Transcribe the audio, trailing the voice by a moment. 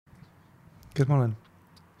kes ma olen?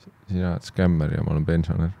 Sina oled skämmer ja ma olen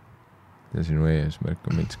pensionär. Ja sinu eesmärk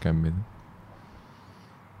on mind skämmida.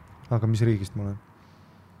 Aga mis riigist ma olen?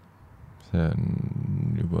 See on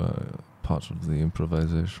juba part of the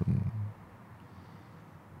improvisation.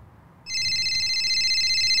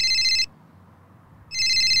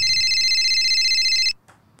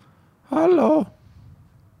 Hallo?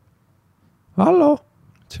 Hallo?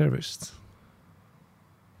 Terrorist.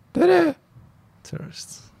 Tere?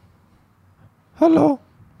 Terrorist. Hallo?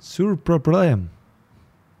 Suur probleem.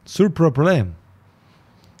 Suur probleem.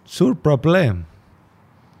 Suur probleem.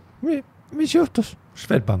 Mis juhtus?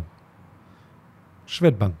 Swedbank.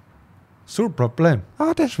 Swedbank. Suur probleem.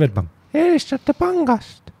 Te Swedbank. helistate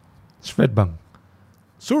pangast. Swedbank.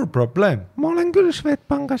 Suur probleem. Ma olen küll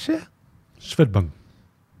Swedbankas, jah. Swedbank.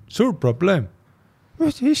 Suur probleem.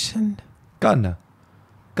 Issand. Kanna.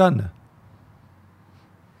 Kanna.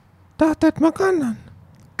 Tahate, et ma kannan?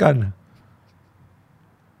 Kanna.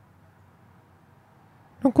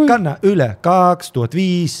 No kui... Kanna üle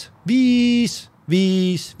 2005. 5.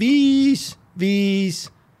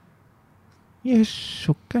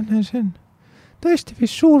 Jessukene, see on tõesti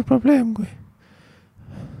vist suur probleem, kui...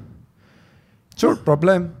 Suur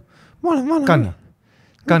probleem. Ma olen vana... Kanna.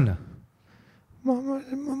 Kanna. Ma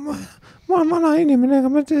olen vana inimene,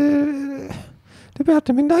 aga te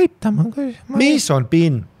peate mind aitama. Mis on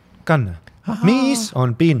PIN? Kanna. Mis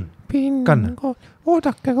on PIN? Kanna.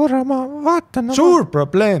 Oodake korra, ma vaatan. Suur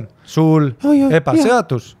probleem. Sul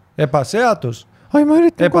ebaseadus. Ebaseadus. Oi, ma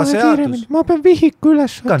üritan kohe kiiremini. Ma pean vihiku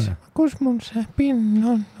üles otsima. Kus mul see PIN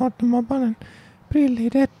on? Oota, ma panen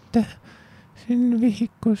prillid ette. Siin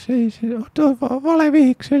vihikus ei... Vale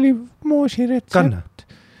vihik, see oli moosi retsept. Kanna.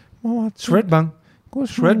 Swedbank.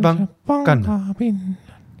 Kus mul see panga PIN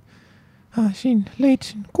on? Siin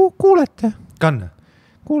leidsin. Kuulete? Kanna.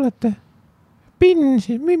 Kuulete? PIN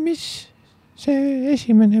siis, mis see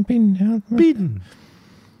esimene PIN? PIN.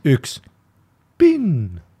 1.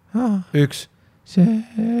 PIN. 1. See,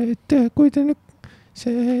 kui te nüüd,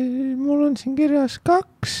 mul on siin kirjas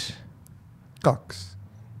 2. 2.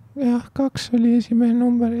 Jah, 2 oli esimene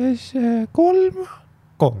number, ja siis 3.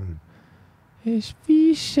 3. Ja siis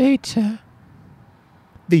 5, 7.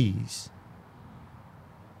 5.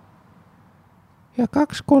 Ja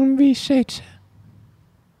 2, 3, 5, 7.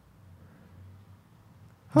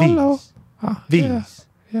 Hallo? 5.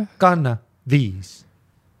 Kanna 5.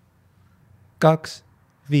 2,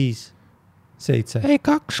 5, 7. Ei,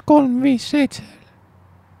 2, 3, 5, 7.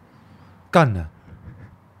 Kanna.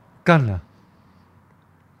 Kanna.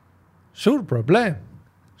 Suur probleem.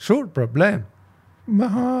 Suur probleem.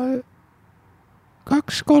 2,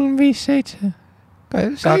 3, 5, 7.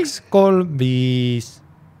 2, 3, 5,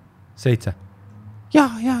 7. Ja,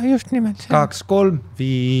 just nimelt. 2, 3,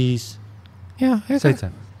 5,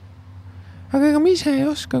 7. Aga ega ma ise ei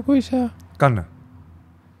oska, kui sa... Kanna.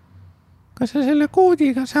 Kas sa selle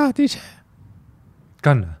koodiga saad ise?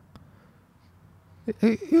 Kanna.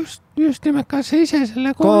 Just nimelt, kas sa ise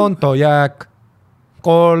selle kontojääk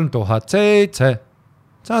 3007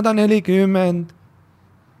 140.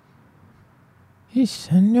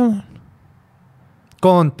 Issand jumal.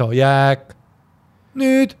 Kontojääk.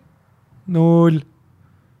 Nüüd 0.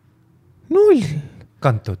 0.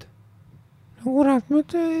 Kantud. No kurat,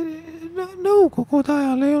 nõukogude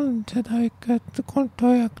ajal ei olnud seda ikka, et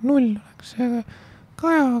kontojääk 0 oleks.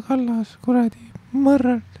 Kaja Kallas, kuradi,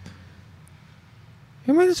 mõrrad.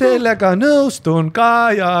 Sellega nõustun,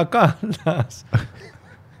 Kaja Kallas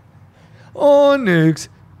on üks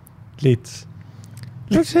lits.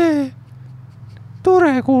 No see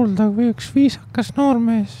tore kuulda, kui üks viisakas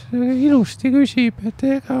noormees ilusti küsib, et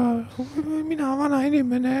ega mina vana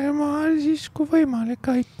inimene, ma siis kui võimalik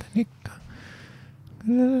aitan ikka.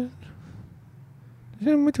 See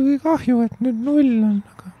on muidugi kahju, et nüüd 0 on,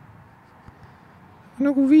 aga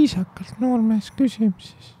nagu viisakalt noormees küsib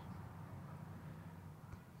siis.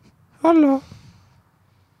 Hallo?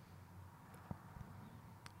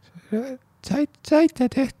 Saite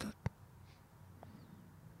tehtud?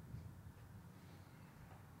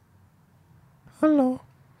 Hallo?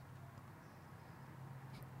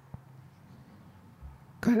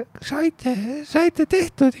 Saite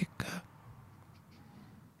tehtud ikka?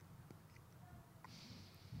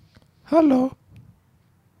 Hallo?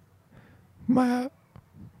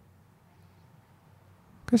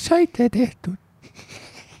 Kas saite tehtud?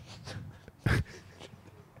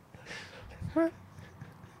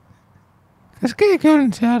 Kas keegi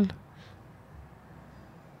on seal?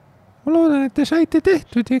 Ma loodan, et te saite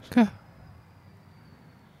tehtud ikka.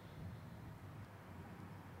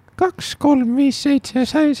 2, 3, 5,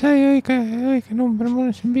 7 sai õige number,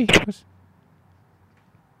 mul on siin vihkus.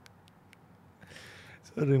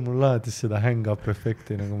 Sorry, mul laadis seda hang-up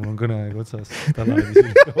efekti, nagu mul on kõneaeg otsas. Ta laadis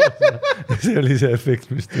ilma. See oli see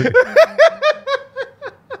efekt, mis tuli.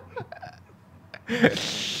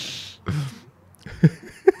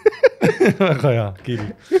 Väga hea, kill.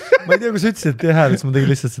 Ma ei tea, kui sa ütlesid, et hääles, ma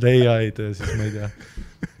tegin lihtsalt seda AI-d ja siis ma ei tea.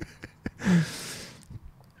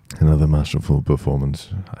 Another masterful performance.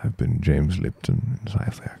 I've been James Lipton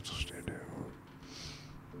inside the actor studio.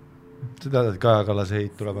 Sa tead, et Kaja Kallase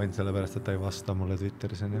heit tuleb ainult selle pärast, et ta ei vasta mulle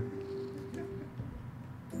Twitteris, on ju.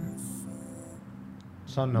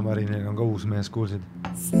 Sanna Marinil on ka uus mees, kuulsid?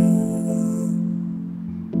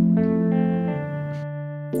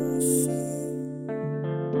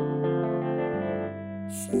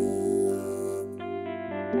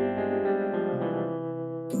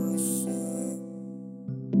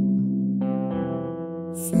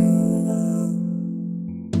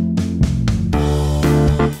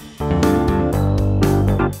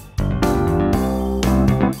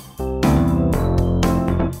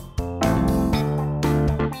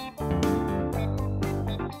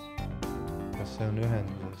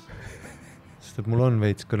 Mul on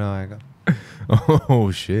veits kõneaega. Oh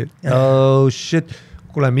shit. Oh shit.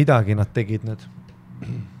 Kuule, midagi nad tegid nüüd.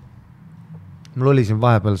 Mul oli siin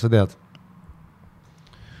vahepeal, sa tead,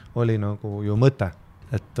 oli nagu ju mõte,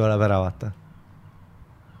 et tuleb ära vaata.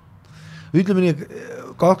 Ütleme nii,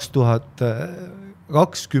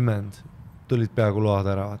 2020 tulid peaaegu load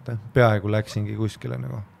ära vaata. Peaaegu läksingi kuskile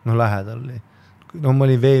nagu. No lähedal oli. No ma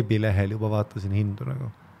olin veebilehel juba vaatasin hindu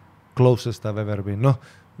nagu. Closest I've ever been. Noh,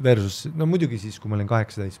 versus, no muidugi siis, kui ma olin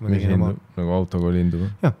 18. Mis hindu? Nagu autokooli hindu?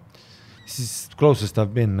 Jah. Siis closest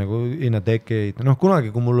I've been nagu in a decade. Noh, kunagi,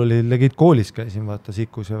 kui mul oli legit koolis käisin, vaata,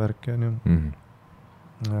 sikus ja värki on ju.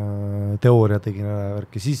 Teooria tegin ära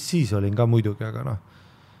värki. Siis olin ka muidugi, aga noh.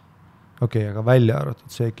 Okei, aga välja arvatud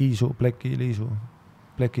see Kiisu,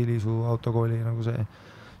 Plekiliisu autokooli nagu see.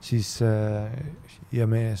 Siis ja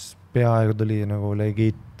mees peaaegu tuli nagu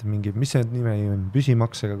legit mingi, mis see nime on?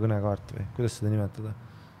 Püsimaksega kõnekaart või? Kuidas seda nimetada?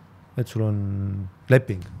 Et sul on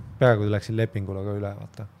leping. Peaaegu läksin lepingule ka üle,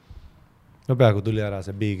 vaata. No peaaegu tuli ära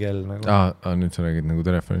see Big L nagu. Nüüd sa räägid nagu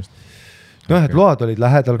telefonist. Noh, et load olid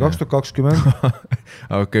lähedal 2020.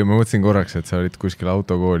 Okei, ma mõtlesin korraks, et sa olid kuskil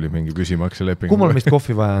autokooli mingi püsimakse leping. Kummal meist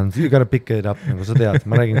kohvi vaja on? You gotta pick it up, nagu sa tead.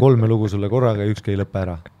 Ma räägin 3 lugu sulle korraga ja ükski ei lõppe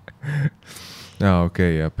ära.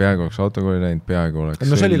 Okei, ja peaaegu oleks autokooli läinud, peaaegu oleks...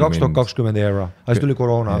 No see oli 2020 era. Aga siis tuli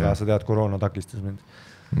koroona, aga sa tead, koroona takistas mind.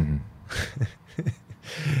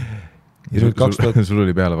 Sul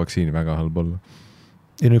oli peale vaktsiini väga halb olla.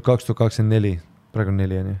 Ja nüüd 2024, praegu on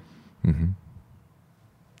 4, nii.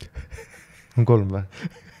 On 3 või?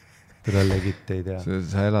 Teda legit ei tea.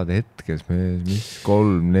 Sa elad hetkes, mis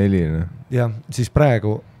 3-4? Ja, siis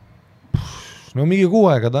praegu, no mingi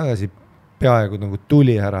 6 aega tagasi peaaegu nagu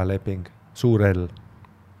tuli ära leping, suur L.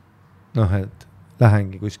 Noh, et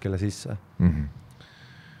lähengi kuskile sisse.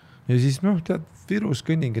 Ja siis, noh, tead, virus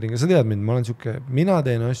kõnningiringa, sa tead mind, ma olen siuke, mina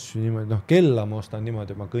teen asju niimoodi, noh, kella ma ostan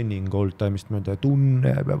niimoodi, ma kõnnin old time'ist mööda ja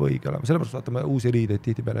tunne peab õige olema. Sellepärast vaata, ma uusi riideid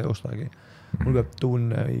tihti peale ei ostagi. Mul peab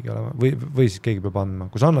tunne õige olema või siis keegi peab andma.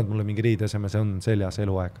 Kui sa annad mulle mingi riideseme, see on seljas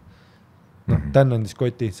eluaeg. Noh, tän andis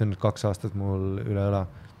koti, see on nüüd 2 aastat mul üle õla.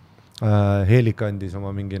 Heelika andis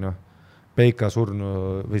oma mingi, noh, Peika surnu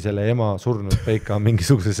või selle ema surnud Peika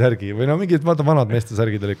mingisuguse särgi või no mingid, vaata, vanad meeste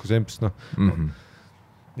särgid oli, kus emps, noh.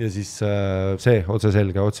 Ja siis see otse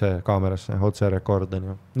selge, otse kaamerasse, otse rekord on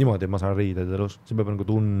ju. Niimoodi ma saan riided elus. See peab nagu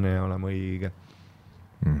tunne olema õige.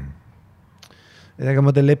 Ega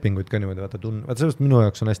ma teen lepinguid ka niimoodi, vaata tunne. Vaata sellest minu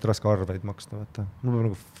jaoks on hästi raske arveid maksta, vaata. Mul peab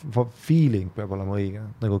nagu feeling peab olema õige.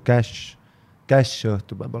 Nagu cash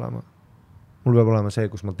õhtu peab olema. Mul peab olema see,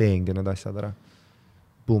 kus ma teengi need asjad ära.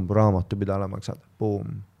 Boom, raamatupidale maksad.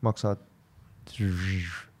 Boom, maksad.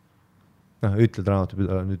 Noh, ütled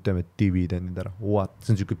raamatupidale, nüüd teeme dividendid ära. What? See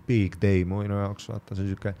on siuke big day mu jaoks, vaata. See on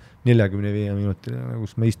siuke 45 minutiline,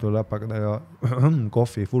 kus ma istun läpaga ja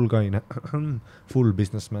kohvi, full kaine, full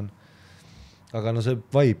businessman. Aga no see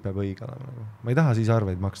vibe peab õige olema. Ma ei taha siis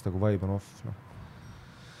arveid maksta, kui vibe on off. No.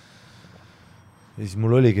 Ja siis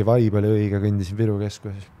mul oligi vibe oli õige, kõndisin Viru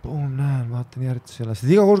keskuses. Boom, näen, vaatan järgis jälle. Sest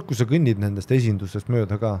iga kord, kui sa kõnnid nendest esindustest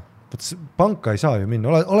mööda ka, panka ei saa ju minna.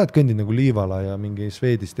 Oled kõndid nagu Liivala ja mingi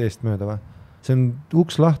Sveedist eest mööda või? See on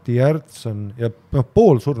uks lahti, järts on ja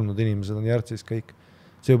pool surnud inimesed on järtsis kõik.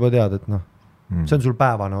 See juba tead, et noh, see on sul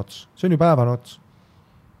päevane ots. See on ju päevane ots.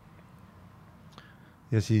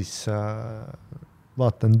 Ja siis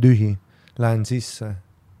vaatan tühi, lähen sisse.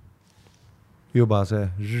 Juba see.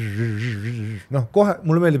 Noh, kohe,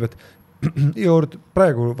 mulle meeldib, et iga kord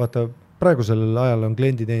praegu, vaata, praegu sellel ajal on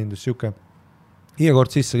klienditeenindus siuke. Iga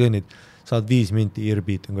kord sisse kõnnid. saad 5 minti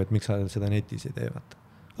earbeatingu, et miks sa seda netis ei tee, vaata.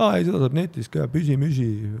 Ei, seda saab netis ka, püsi,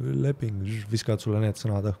 leping, viskad sulle need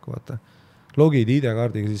sõnad õhku, vaata. Logid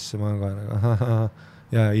ID-kaardiga sisse, ma olen ka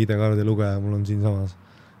ja ID-kaardi lugeja mul on siin samas.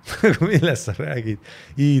 Millest sa räägid?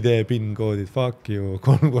 ID-PIN-koodid, fuck you,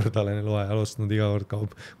 3 korda olen loe alustanud, iga kord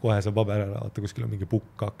kaob kohe see paber ära, vaata kuskil on mingi book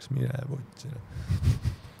 2, mine potsi.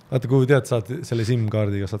 Vaata, kui tead, saad selle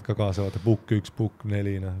SIM-kaardiga saad ka kaasa, vaata book 1, book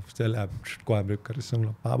 4, see läheb kohe prükkarisse, mul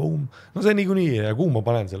on no see niikuinii ja kuhu ma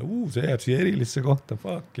panen selle, see jääb siia erilisse kohta,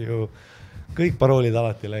 fuck you. Kõik paroolid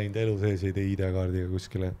alati läinud, elu sees ei tee ID-kaardiga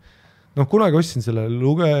kuskile. Kunagi ostsin selle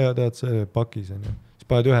lugeja, tead see pakis on ju.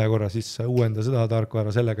 Paned ühe korra sisse, uuenda seda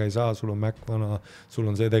tarkvara, sellega ei saa, sul on Mac vana, sul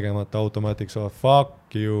on see tegemata automatic,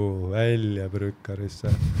 fuck you, välja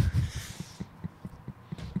prükkarisse.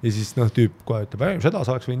 Ja siis tüüp kohe ütleb, seda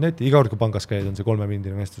saaks võinud neti, iga kord kui pangas käid on see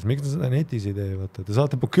 3-mindine vestus, miks ta seda netis ei tee, vaata, te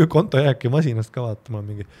saate konto jääki masinast ka vaata, ma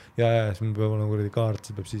mingi, ja siis mul peab olema kuradi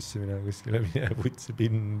kaart, see peab sisse minema kuskile, mine vutsi,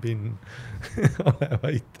 pin, ole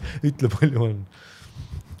vait, ütle palju on.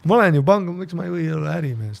 Ma olen ju panga, miks ma ei või olla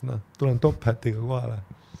ärimees, tulen top-hatiga kohale.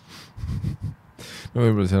 No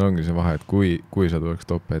võib-olla seal ongi see vahe, et kui sa tuleks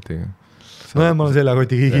top-hatiga. Ma olen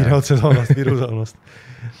seljakoti kiire otse saunast, Viru saunast,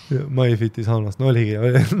 MyFiti saunast, oligi,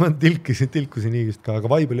 ma tilkusin niigist ka, aga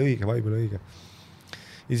vaib oli õige.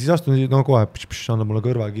 Ja siis astun kohe, annab mulle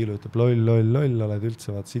kõrvakiilu, ütleb loll, oled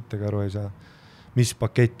üldse, vaata, sittega aru ei saa. Mis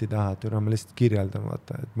paketti tahad, ma lihtsalt kirjeldan,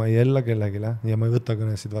 vaata, et ma ei ella kellegile ja ma ei võta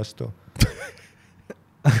kõnesid vastu.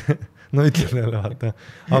 No ütlen jälle, vaata.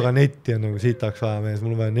 Aga netti on sitaks vaja mees,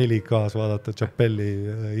 mul on vaja 4K-s vaadata Chappelli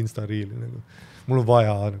Insta-riili. Mul on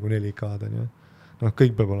vaja 4K-d on ju.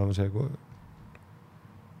 Kõik peab olema see.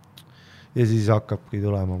 Ja siis hakkabki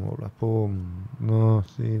tulema mulle.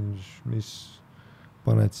 Siin, mis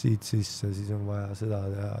paned siit sisse, siis on vaja seda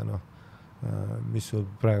teha, mis sul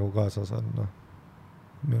praegu kaasas on.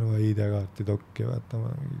 Meil on vaja ID-kaarti dokki, vaata,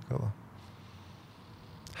 ma mingi kava.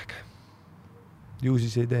 Äge. Ju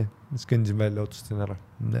siis ei tee, siis kõndisin välja, otsustasin ära,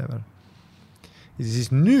 never. Ja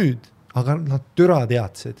siis nüüd, aga nad türa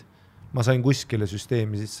teadsid, ma sain kuskile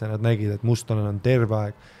süsteemi sisse, nad nägid, et Mustonen on terve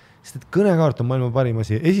aeg, sest et kõnekaart on maailma parim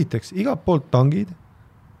asi. Esiteks, igalt poolt tangid,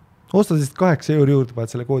 ostad siis 8 euro juurde,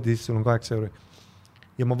 paned selle koodi sisse, sul on 8 euro.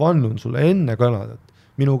 Ja ma vannun sulle enne Kanadat,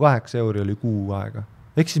 minu 8 euro oli kuu aega.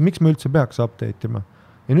 Ehk siis miks ma üldse peaks update ima?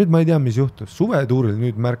 Ja nüüd ma ei tea, mis juhtus. Suvetuuril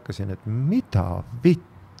nüüd märkasin, et mida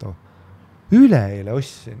vittu. Üleeile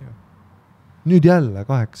ostsin ju. Nüüd jälle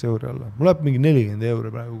 8 euro alla. Mul läheb mingi 40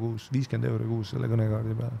 euro praegu kuus, 50 euro kuus selle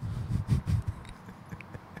kõnekaardi peale.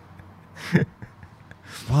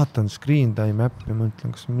 Vaatan screen time äpp ja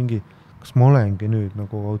mõtlen, kas ma olengi nüüd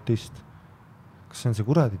nagu autist. Kas see on see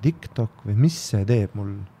kuradi TikTok või mis see teeb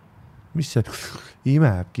mul? Mis see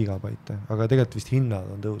imeb gigabaite, aga tegelikult vist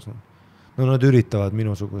hinnad on tõusnud. Nad üritavad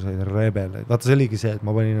minusuguseid rebeleid. Vaata see oligi see, et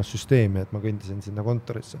ma panin süsteemi, et ma kõndisin sinna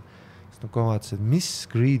kontorisse. Kohe vaatasin, et mis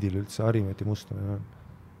greedil üldse Harimeti Mustonen on.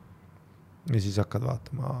 Ja siis hakkad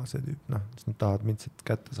vaatama, see tüüp, siis nad tahavad mind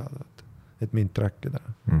kätte saada, et mind trackida.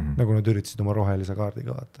 Nagu nad üritasid oma rohelise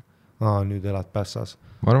kaardiga vaata. Nüüd elad pässas.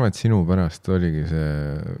 Ma arvan, et sinu pärast oligi see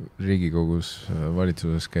Riigikogus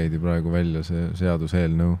valitsuses käidi praegu välja see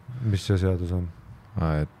seaduseelnõu. Mis see seadus on?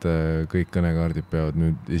 Et kõik kõnekaardid peavad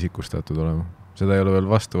nüüd isikustatud olema. Seda ei ole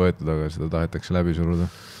veel vastu võetud, aga seda tahetakse läbi suruda.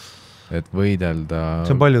 Et võidelda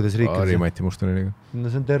Harimati Mustoneniga. No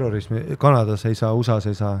see on terrorismi. Kanadas ei saa, USAs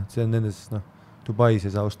ei saa. See on nendes, Dubais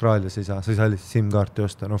ei saa, Austraalias ei saa. Sa ei saa lihtsalt SIM-kaarti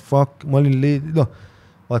osta. Fuck, ma olin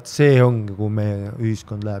vaat see ongi, kui meie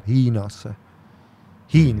ühiskond läheb Hiinasse.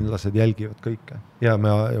 Hiinlased jälgivad kõike. Ja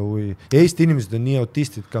Eesti inimesed on nii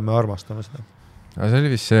autistid, ka me armastame seda. Aga see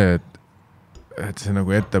oli vist see, et see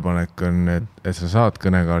nagu ettepanek on, et sa saad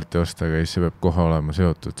kõnekaarti osta, aga siis see peab kohe olema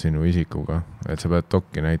seotud sinu isikuga. Et sa pead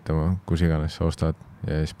dokki näitama, kus iganes sa ostad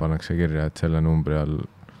ja siis pannakse kirja, et selle numbri all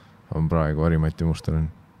on praegu Harimati Mustonen.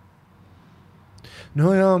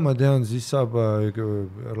 No jaa, ma tean, siis saab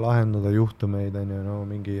lahendada juhtumeid,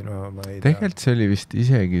 mingi, ma ei tea. Tegelikult see oli vist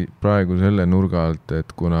isegi praegu selle nurga alt,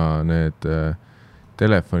 et kuna need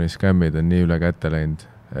telefoniskämmid on nii üle kätte läinud,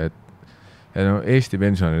 et Eesti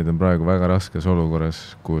pensionärid on praegu väga raskes olukorras,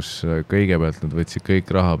 kus kõigepealt nad võtsid kõik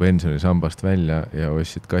raha pensionisambast välja ja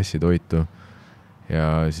ostsid kassitoitu ja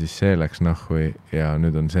siis see läks nahhui ja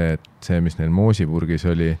nüüd on see, et see, mis neil Moosipurgis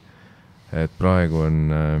oli, et praegu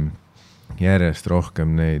on järjest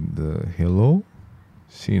rohkem neid hello,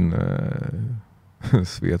 siin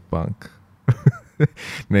Svetbank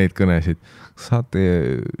neid kõnesid. Saate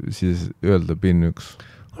siis öelda PIN 1?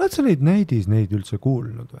 Oled sa neid üldse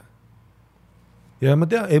kuulnud või? Ja ma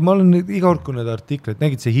tean, ma olen iga kord, kui need artikleid,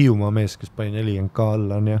 nägid see Hiiumaa mees, kes pani 40K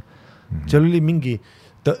alla on ja seal oli mingi,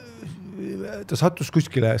 ta sattus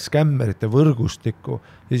kuskile skämmerite võrgustikku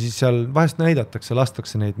ja siis seal vahest näidatakse,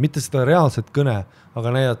 lastakse neid, mitte seda reaalset kõne,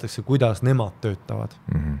 aga näidatakse, kuidas nemad töötavad.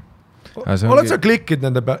 Oled sa klikid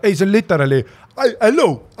nende peal? Ei, see on literally hello,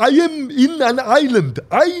 I am in an island.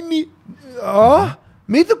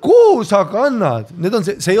 Mida kuhu sa kannad? Need on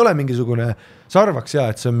see ei ole mingisugune sarvaks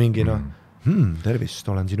et see on mingi tervist,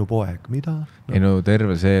 olen sinu poeg. Mida? Ei no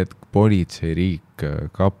terve see, et politseiriik,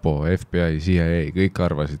 kapo, FBI, CIA, kõik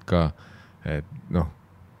arvasid ka, et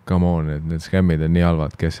come on, et need skämmid on nii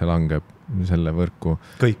halvad, kes see langeb selle võrku.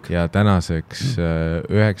 Kõik. Ja tänaseks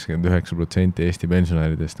 99% Eesti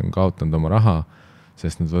pensionäridest on kaotanud oma raha,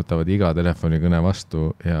 sest nad võtavad iga telefonikõne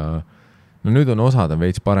vastu ja nüüd on osad on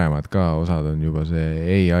veits paremad ka, osad on juba see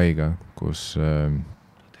AI-ga, kus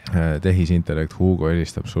tehisintellekt Hugo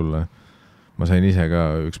helistab sulle. Ma sain ise ka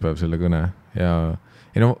üks päev selle kõne ja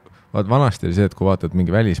vanasti oli see, et kui vaatad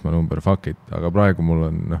mingi välismaa number, fuck it, aga praegu mul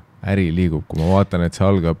on äri liigub, kui ma vaatan, et see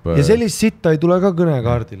algab... Ja sellist sitta ei tule ka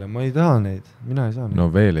kõnekaardile, ma ei taha neid, mina ei saa neid. No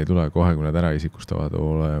veel ei tule, kohe kui nad ära isikustavad,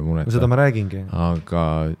 ole muneta. Seda ma räägingi. Aga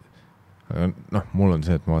mul on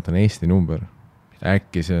see, et ma vaatan Eesti number.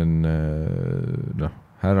 Äkki see on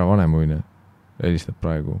härra Vanemuine helistab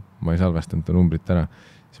praegu, ma ei salvestanud ta numbrit ära.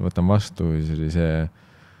 Siis võtan vastu ja see oli see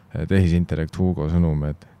tehisintellekt Hugo sõnum,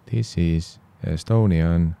 et this is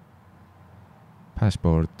Estonian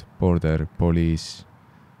passport, border, police.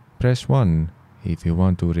 Press 1 if you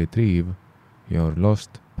want to retrieve your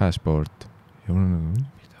lost passport. Ja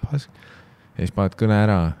siis paned kõne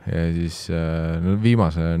ära ja siis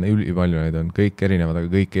viimase ülipalju neid on kõik erinevad,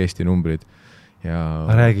 aga kõik Eesti numbrid. Ja...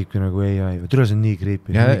 Räägibki nagu AI või? Tule see on nii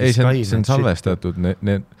creepy. Ja ei, see on salvestatud,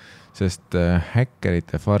 sest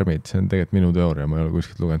häkkerite farmid, see on tegelikult minu teooria, ma ei ole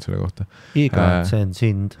kuskilt lugenud selle kohta. Igatsen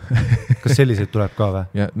sind. Kas selliseid tuleb ka või?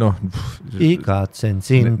 Ja, Igatsen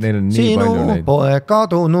sind. Sinu poeg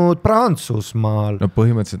kadunud Prantsusmaal.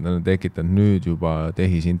 Põhimõtteliselt nad on tekitanud nüüd juba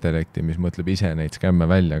tehisintellekti, mis mõtleb ise neid skämme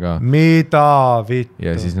välja ka. Mida vittu?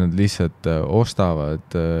 Ja siis nad lihtsalt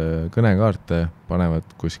ostavad kõnekaarte, panevad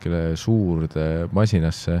kuskile suurde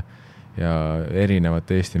masinasse ja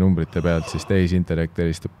erinevate Eesti numbrite pealt siis tehisintellekt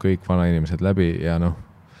helistab kõik vanainimesed läbi ja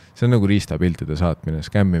see on nagu riistapiltide saatmine,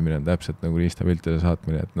 skämmimine on täpselt nagu riistapiltide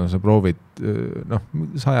saatmine, et sa proovid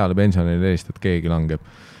 100 pensionile helistad, keegi langeb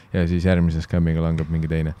ja siis järgmise skämmiga langeb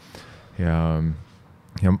mingi teine ja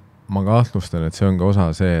ma kahtlustan, et see on ka osa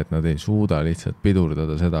see, et nad ei suuda lihtsalt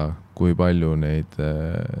pidurdada seda, kui palju neid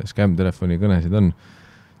skämm-telefoni kõnesid on,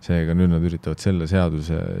 seega nüüd nad üritavad selle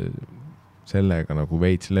seaduse sellega nagu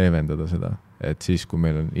veits leevendada seda, et siis kui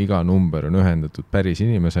meil on iga number on ühendatud päris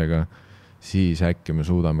inimesega, siis äkki me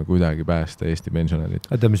suudame kuidagi päästa Eesti pensionärid.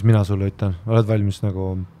 Tea, mis mina sulle ütlen? Oled valmis nagu,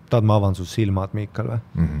 tahad ma avan su silmad, Miikal või?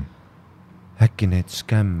 Äkki need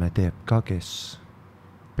skämme teeb ka kes?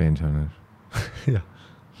 Pensionär. Jah.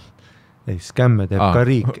 Ei, skämme teeb ka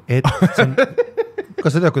riik.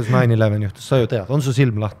 Kas sa tead, kuidas 9/11 juhtus? Sa ju tead, on su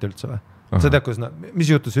silm lahti üldse või? Sa tead,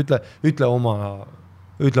 mis juhtus?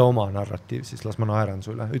 Ütle oma narratiiv, siis las ma naeran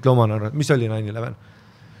sulle. Ütle oma narratiiv. Mis oli 9/11?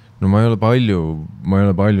 No ma ei ole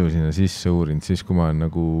palju sinna sisse uurinud, siis kui ma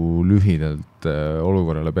nagu lühidalt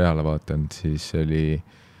olukorrale peale vaatanud, siis oli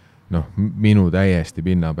minu täiesti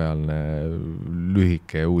pinnapealne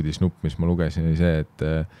lühike uudisnupp, mis ma lugesin, oli see, et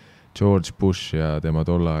George Bush ja tema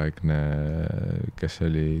tollaegne, kes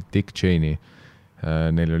oli Dick Cheney,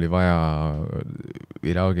 neil oli vaja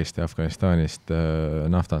Iraagist ja Afganistanist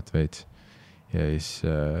naftat veits. Ja siis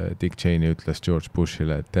Dick Cheney ütles George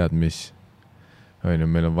Bushile, et tead mis,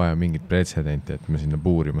 meil on vaja mingit pretsedenti, et me sinna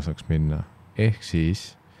puurima saaks minna. Ehk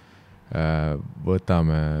siis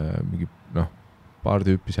võtame mingi, paar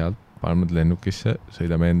tüüpi sealt, paneme lennukisse,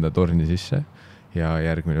 sõidame enda torni sisse ja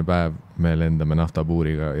järgmine päev me lendame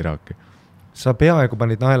naftapuuriga Iraaki. Sa peaaegu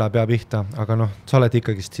panid naela pea pihta, aga sa oled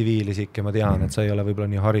ikkagi tsiviilisik ja ma tean, et sa ei ole võib-olla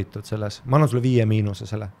nii haritud selles. Ma annan sulle 5-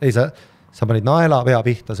 selle. Ei, sa panid naela pea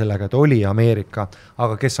pihta sellega, et oli Ameerika,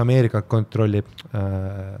 aga kes Ameerikat kontrollib,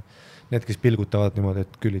 need, kes pilgutavad niimoodi,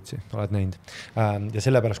 et külitsi, oled näinud. Ja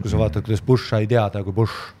sellepärast, kui sa vaatad, kuidas Bush sai teada, kui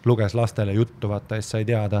Bush luges lastele juttu, vaata, siis sai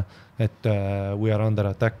teada, et we are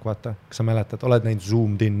under attack, vaata. Kas sa mäletad, oled näinud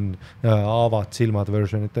zoomed in, avad silmad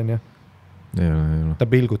versionit, on jah? Ei ole. Ta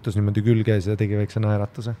pilgutas niimoodi külgees ja tegi väikse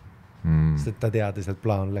naeratuse. Sest ta teadis, et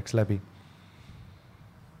plaan läks läbi.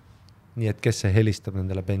 Nii et kes see helistab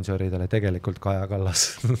nendele pensioridele, tegelikult Kaja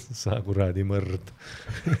Kallas, sa kuradi mõrd.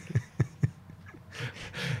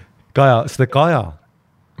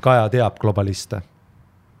 Kaja teab globaliste.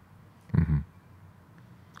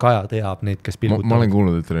 Kaja teab neid, kes pilgutavad. Ma olen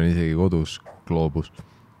kuulnud, et tal on isegi kodus gloobus.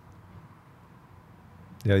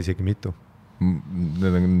 Ja isegi mitu.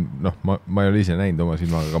 need on, noh, ma ei ole ise näinud oma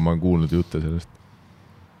silmaga, aga ma olen kuulnud jutte sellest.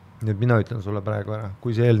 Nii et mina ütlen sulle praegu ära,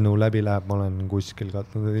 kui see eelnõu läbi läheb, ma olen kuskil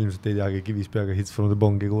katnud, ilmselt ei teagi kivis peaga Hits from the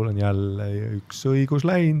Bongi kuulen jälle üks õigus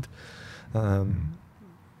läinud.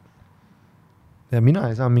 Ja mina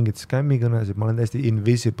ei saa mingit skämmikõnesid, ma olen täiesti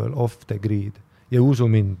invisible off the grid ja usu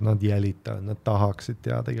mind, nad jälitavad, nad tahaksid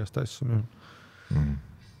teada igast asju.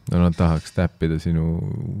 No nad tahaks täppida sinu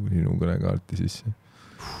kõnekaarti sisse.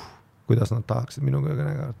 Kuidas nad tahaksid minu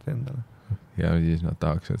kõnekaarti endale? Ja siis nad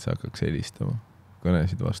tahaks, et see hakkaks helistama.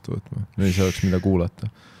 Kõnesid vastu võtma. No siis oleks mida kuulata.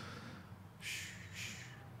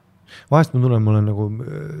 Vahest ma tunnen, ma olen nagu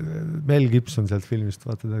Mel Gibson sealt filmist,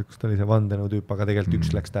 vaatad, kus ta oli see vandenõu tüüp, aga tegelikult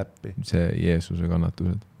üks läks täppi. See Jeesuse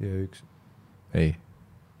kannatused. Ja üks. Ei.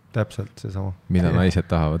 Täpselt see sama. Mida naised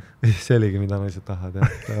tahavad. See oligi, mida naised tahavad.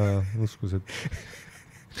 Uskus, et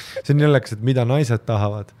see on jälleks, et mida naised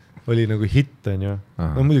tahavad, oli nagu hitt, on ju.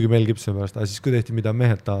 No muidugi Mel Gibson pärast, aga siis kui tehti, mida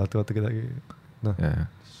mehed tahavad, vaata kedagi, noh.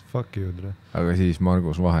 Fuck you, tere. Aga siis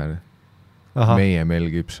Margus Vaher. Meie Mel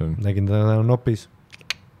Gibson. Nägin ta nopis.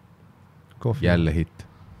 Kohvi. Jälle hitt.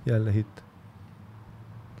 Jälle hitt.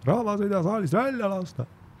 Rahvas ei tea saalist välja lasta.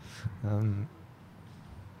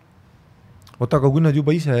 Oota, aga kui nad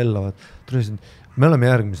juba ise ellavad, me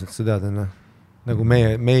oleme järgmised, sa tead, nagu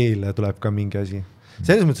meile tuleb ka mingi asi.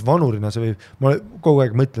 Selles mõttes vanurina see võib, ma kogu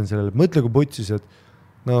aeg mõtlen sellele, mõtle kui putsis, et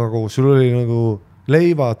nagu sul oli nagu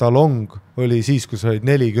leiva talong oli siis, kui sa olid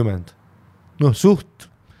 40. Noh, sa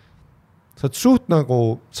oled suht nagu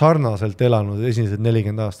sarnaselt elanud esimesed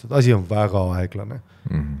 40 aastat. Asi on väga aeglane.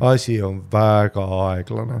 Asi on väga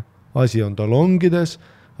aeglane. Asi on talongides,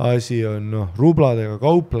 asi on rubladega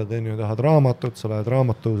kauplad, tahad raamatut, sa lähed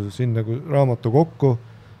sinna raamatu kokku,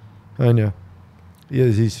 on ju. Ja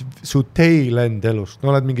siis su tail end elust,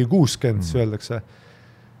 no oled mingi 60, siis öeldakse,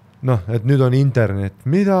 et nüüd on internet,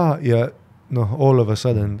 mida ja all of a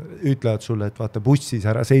sudden ütlevad sulle, et vaata bussis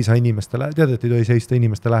ära seisa inimeste lähedal, tead, et ei tohi seista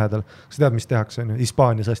inimeste lähedal. Sa tead, mis tehakse,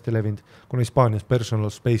 Hispaanias hästi levinud, kuna Hispaanias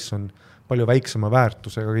personal space on palju väiksema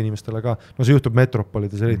väärtusega inimestele ka. No see juhtub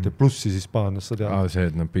metropolides, eriti plussis Hispaanias, sa tead. See,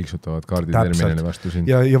 et nad piiksutavad kaarditerminali vastu sind.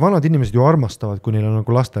 Ja vanad inimesed ju armastavad, kui neil on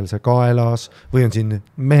nagu lastel see kaelas või on siin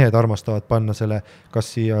mehed armastavad panna selle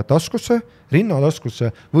kas siia taskusse,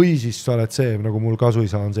 rinnataskusse või siis sa oled see, nagu mul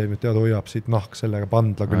kasuisa on see, et tead, hoiab siit nahk sellega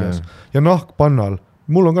pandla küljes. Ja nahkpannal,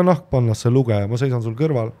 mul on ka nahkpannas see lugeja, ma seisan sul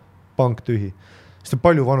kõrval, pank tühi. Sest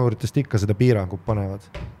palju vanuritest ikka seda piirangut panevad.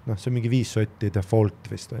 See on mingi 5 sotti default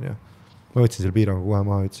vist on ju. Ma võtsin selle piirangu kohe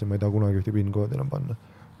maha, ütlesin, ma ei taha kunagi ühte PIN-koodi enam panna.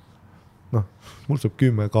 Mul saab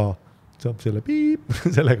 10K, saab selle piip,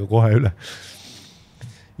 sellega kohe üle.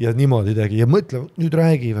 Ja niimoodi tegi. Ja mõtle, nüüd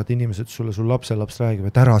räägivad inimesed sulle, sul lapselaps räägib,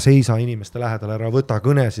 et ära seisa inimeste lähedal, ära võta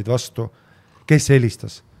kõnesid vastu. Kes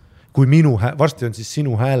helistas? Kui varsti on siis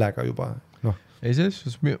sinu häälega juba. Ei,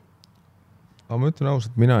 selles aga ma ütlen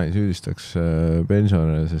ausalt, mina ei süüdistaks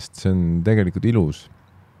pensionäre, sest see on tegelikult ilus.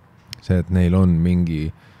 See, et neil on mingi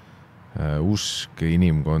usk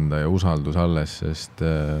inimkonda ja usaldus alles, sest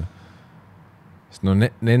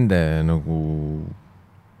nende nagu,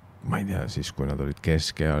 ma ei tea, siis kui nad olid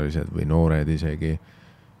keskealised või noored isegi,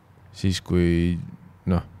 siis kui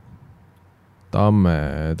Tamme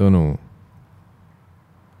Tõnu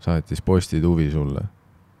saatis postituvi sulle,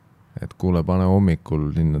 et kuule, pane hommikul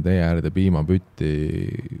sinna tee äärde piimapütti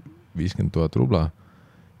 50 000 rubla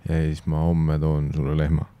ja siis ma homme toon sulle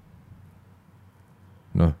lehma.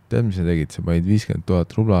 Tead, mis sa tegid? Sa panid 50 000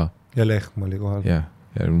 rubla. Ja lehm oli kohal. Ja,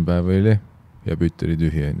 järgmine päev oli lehm ja pütt oli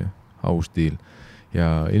tühi, on ju. Aus diil.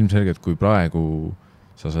 Ja ilmselgelt, kui praegu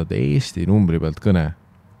sa saad Eesti numbri pealt kõne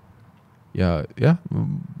ja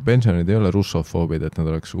pensionid ei ole russofoobid, et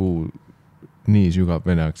nad oleks nii sügav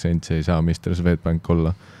vene aktsent, see ei saa Mr. Swedbank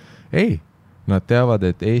olla. Ei, nad teavad,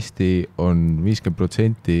 et Eesti on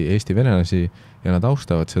 50% Eesti venelasi ja nad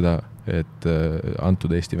austavad seda, et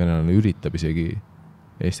antud Eesti venelane üritab isegi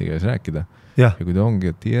eesti keeles rääkida. Ja kui ta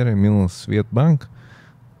ongi, et tiere minu Swedbank,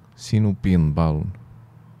 sinu PIN palun.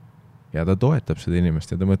 Ja ta toetab seda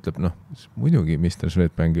inimest ja ta mõtleb, muidugi Mr.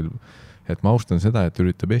 Swedbankil, et ma austan seda, et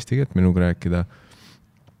üritab eesti keelt minuga rääkida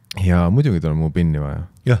ja muidugi tal on mu PIN-i vaja.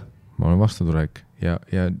 Jah. Ma olen vastutulek ja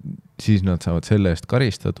siis nad saavad selle eest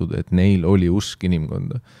karistatud, et neil oli usk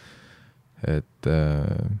inimkonda.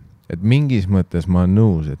 Et mingis mõttes ma olen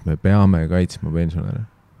nõus, et me peame kaitsma pensionäre.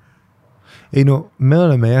 Ei me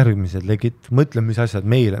oleme järgmised legit, mõtleme, mis asjad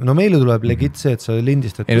meile. Meile tuleb legit see, et sa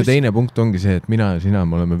lindistad. Ei teine punkt ongi see, et mina ja sina,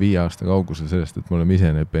 me oleme 5 aasta kaugusel sellest, et me oleme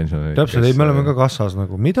ise need pensionärid. Täpselt, me oleme ka kassas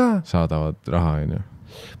nagu, mida? Saadavad raha, on ju.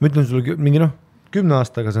 Ma ütlen sulle mingi 10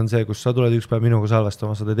 aastaga see on see, kus sa tuled üks päev minuga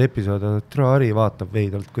salvestama, sa teed episoodi, Ari vaatab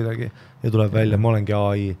veidalt kuidagi ja tuleb välja, ma olengi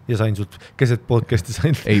AI ja sain sult keset podcasti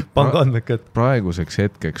sain pangaandmekat. Praeguseks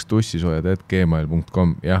hetkeks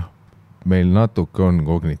tussisööjad@gmail.com, jah, meil natuke on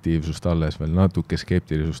kognitiivsust alles, veel natuke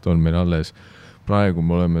skeptilisust on meil alles. Praegu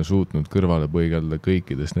me oleme suutnud kõrvale põigelda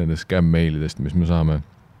kõikidest nendest scam-mailidest, mis me saame.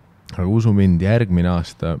 Aga usu mind, järgmine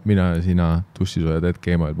aasta mina ja sina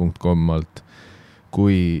tussisööjad@gmail.com alt,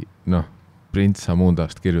 kui Prints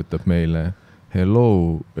Amundast kirjutab meile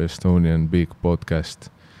Hello Estonian Big Podcast.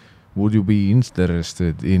 Would you be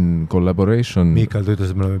interested in collaboration? Mikael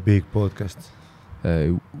ütles, et me oleme Big Podcast.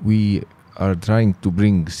 We are trying to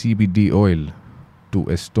bring CBD oil to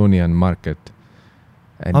Estonian market.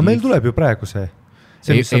 Aga meil tuleb ju praegu see.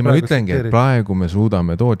 Ei, ma ütlengi, et praegu me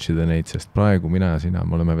suudame tootsida neid, sest praegu mina ja sina,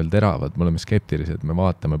 me oleme veel teravad, me oleme skeptilised, me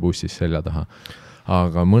vaatame bussis selja taha.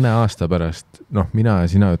 Aga mõne aasta pärast, mina ja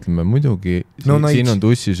sina ütleme muidugi, siin on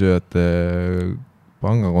tussisööjate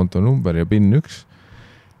pangakonto number ja PIN 1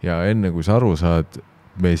 ja enne kui sa aru saad,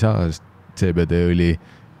 me ei saa CBD õli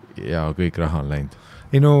ja kõik raha on läinud.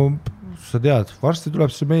 Ei sa tead, varsti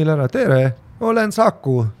tuleb see meil ära, tere, olen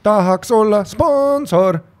Saku, tahaks olla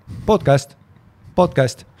sponsor, podcast,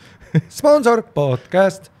 sponsor,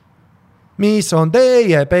 podcast, mis on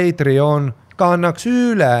teie Patreon, kannaks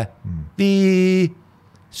üle 5,000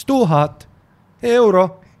 €.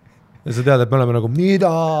 Ja sa tead, et me oleme nagu,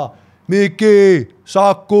 mida, Miki,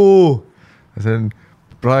 Saku. See on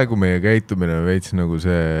praegu meie käitumine veits nagu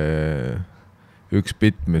see üks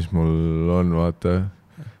bitt, mis mul on, vaata,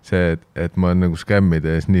 see, et ma olen nagu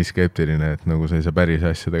skämmide ees nii skeptiline, et nagu sa ei saa päris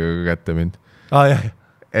asjadega ka kätte mind. Jah.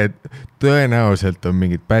 Et tõenäoliselt on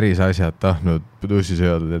mingid päris asjad tahtnud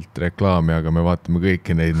tussisööjadelt reklaami, aga me vaatame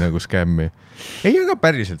kõiki neid nagu skämmi. Ei, aga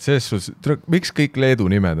päriselt, miks kõik Leedu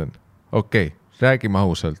nimed on? Okei, räägime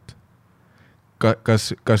ausalt.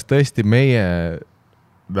 Kas tõesti meie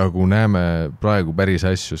nagu näeme praegu päris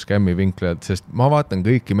asju skämmi vinklejalt, sest ma vaatan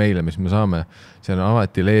kõiki meile, mis me saame, see on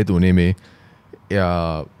alati Leedu nimi ja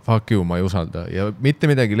fuck you, ma ei usalda ja mitte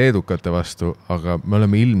midagi leedukate vastu, aga me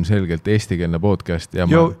oleme ilmselgelt eestikeelne podcast ja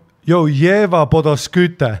Jeva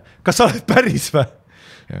Podosküte, kas sa oled päris või?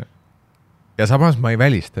 Ja samas ma ei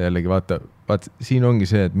välista jällegi, vaata, siin ongi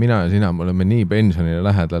see, et mina ja sina, me oleme nii pensionile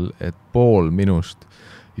lähedal, et pool minust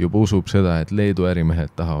juba usub seda, et Leedu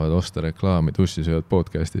ärimehed tahavad osta reklaami Tussisööjad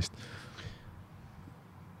podcastist.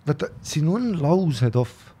 Vaata, siin on laused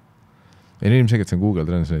off. Ei, ilmselgelt see on Google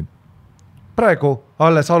Translate. Praegu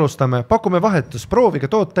alles alustame, pakume vahetus, proovige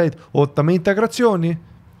tooteid, ootame integratsiooni.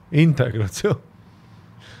 Integratsioon.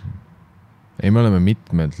 Ei, me oleme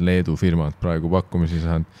mitmed Leedu firmad praegu pakkumisi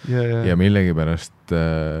saanud ja millegi pärast,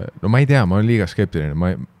 ma ei tea, ma olen liiga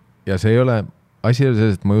skeptiline ja see ei ole, asi on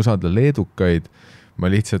selles, et ma ei usalda leedukaid, ma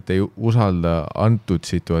lihtsalt ei usalda antud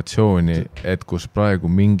situatsiooni, et kus praegu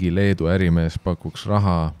mingi Leedu ärimees pakuks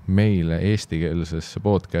raha meile eestikeelsesse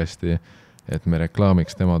podcasti, et me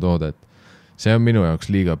reklaamiks tema toodet. See on minu jaoks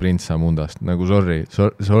liiga Prints Amundast, nagu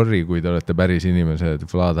sorry, kui te olete päris inimesed,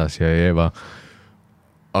 Vladas ja Eva,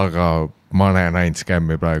 aga ma näen ainult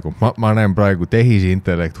skämmi praegu. Ma näen praegu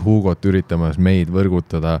tehisintellekt Hugot üritamas meid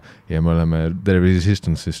võrgutada ja me oleme, the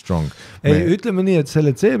resistance is strong. Ei, ütleme nii, et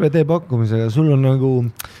selle CBD pakkumisega sul on nagu,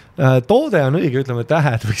 toode on õige, ütleme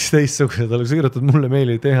tähed võiks teistsugused, aga sa kirjutad mulle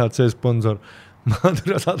meili THC sponsor, ma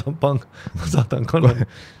saadan kanal.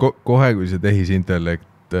 Kohe, kui see tehisintellekt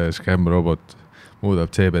scam-robot muudab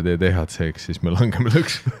CBD THC-ks, siis me langeme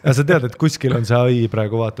lõks. Ja sa tead, et kuskil on see AI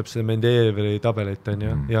praegu vaatab seda Mendeljevi tabelit on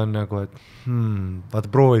ju, ja on nagu, et vaata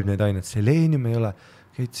proovib neid aineid, seleenium ei ole,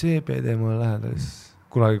 käid CBD mulle lähedal, siis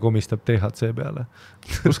kunagi komistab THC peale.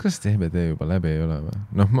 Kas CBD juba läbi ei ole või?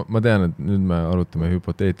 Ma tean, et nüüd me arutame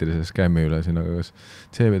hüpoteetilise skämmi üle siin, aga kas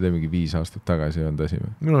CBD mingi 5 aastat tagasi on tõsi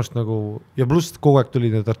või? Minu arust nagu, ja pluss kogu aeg tuli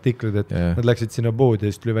need artiklid, et nad läksid sinna poodi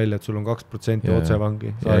ja siis tuli välja, et sul on 2%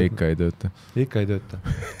 otsevangi. Ja ikka ei tööta. Ikka ei tööta.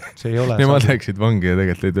 See ei ole. Nemad läksid vangi ja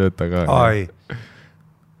tegelikult ei tööta ka.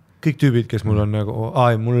 Kõik tüübid, kes mul on nagu,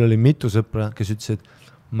 mul oli mitu sõpra, kes ütlesid,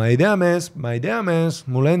 ma ei tea mees,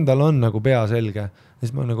 mul endal on nagu pea selge. Ja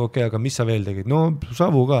siis ma nagu, okei, aga mis sa veel tegid? No,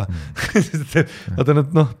 savu ka. Vaata, nad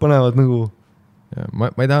panevad nagu... Ja, ma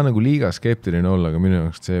ei taha nagu liiga skeptiline olla, aga minu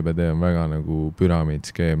jaoks CBD on väga nagu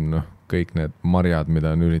püramiidskeem, kõik need marjad,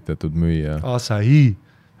 mida on üritatud müüa. Asahi.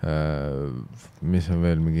 Mis on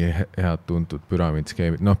veel mingi head tuntud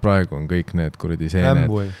püramiidskeemid. Praegu on kõik need kuradi seened.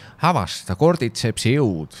 Havasta korditsepsi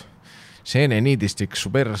jõud. Seeneniidistik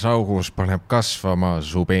su persaugus paneb kasvama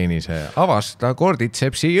su peenise. Avasta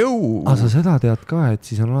korditsepsi jõu. Sa seda tead ka, et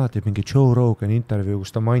siis on alati mingi Joe Rogan intervjuu,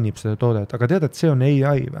 kus ta mainib seda toodet. Aga tead, et see on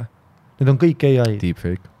AI või? Need on kõik AI.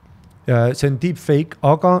 Deepfake. see on deepfake,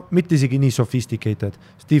 aga mitte isegi nii sophisticated.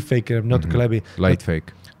 Deepfake jääb natuke läbi. Light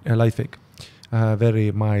fake. Light fake.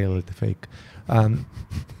 Very mild fake.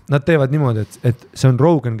 Nad teevad niimoodi, et see on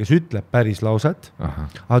Rogan, kes ütleb päris lauset,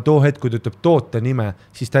 aga too hetk, kui ta ütleb toote nime,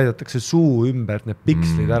 siis täidatakse suu ümber need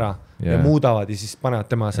pikslid ära ja muudavad ja siis panevad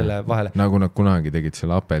tema selle vahele. Nagu nad kunagi tegid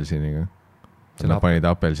selle apelsiniga. Nad panid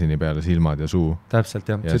apelsini peale silmad ja suu. Täpselt,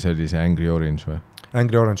 jah. Ja see oli see Angry Orange või?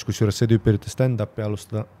 Angry Orange, kus juures see tüüp üritas stand-upi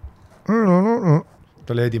alustada.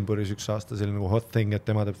 Ta oli Edinburgh'is 1 aasta, see oli nagu hot thing, et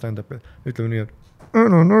tema teeb stand-upi. Ütleme nii, et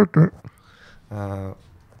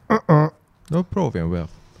no proovime peab.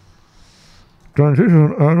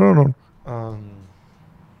 Transition,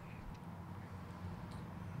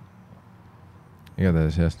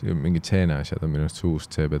 igatahes jah, mingid seene asjad on minust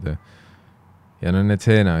suust CBD. Ja no need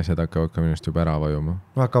seene asjad hakkavad ka minust juba ära vajuma.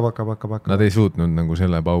 Hakkab. Nad ei suutnud nagu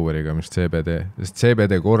selle poweriga, mis CBD. Sest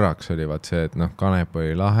CBD korraks oli vaat see, et kanep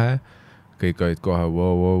oli lahe, kõik olid kohe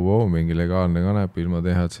wow, mingi legaalne kanep, ilma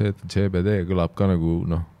THC, CBD kõlab ka nagu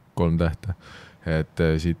 3 tähte. Et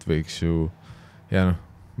siit võiks ju, ja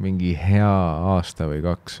mingi hea aasta või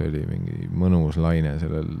 2 oli mingi mõnus laine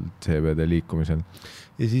sellel CBD liikumisel.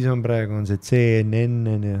 Ja siis on praegu see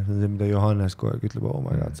CNN ja see, mida Johannes kogu aeg ütleb, oh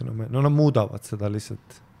my god, nad muudavad seda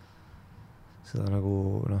lihtsalt, seda nagu,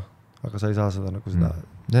 aga sa ei saa seda nagu seda.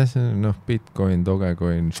 Ja see Bitcoin,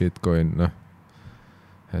 Dogecoin, shitcoin,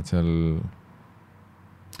 et seal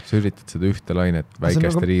sa üritad seda ühte lainet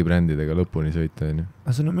väikeste rebrändidega lõpuni sõita.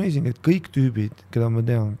 Aga see on amazing, et kõik tüübid, keda ma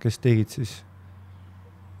tean, kes tegid siis,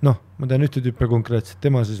 ma tean ühte tüüpe konkreetselt,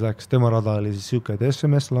 tema siis läks, tema rada oli siis siuke, et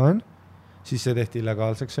SMS-laen, siis see tehti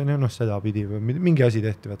illegaalseks, seda pidi või mingi asi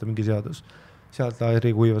tehti, vaata mingi seadus. Sealt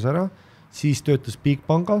Airi kuivas ära, siis töötas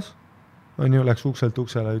Bigpangas, läks ukselt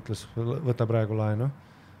uksele, ütles, võta praegu laenu,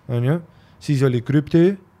 siis oli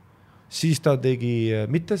krüpti, siis ta tegi,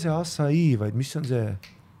 mitte see Assai, vaid mis on see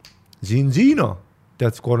Zinzino,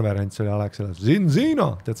 tead, konverents oli Alexelas,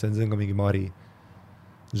 Zinzino, tead, see on ka mingi mari.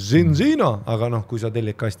 Zinzino, aga kui sa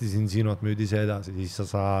tellid kasti Zinzinot müüdi see edasi, siis sa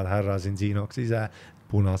saad härra Zinzinoks ise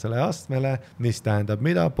punasele astmele, mis tähendab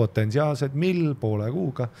mida, potentsiaalselt poole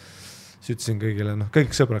kuuga. Siis ütlesin kõigile,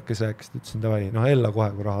 kõik sõbrad, kes rääkisid, ütlesin davai, Ella kohe,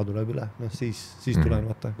 kui raha tuleb üle, siis tulen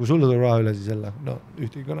vaata. Kui sulle tuleb raha üle, siis Ella,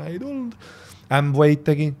 ühtegi kõne ei tulnud. Amway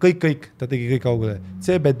tegi, kõik, ta tegi kõik augude.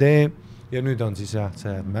 CBD ja nüüd on siis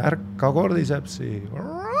see märk kordisepsi.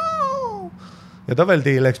 Ja ta veel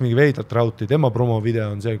läks mingi veidrat rauti. Tema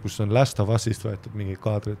promovideo on see, kus on Last of Us'ist võetud mingi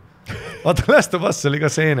kaadrid. Vaata, Last of Us oli ka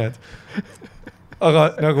seened.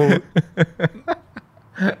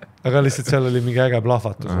 Aga lihtsalt seal oli mingi äge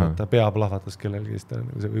plahvatus, vaata, pea plahvatus kellelgi,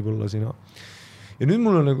 see võib olla sina. Ja nüüd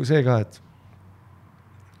mul on nagu see ka,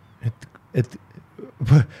 et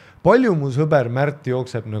palju mu sõber Märt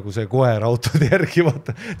jookseb nagu see koer autod järgi,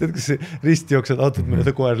 vaata, tead, kas see risti jooksed autod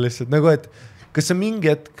mööda koer lihtsalt, nagu et kas see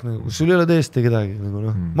mingi hetk, kus sul ei ole tõesti kedagi,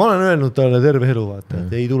 ma olen öelnud talle terve elu, vaata,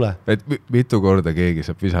 et ei tule. Et mitu korda keegi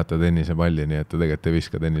saab visata tennisepalli, nii et ta tegelikult ei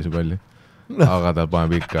viska tennisepalli. Aga ta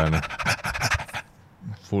paneb ikka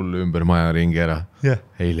full ümber maja ringi ära.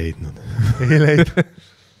 Ei leidnud.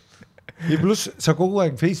 Ja pluss sa kogu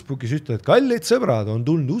aeg Facebookis ütled, et kallid sõbrad, on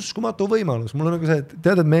tulnud uskumatu võimalus. Mul on nagu see, et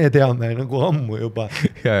tead, et me teame nagu ammu juba.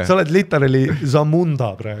 Sa oled literally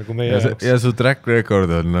Zamunda praegu meie jaoks. Ja su track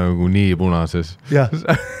record on nagu nii punases.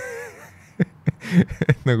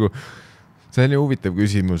 Nagu, see on ju huvitav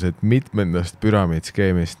küsimus, et mitmendast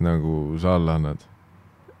püramiidskeemist nagu sa alla annad.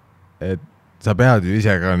 Et sa pead ju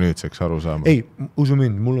ise ka nüüdseks aru saama. Ei, usu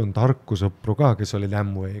mind, mul on tarku sõpru ka, kes oli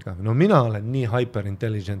Amway'ga. Mina olen nii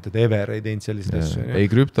hyperintelligent, et ever ei teinud sellised asju. Ei,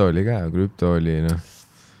 krüpto oli ka,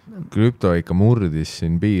 krüpto ikka murdis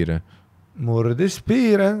siin piire.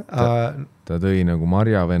 Ta tõi nagu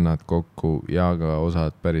marjavennad kokku ja ka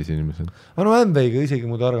osad päris inimesed. Aga Amway'ga isegi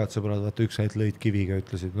mu targad sõbrad, vaata üks heit lõid kiviga,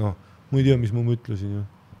 ütlesid, ma ei tea, mis ma mõtlesin.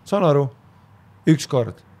 Saan aru, üks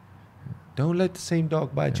kord. Don't let the same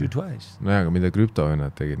dog bite you twice. No aga mida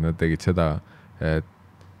krüptovennad tegid? Nad tegid seda, et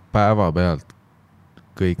päeva pealt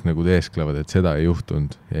kõik nagu teesklevad, et seda ei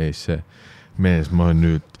juhtunud. Ja siis see mees, ma olen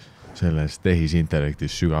nüüd selles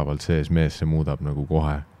tehisintellektis sügavalt sees, mees see muudab nagu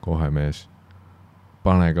kohe mees.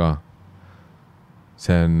 Pane ka.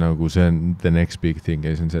 See on nagu, see on the next big thing.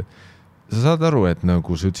 Ja see on see, sa saad aru, et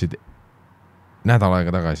nagu sa ütlesid nädal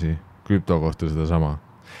aega tagasi krüpto kohta seda sama.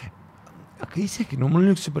 Aga isegi, mul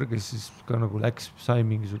on üks sõber, kes siis ka nagu sai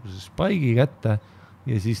mingisuguse spaigi kätte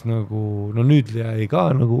ja siis nagu, nüüd jäi ka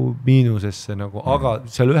nagu miinusesse nagu, aga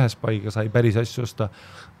seal ühe spaiga sai päris asju osta.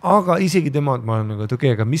 Aga isegi tema, ma olen nagu, et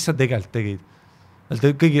okei, aga mis sa tegelikult tegid?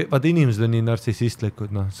 vaata inimesed on nii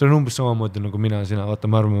nartsissistlikud, noh, see on umbes samamoodi nagu mina ja sina, vaata,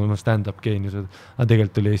 ma arvan, stand-up geeniused, aga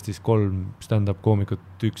tegelikult oli Eestis 3 stand-up koomikut,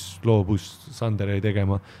 1 loobus Sander jäi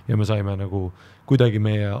tegema ja me saime nagu kuidagi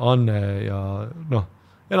meie Anne ja noh,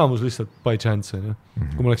 elamus lihtsalt by chance on ju.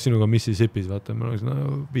 Kui ma oleks sinuga Mississippis, vaata, ma oleks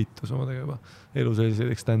viitus oma tegema elu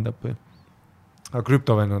selliseks stand-upi. Aga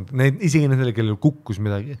krüptovennad, isegi nendele, kellel kukkus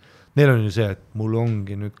midagi, neil on ju see, et mul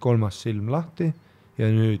ongi nüüd 3. silm lahti ja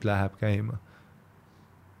nüüd läheb käima.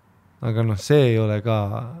 Aga noh, see ei ole ka,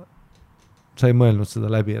 sa ei mõelnud seda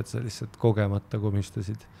läbi, et sa lihtsalt kogemata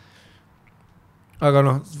komistasid. Aga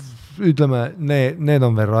noh, ütleme, need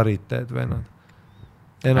on veel rariteed vennad.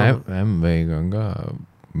 M-Vega on ka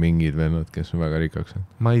mingid vennad, kes on väga rikaks.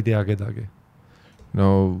 Ma ei tea kedagi.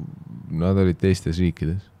 No, nad olid teistes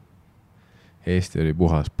riikides. Eesti oli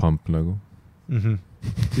puhas pump nagu.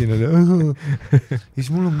 Siin oli siis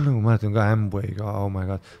mul on nagu mäletan ka M-Way'ga, oh my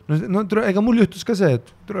god no ega mul juhtus ka see, et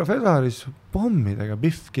Fesaris pommidega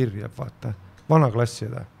Biff kirjab, vaata vana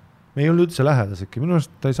klassida, me ei olnud üldse lähedasedki, minu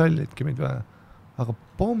arust ta ei sallitki meid vähe, aga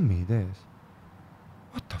pommid ees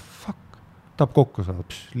what the fuck, tahab kokku saada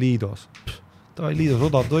Liidos, Liidos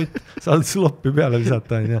odav toit, saad sloppi peale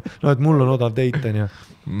visata no et mul on odav teit ja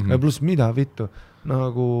pluss mida vittu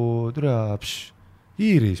nagu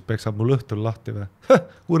Iiris peksab mul õhtul lahti või?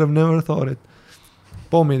 Would have never thought it.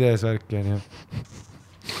 Pommid ees värki on ju.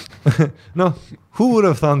 Noh, who would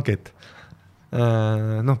have thunk it?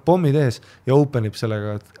 Noh, pommid ees ja openib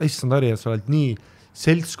sellega, et issand Harri, et sa oled nii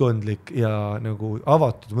seltskondlik ja nagu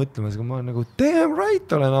avatud mõtlemisega. Ma olen nagu, damn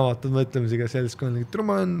right olen avatud mõtlemisega seltskondlik.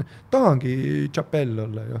 Ma tahangi Chapel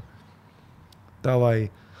olla ju. Davai.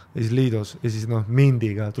 Ja siis Liidos ja siis noh,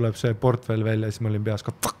 Mindiga tuleb see portfell välja ja siis ma olin peas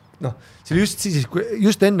ka noh, see oli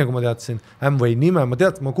just enne, kui ma teadsin M-Way nime,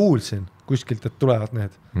 ma kuulsin kuskilt, et tulevad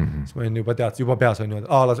need. Siis ma juba peas on ju,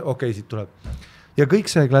 okei, siit tuleb. Ja kõik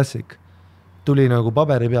see klassik tuli nagu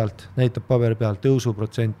paberi pealt, näitab paberi pealt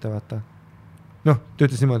tõusuprotsente, vaata. Noh,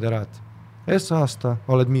 töötas niimoodi ära, et aasta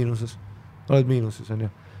oled miinuses on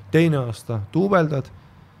ju. Teine aasta tuubeldad,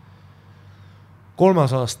 3.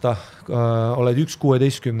 aasta oled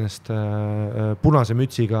 1/16 punase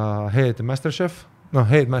mütsiga head masterchef, noh,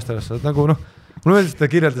 headmasteris, nagu noh, mul meeldis, ta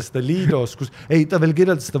kirjeldas seda Liidos, ta veel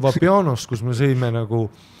kirjeldas seda Vapianos, kus me sõime nagu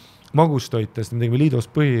magustoite, sest me tegime Liidos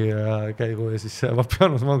põhikäigu ja siis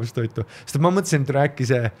Vapianos magustoitu. Sest ma mõtlesin,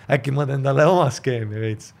 et äkki ma teen talle oma skeemi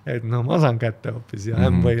veits, et noh, ma saan kätte hoopis ja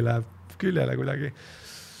M-Way läheb küljele kuidagi.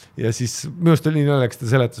 Ja siis minust oli naljakas, ta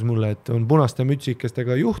seletas mulle, et on punaste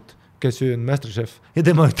mütsikestega juht, kes on masterchef ja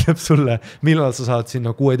tema ütleb sulle, millal sa saad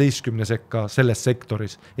sinna 16 sekka selles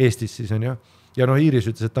sektoris Eestis siis on ju. Ja noh, Iiris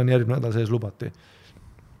ütles, et ta on järgmine nädal sees lubati.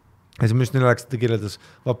 Ja siis just nii läks, ta kirjeldas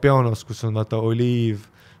Vapianos, kus on vaata oliiv,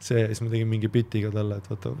 see, siis ma tegin mingi bitiga talle, et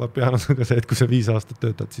vaata Vapianos on ka see, et kui sa 5 aastat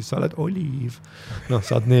töötad, siis sa oled oliiv. Noh,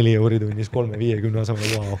 saad 4 euri tunnis, 3.50 asemel,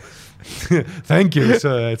 wow. Thank you, et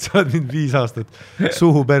sa oled mind 5 aastat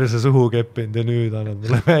suhu perse suhu keppinud ja nüüd annad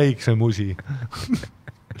mulle väikse musi.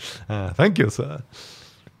 Thank you, sir.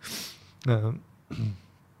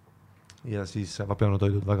 Ja siis Vapiano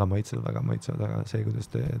toidud väga maitsevad, aga see, kuidas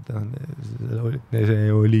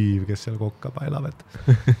see oliiv, kes seal kokka paelab, et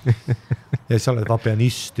ja siis sa oled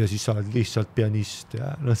vapianist ja siis sa oled lihtsalt pianist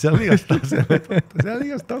ja noh, seal on igast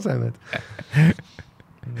tasemed.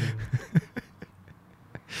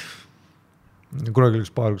 Kunagi oli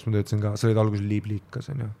üks paar, kus ma töötasin ka, sa olid alguses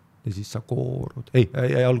liiblikas, on ju. Ja siis sa koorud,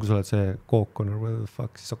 alguses oled see kookon,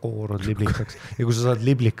 siis sa koorud liblikaks ja kui sa saad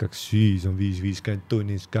liblikaks, siis on 5.50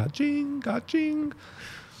 tunnis ka-ching.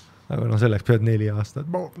 Aga no selleks pead 4 aastat.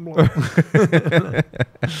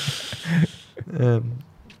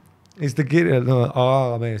 Ja siis ta kirjel,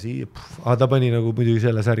 ta pani nagu muidugi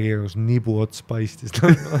selle särgiga, kus nibu ots paistis. Ma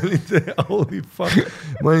olin see, holy fuck,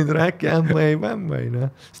 ma olin rääki M-Way.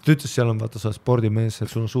 Siis ta ütles, seal on vaata sa spordimees, et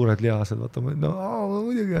sul on suured lihased, vaata,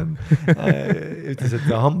 muidugi on. Ütles, et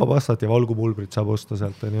hambapassat ja valgupulbrit saab osta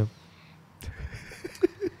sealt, on ju.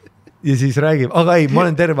 Ja siis räägib, aga ei, ma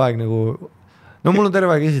olen terve aeg nagu, no mul on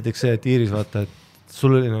terve aeg esiteks see, et Iiris vaata, et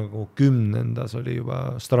sul oli nagu 10. oli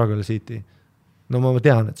juba Struggle City. No ma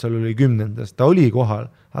tean, et seal oli 10. Ta oli kohal,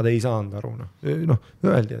 aga ta ei saanud aru. Noh,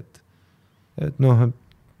 öeldi, et noh,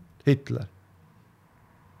 Hitler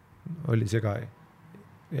oli see ka.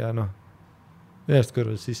 Ja noh, ühest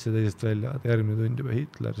kõrvast sisse, teisest välja, järgmine tund juba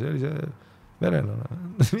Hitler, see oli see verelane.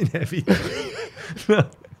 Mine viia.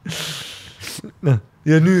 Noh,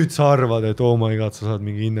 ja nüüd sa arvad, et oh my god, sa saad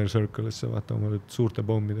mingi inner circle'isse, vaata, oma suurte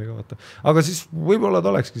pommidega, vaata. Aga siis võib-olla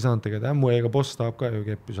ta olekski saanud tegeda. M-Way-ga boss tahab ka ju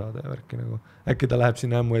keppi saada ja värki nagu. Äkki ta läheb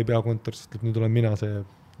sinna M-Way peakontorist, et nüüd olen mina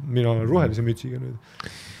olen rohelise mütsiga nüüd.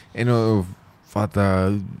 Ei no, vaata,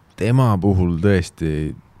 tema puhul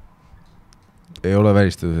tõesti ei ole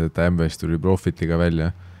välistatud, et Ambes tuli profitiga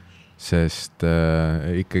välja, sest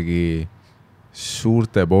ikkagi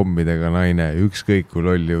suurte pommidega naine, ükskõik kui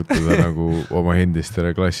lolli jutuda nagu oma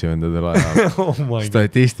endistele klassivendadele ajal.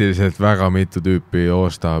 Statistiliselt väga mitu tüüpi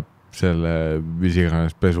ostab selle mis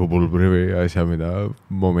iganes pesupulbri või asja, mida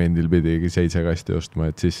momendil pidigi 7 kasti ostma,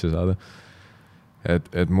 et sisse saada.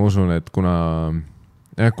 Et ma usun, et kuna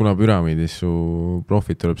püramiidis su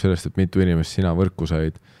profit tuleb sellest, et mitu inimest sina võrku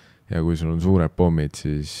said ja kui sul on suured pommid,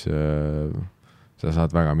 siis sa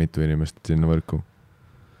saad väga mitu inimest sinna võrku.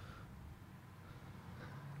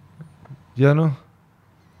 Ja noh.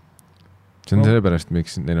 See on sellepärast,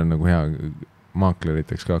 miks neil on nagu hea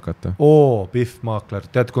maakleriteks ka hakata. Pihv maakler.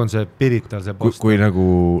 Tead, kui on see Pirital see post? Kui nagu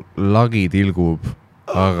lagi tilgub,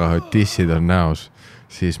 aga tissid on näos,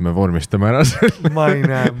 siis me vormistame ära selle. Ma ei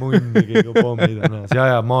näe munnigi, kui pommid on näos.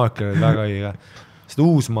 Ja maaklerid väga õige. Sest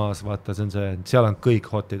Uusmaas, vaata, see on see, seal on kõik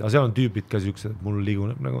hotid, aga seal on tüübid ka siuksed, et mul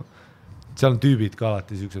liguneb nagu, seal on tüübid ka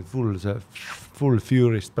alati siuksed, full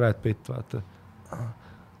Furist Brad Pitt, vaata.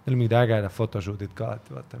 Neil on mingid ägedad photoshootid ka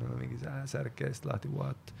alati, vaata, mingi särk eest lahti,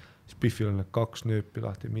 what? Siis Biffil on 2 nööpi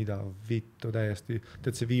lahti, mida vittu täiesti,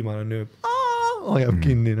 tead see viimane nööp, hoiab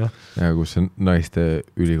kinni, noh. Ja kus see naiste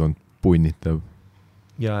ülikond punnitab.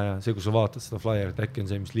 Ja, see, kus sa vaatad seda flyerit, äkki on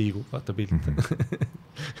see, mis liigub, vaata pilt.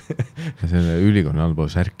 Ja selle ülikonna allpool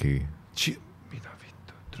särkigi. Mida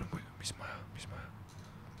vittu, mis maja.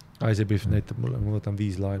 Ai, see Biff näitab mulle, ma võtan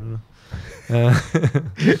 5 laenu, noh.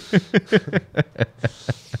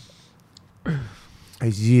 Ei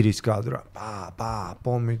siis Iiris ka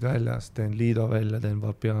pommid väljas, teen Liido välja, teen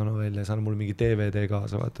Vapiano välja, saan mul mingi DVD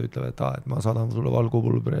kaasa, vaata, ütleb, et ma saadan sulle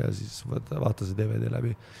valgupulbri ja siis vaata see DVD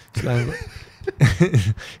läbi.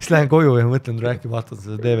 Siis lähen koju ja mõtlen, rääki vaatan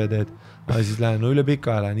seda DVD-d. Siis lähen üle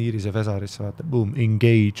pika ja lähen Iirise Fesarisse, vaata, boom,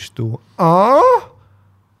 engage to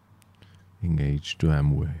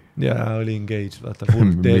Amway. Ja, oli engage, vaata,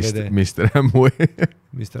 full DVD. Mr. Amway.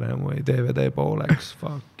 Mr. Amway, DVD pooleks,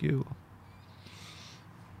 fuck you.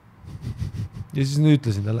 Ja siis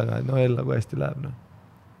ütlesin talle ka, et no Ella, kui hästi läheb, noh.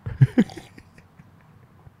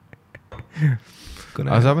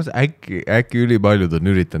 Aga samas äkki ülipaljud on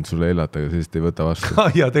üritanud sulle elata, aga sellist ei võta vastu.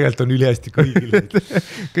 Ja tegelikult on üli hästi kõigil.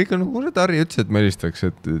 Kõik on, kurat, Harri ütles, et ma helistaks,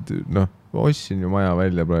 et noh, ostsin ju maja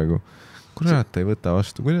välja praegu. Kurat, ei võta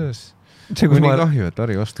vastu, kuidas? See, kus ma kahju, et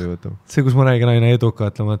Harri vastu ei võta. See, kus ma räägin aina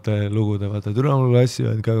edukatlemate lugude, vaata, türa mul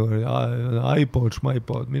asju, iPod,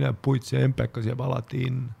 mine putsi, MPK jääb alati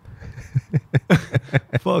in.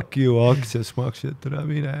 Fuck you, aktsias maksud, türa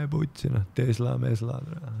mine putsi, noh, Tesla, Mesla,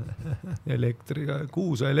 elektriga,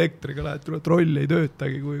 kuusa elektriga lähed, türa troll ei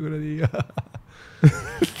töötagi, kui kuradi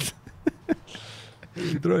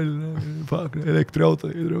troll, fuck,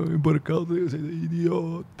 elektriautodega, põrkautodega, see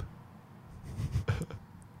idioot.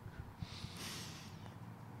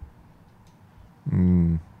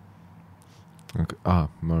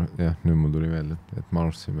 Nüüd mul tuli meelde, et me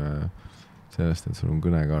alustasime sellest, et sul on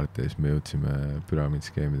kõnekaart ja siis me jõudsime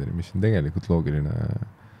püramiidskeemideni, mis on tegelikult loogiline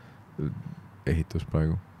ehitus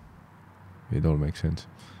praegu. It all makes sense.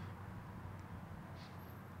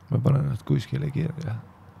 Ma panen nad kuskile kirja.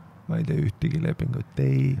 Ma ei tee ühtegi lepingut.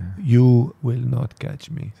 You will not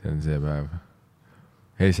catch me. See on see päev.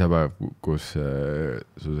 See päev, kus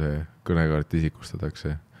su see kõnekaart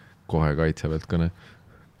isikustatakse. Kohe kaitse pealt kõne.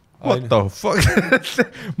 What the fuck?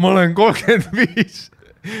 Ma olen 35.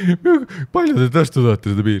 Palju te tõstu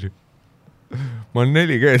tahate seda piiri? Ma olen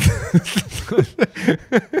 40.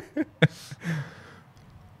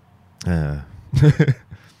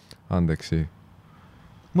 Andeksi.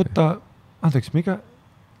 Mutta, anteeksi, mikä?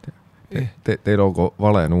 Teillä onko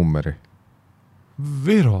vale nummeri?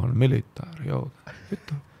 Viron militaari, joo.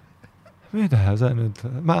 Vittu. Mitähän sä nyt?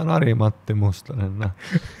 Mä oon Ari-Matti Mustonen. Mä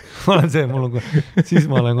olen se, siis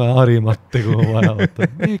mä olen kuin Ari-Matti, kun on vajautta.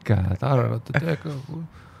 Mikä tarkoittaa? Teko kun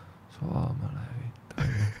suomalainen vittu.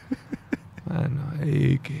 Mä en oo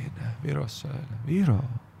ikinä Virossa. Viro?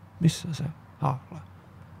 Missä se? Halla.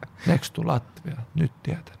 Next to Latvia. Nyt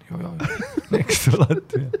tietän. Joo. Next to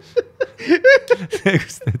Latvia.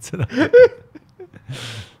 Next teet seda.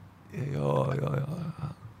 Joo.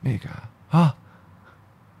 Mikä?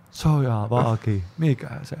 Soja, vaaki. Mikä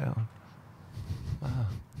se on?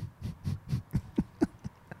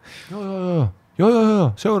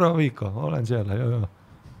 Joo. Seuraava viikko. Olen siellä. Joo.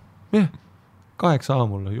 8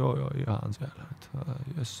 aamulla. Joo. Ihan siellä.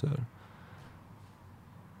 Yes, sir.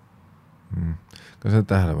 Kas sa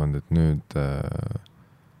tähele pannud, et nüüd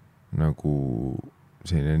nagu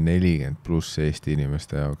selline 40+ Eesti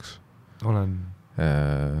inimeste jaoks olen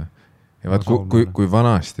ja vaat kui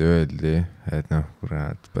vanasti öeldi, et noh,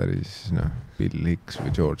 kurat, päris Bill Hicks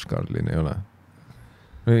või George Carlin ei ole.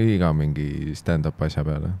 Iga mingi stand-up asja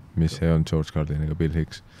peale, mis ei olnud George Carlin ega Bill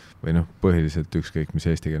Hicks. Või põhiliselt ükskõik, mis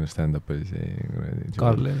eestikeelne stand-up oli see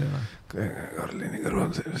Carlini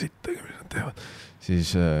kõrval selle sittagi, mis nad teevad.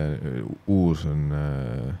 Siis uus on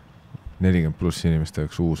 40 pluss inimeste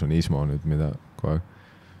jaoks uus on Ismo nüüd, mida kogu aeg.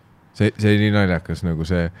 See oli nii naljakas nagu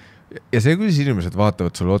see. Ja see, kuidas inimesed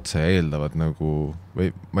vaatavad sulle otsa ja eeldavad nagu,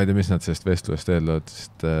 või ma ei tea, mis nad sellest vestlust eeldavad,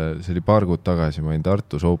 sest see oli paar kuud tagasi, ma olin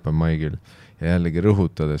Tartus open mic'il ja jällegi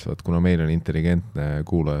rõhutades, vaat kuna meil on intelligentne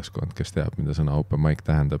kuulajaskond, kes teab, mida sõna open mic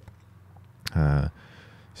tähendab.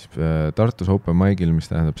 Siis Tartus open mic'il, mis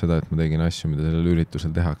tähendab seda, et ma tegin asju, mida sellel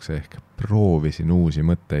üritusel tehakse, ehk proovisin uusi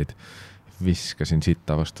mõtteid, viskasin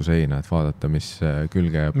sitta vastu seina, et vaadata, mis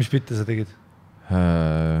külge jääb. Mis bitte sa tegid?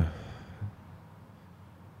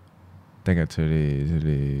 Tegelikult see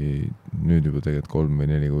oli nüüd juba tegelikult 3 või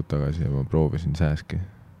 4 kuud tagasi ja ma proovisin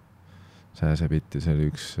sääse bitti, see oli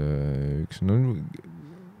üks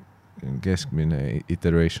keskmine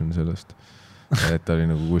iteration sellest, et ta oli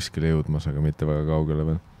nagu kuskile jõudmas, aga mitte väga kaugele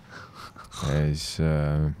veel. Ja siis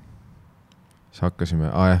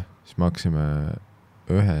hakkasime, siis me hakkasime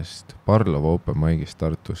ühest Parlova open mic'ist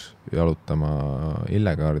Tartus jalutama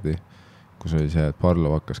Illekaardi, kus oli see, et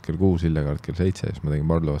Parlov hakkas kell 6, Illekaard kell 7, siis ma tegin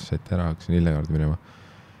Parlovas seti ära, hakkasin Illekaardi minema.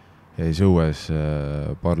 Ja siis õues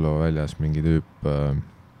Parlova väljas mingi tüüp,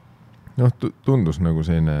 tundus nagu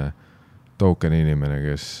selline token inimene,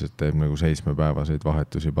 kes teeb nagu 7-päevaseid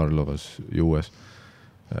vahetusi Parlovas juues.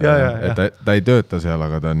 Ta ei tööta seal,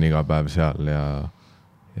 aga ta on iga päev seal ja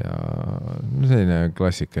selline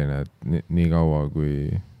klassikaline, et nii kaua kui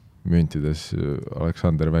müntides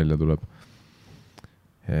Aleksander välja tuleb.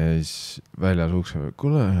 Ja siis väljas ukse,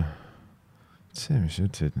 kuule, see, mis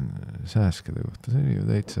ütlesid sääskede kohta, see oli ju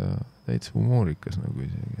täitsa humoorikas nagu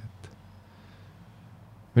isegi, et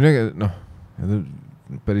midagi,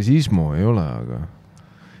 päris Ismo ei ole, aga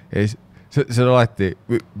see on alati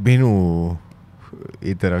minu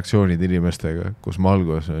interaktsioonid inimestega, kus ma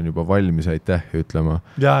alguses on juba valmis aitäh ütlema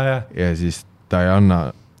ja siis ta ei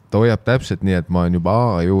anna, ta hoiab täpselt nii, et ma on juba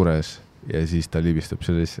A juures ja siis ta libistab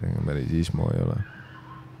sellesse, päris Ismo ei ole.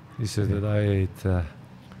 Siis sa teda ei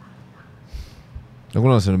no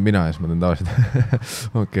kuna see on mina ja siis ma teen tavaliselt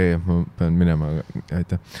okei, ma pean minema,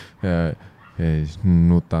 aitäh ja siis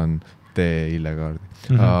nutan tee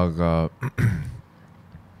Illekaardi aga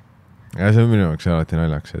ja see on minu jaoks alati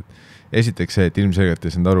naljaks, et esiteks see, et ilmselgelt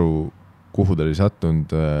ei saanud aru, kuhu ta oli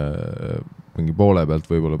sattunud mingi poole pealt,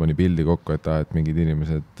 võib-olla pani pildi kokku, et mingid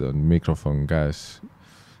inimesed on mikrofon käes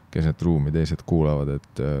keset ruumi, teised kuulavad,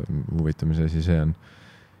 et huvitav, mis asi see on.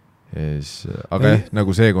 Yes, aga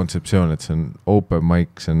nagu see kontseptsioon, et see on open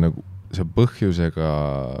mic, see on nagu see põhjusega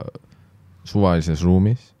suvalises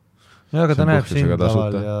ruumis. Ja, aga ta näeb sind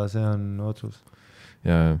laval ja see on otsus.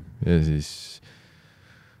 Ja siis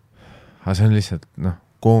aga see on lihtsalt,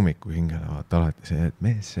 koomiku hingele vaata alati see, et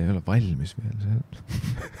mees, see ei ole valmis veel.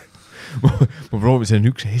 ma proovin, see on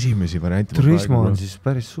üks esimesi varianti. Turismo on siis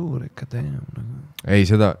päris suur ikka teema. Ei,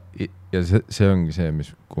 seda, ja see ongi see,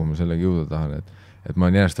 kuhu ma sellega jõuda tahan, et ma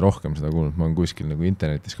olen järjest rohkem seda kuulnud, ma olen kuskil nagu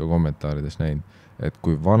internetis ka kommentaarides näinud, et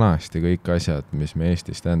kui vanasti kõik asjad, mis me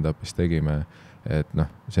Eesti stand-upis tegime, et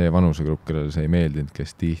see vanusegrupp, kellele see ei meeldinud,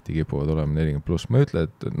 kes tihti kipuvad olema 40 pluss, ma ütle,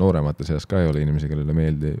 et nooremate seas ka ei ole inimesi, kellele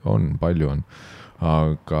meeldi, palju on,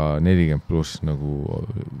 aga 40 pluss nagu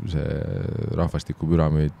see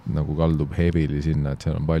rahvastikupüramid nagu kaldub heavily sinna, et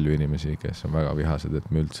seal on palju inimesi, kes on väga vihased,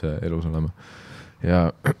 et me üldse elus oleme.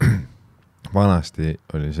 Ja vanasti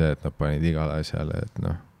oli see, et nad panid igale asjale, et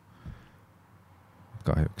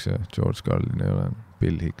kahjuks George Carlin ei ole,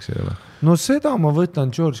 Bill Hicks ei ole. No seda ma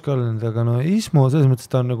võtan George Carlinit, aga Ismo selles mõttes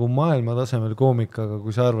ta on nagu maailma tasemel koomik, aga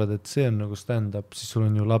kui sa arvad, et see on nagu stand-up, siis sul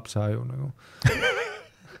on ju lapse aju nagu.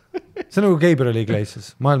 See on nagu Gabriel Iglesias,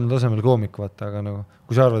 maailma tasemel koomik, vaata, aga nagu,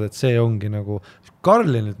 kui sa arvad, et see ongi nagu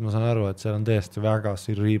Carlinit, ma saan aru, et seal on tõesti väga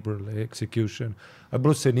cerebral execution, aga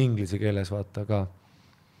pluss see on inglise keeles, vaata ka.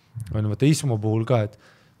 Vaata Ismo puhul ka, et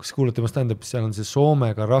kui sa kuulad tema stand-upis, seal on see Soome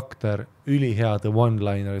karakter üliheade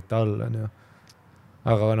one-linerite all on ju.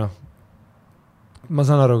 Aga ma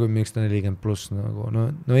saan aru, miks ta 40 pluss nagu,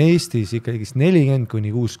 no Eestis ikkagi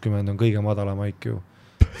 40-60 on kõige madalam IQ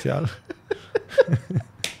seal.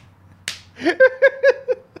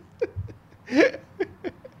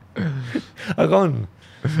 Aga on.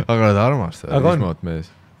 Aga nad armastavad Ismot mees.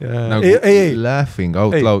 Nagu laughing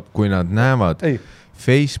out loud, kui nad näevad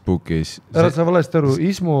Facebookis ära sa valesti aru,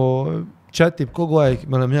 Ismo chatib kogu aeg,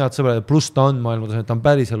 me oleme head sõbrad, pluss ta on maailma, ta on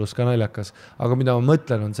päriselus ka naljakas, aga mida ma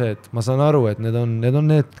mõtlen on see, et ma saan aru, et need on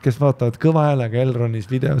need, kes vaatavad kõva häälega Elronis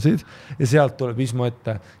videosid ja sealt tuleb Ismo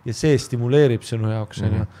ette ja see stimuleerib sinu jaoks,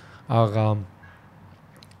 aga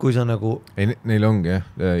kui sa nagu ei, neil ongi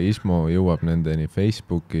Ismo jõuab nendeni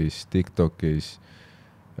Facebookis, TikTokis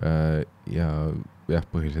ja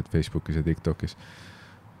põhiliselt Facebookis ja TikTokis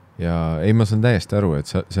ja ei, ma saan täiesti aru, et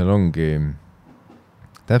seal ongi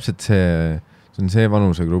täpselt see on see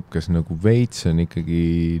vanusegrupp, kes nagu veits on ikkagi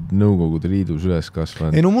Nõukogude Liidus üles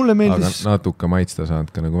kasvanud, ei, no mulle meeldis, aga natuke maitsta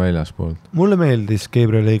saanud ka nagu väljaspoolt. Mulle meeldis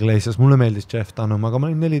Gabriel Iglesias, mulle meeldis Jeff Dunham, aga ma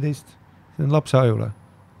olin 14, see on lapse ajule,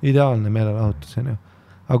 ideaalne meelelahutus,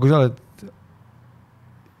 aga kui sa oled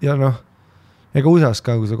ja ega usas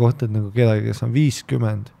ka, kui sa kohtad nagu kedagi, kes on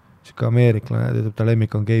 50, siuke ameeriklane, ütleb, ta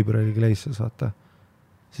lemmik on Gabriel Iglesias, vaata.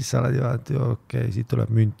 Siis sa oled ju, et okei, siit tuleb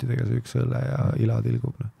müntidega see üks õlle ja ila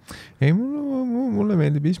tilgub. Ei, mulle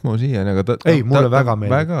meeldib Ismo siiani, aga ei, mulle väga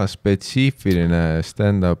meeldib. Väga spetsiifiline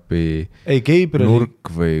stand-upi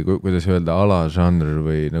nurk või kuidas öelda, alažanr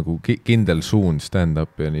või nagu kindel suund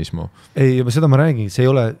stand-upi on Ismo. Ei, seda ma räägin, see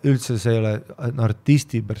ei ole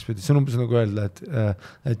artisti perspektiiv, see on umbes nagu öelda,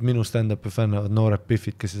 et minu stand-upi fännavad noored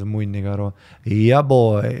piffid, kes on munniga aru. Ja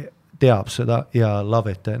boy, teab seda ja love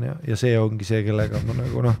it ja see ongi see, kellega ma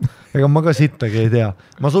nagu ega ma ka sittagi ei tea.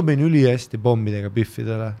 Ma sobin üli hästi pommidega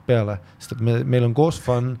biffidele peale, sest et meil on koos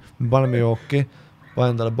fun, me paneme jooki,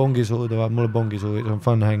 panen talle bongisuud ja mulle bongisuud, see on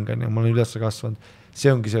fun hängan ja ma olen üles kasvanud. See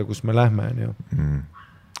ongi see, kus me lähme.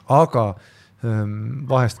 Aga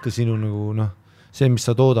vahest ka sinu nagu see, mis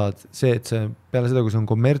sa toodad, see, et see peale seda, kui see on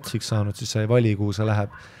kommertsiks saanud, siis sa ei vali, kuhu sa läheb.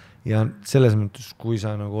 Ja selles mõttes, kui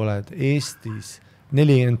sa nagu oled Eestis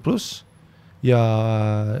 40 pluss ja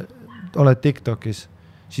oled TikTokis,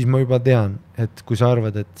 siis ma juba tean, et kui sa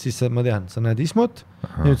arvad, et siis ma tean, sa näed Ismot,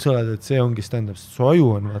 nüüd sa oled, et see ongi stand-up, sest su aju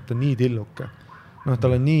on vaata nii tilluke.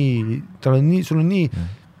 Tal on nii, sul on nii,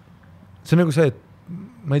 see on nagu see, et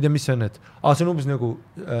ma ei tea, mis see on, et see on umbes nagu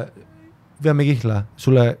veame kihla,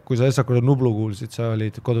 sulle, kui sa Essakuda Nublu kuulsid, sa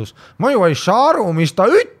olid kodus, ma ju ei saa aru, mis ta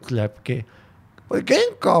ütlebki. Või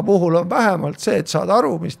Genka puhul on vähemalt see, et saad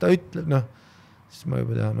aru, mis ta ütleb, siis ma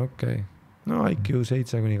juba tean, okei. IQ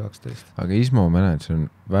 7-12. Aga Ismo manager on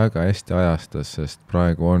väga hästi ajastas, sest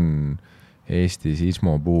praegu on Eestis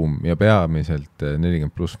Ismo buum ja peamiselt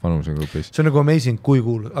 40 pluss vanusegrupis. See on nagu amazing, kui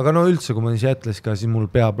kuulus. Aga üldse, kui ma Seattle'is ka, siis mul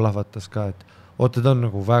pea plahvatas ka, et ta on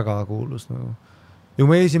nagu väga kuulus. Ja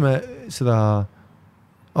kui me eesime seda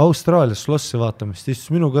Austraalias Slossi vaatamist,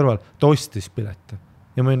 istus minu kõrval, ta ostis pilete.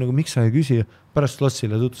 Ja ma olin nagu, miks sa ei küsi? Pärast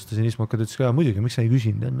Slossile tutvustasin Ismoka, ta ütles ka, muidugi, miks sa ei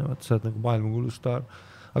küsinud enne, vaata, sa oled nagu maailmakuulus staar.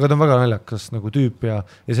 Aga ta on väga naljakas nagu tüüp ja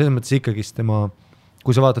selles mõttes ikkagi tema,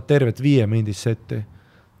 kui sa vaatad tervet 5 mindis seti,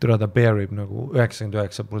 ta bearib nagu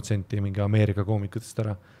 99% mingi Ameerika koomikutest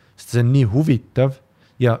ära, sest see on nii huvitav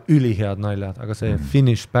ja ülihead naljad, aga see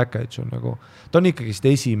finish package on nagu, ta on ikkagi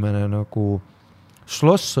esimene nagu,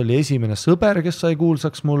 Sloss oli esimene sõber, kes sai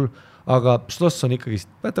kuulsaks mul, aga Sloss on ikkagi,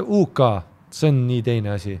 vaata UK, see on nii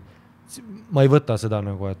teine asi. Ma ei võta seda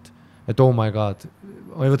nagu, et oh my god,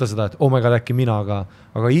 ma ei võta seda, et oh my god, äkki mina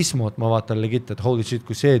aga Ismot ma vaatan legit, et holy shit,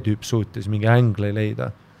 kui see tüüp suutis mingi ängli leida,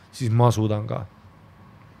 siis ma suudan ka.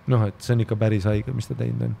 Et see on ikka päris haige, mis ta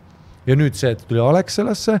teinud on. Ja nüüd see, et tuli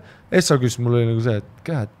Alexelasse, Essa küsis mul oli nagu see, et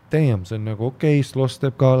god damn, see on nagu okei, Sloss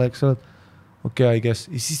teeb ka Alexelat, okei, I guess,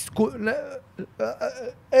 ja siis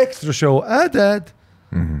extra show added,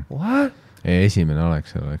 what? Esimene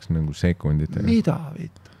Alexel oleks nagu sekunditega. Mida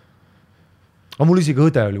viit? Aga mul isegi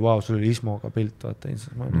õde oli, sul oli Ismoga pilt, vaata,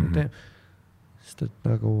 ma sest et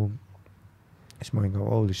nagu, siis ma olin ka,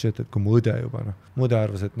 holy shit, et kui mu õde juba, mu õde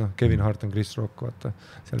arvas, et Kevin Hart on Chris Rock, vaata,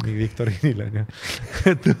 seal mingi Victorinil on ju,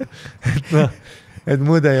 et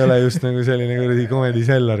mu õde ei ole just nagu selline kuradi Comedy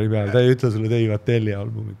Sellari peal, ta ei ütle sulle Dave Atteli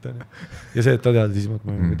albumit, ja see, et ta tead Ismot,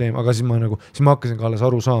 ma nagu teema, aga siis ma hakkasin ka alles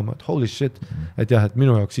aru saama, et holy shit, et jah, et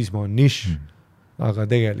minu jaoks Ismo on nišš, aga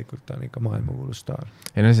tegelikult ta on ikka maailmakuulus staar.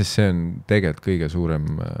 Ei sest see on tegelikult kõige suurem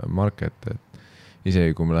market, et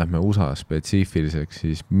isegi kui me lähme USA spetsiifiliseks,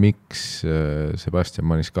 siis miks Sebastian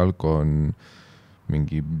Maniscalco on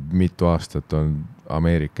mingi mitu aastat on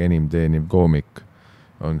Ameerika enim teeniv koomik,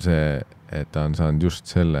 on see, et ta on saanud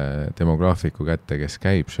just selle demograafiku kätte, kes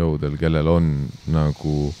käib showdel, kellel on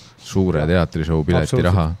nagu suure teatrishow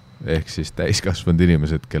piletiraha, ehk siis täiskasvanud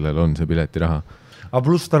inimesed, kellel on see piletiraha. Aga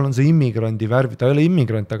pluss tal on see immigrandi värvi, ta ei ole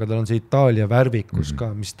immigrant, aga tal on see Itaalia värvikus ka,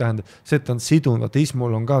 mis tähendab, see, et ta on sidunud, vaata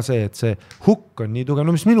Ismol on ka see, et see hukk on nii tugev,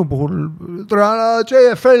 mis minu puhul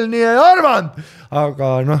JFL nii ei arvanud,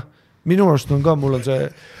 aga minu arust on ka, mul on see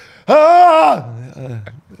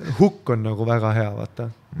hukk on nagu väga hea, vaata.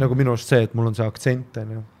 Nagu minu arust see, et mul on see aktsent,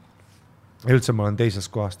 on ju. Ja üldse ma olen teises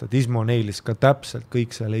kohast, et Ismo neilis ka täpselt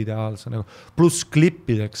kõik selle ideaalse. Nagu, pluss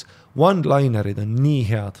klippideks, one-linerid on nii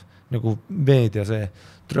head, nagu meedia see.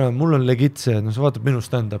 Mul on legit see, no sa vaatad minu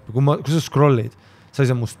stand-upi, kui sa scrollid, sa ei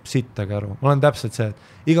saa must sittagi aru. Ma olen täpselt see, et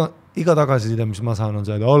iga tagasiside, mis ma saan, on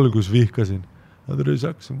see, et algus vihkasin. Aga siis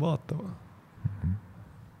hakkasin vaatama.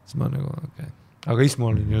 Siis ma nagu, okei. Aga Ismo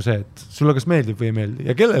on ju see, et sulle kas meeldib või ei meeldi.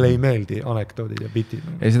 Ja kellele ei meeldi anekdoodid ja bitid?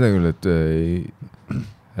 Ei seda küll,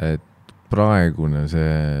 et praegune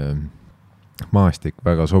see maastik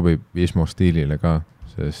väga sobib Ismo stiilile ka,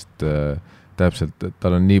 sest täpselt, et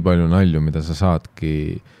tal on nii palju nalju, mida sa saadki,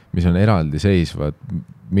 mis on eraldi seisvad,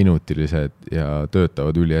 minutilised ja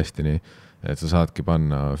töötavad ülihästi nii, et sa saadki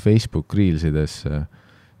panna Facebook Reelsidesse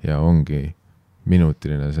ja ongi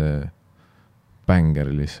minutiline see bänger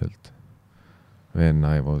lihtsalt. When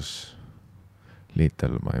I was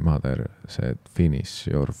little, my mother said, finish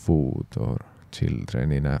your food or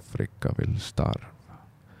children in Africa will starve.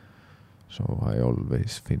 So I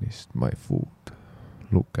always finished my food.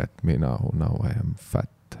 Look at me now I am fat.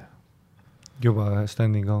 Juba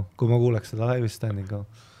standing go. Kui ma kuuleks seda live standing go.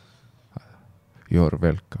 You're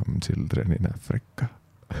welcome, children in Africa.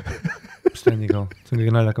 Standing go. See on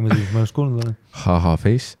kõige naljakam, mis ma just kuulnud olen. Haha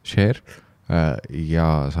face, share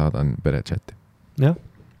ja saadan pere chati. Jah.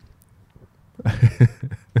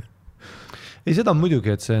 Ei, seda on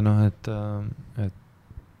muidugi, et see,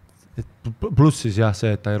 et pluss siis jah,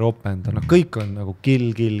 see, et ta ei ropenda. Kõik on nagu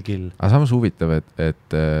kill. Aga samas huvitav,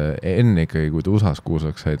 et enne ikkagi, kui ta USAs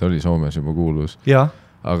kuulsaks said, oli Soomes juba kuulus. Ja.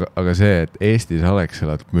 Aga see, et Eestis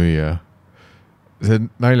Alexelat müüa, see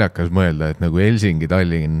on naljakas mõelda, et nagu Helsingi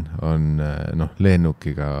Tallinn on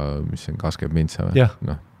lennukiga, mis on 20 mintsa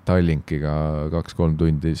või? Tallinkiga 2-3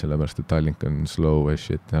 tundi, sellepärast, et Tallink on slow as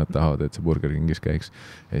shit. Nad tahavad, et see Burger Kingis käiks.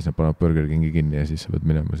 Ja siis nad panavad Burger Kingi kinni ja siis sa pead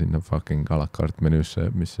minema sinna fucking a la carte menüüsse,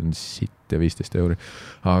 mis on sitt ja 15 €.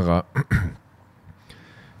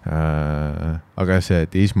 Aga see,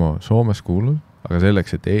 et Ismo Soomes kuulub, aga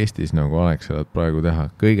selleks, et Eestis nagu Alexelat praegu teha,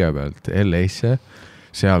 kõigepealt LA-sse,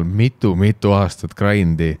 seal mitu aastat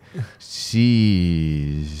grindi,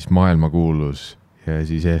 siis maailma kuulus ja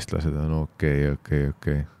siis eestlased on okei.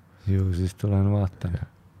 Ju, siis tulen vaatan.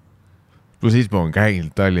 Plus Ismo on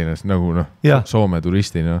käinud Tallinnas nagu Soome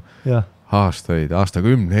turistina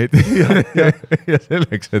aastakümneid ja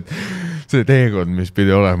selleks, et see teekond, mis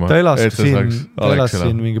pidi olema. Ta elas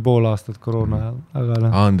siin mingi pool aastat koroona ajal.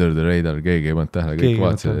 Under the radar, keegi ei pannud tähele, kõik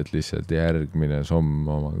vaatasid, et lihtsalt järgmine somm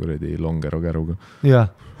oma kuradi longero käruga.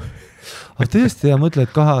 Jah. Aga tõesti mõtle,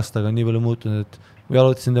 et 2 aastaga on nii palju muutunud, et või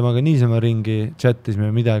alutasin temaga niisama ringi,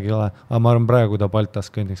 chatisime midagi ei ole, aga ma arvan praegu ta Baltas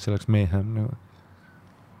kõndiks, selleks mehem.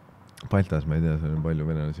 Baltas, ma ei tea, seal on palju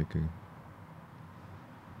venelasi ikkagi.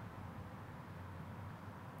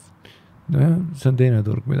 Nojah, see on teine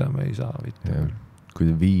turg, mida me ei saa vitta. Kui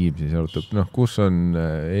ta Viimsis arutab, kus on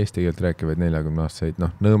eesti keelt rääkivaid 40-aastaseid,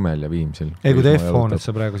 Nõmmel ja Viimsil. Ei, kui ta F-hoones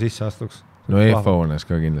sa praegu sisse astuks. No F-hoones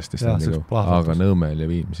ka kindlasti, aga Nõmmel ja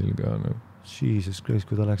Viimsil ka. Jesus Christ,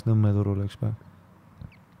 kui ta läheks Nõmme turule üks päev.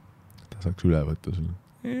 Saaks üle võtta sulle.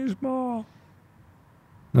 Ismo!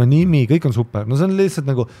 No nimi, kõik on super. No see on lihtsalt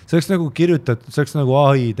nagu, see oleks nagu kirjutatud, see oleks nagu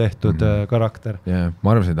AI tehtud karakter.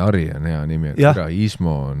 Ma arvan, et Ari on hea nimi, aga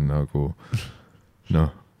Ismo on nagu,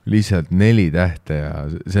 lihtsalt 4 tähte ja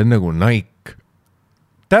see on nagu Nike.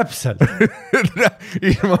 Täpselt.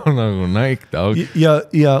 Ismo on nagu Nike.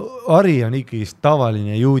 Ja Ari on ikkagi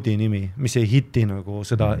tavaline juudi nimi, mis ei hiti nagu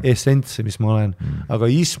seda essentsi, mis ma olen. Aga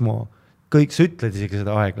Ismo, kõik, sa ütled isegi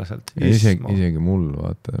seda aeglaselt. Isegi mul,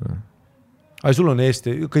 vaata. Ai, sul on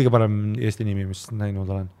kõige parem Eesti nimi, mis näinud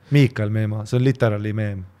olen. Miikael Meema, see on literaali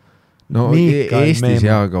meem. No Eestis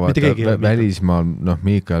jaaga, vaata, välismaal,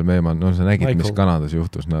 Miikael Meema, sa nägid, mis Kanadas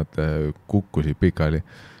juhtus, nad kukkusid pikali.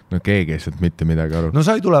 Keegi ei saanud mitte midagi aru. No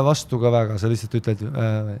sa ei tule vastu ka väga, sa lihtsalt ütled,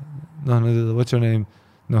 what's your name,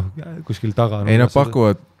 kuskil taga. Ei, nad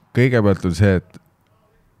pakuvad, kõigepealt on see, et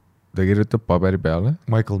ta kirjutab paberi peale.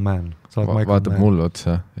 Michael Mann. Vaatab mulle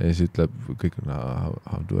otsa ja siis ütleb kõik,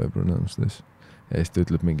 how do I pronounce this? Ja siis ta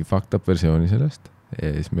ütleb mingi fucked up versiooni sellest ja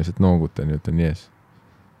siis ma lihtsalt noogutan ja ütlen yes.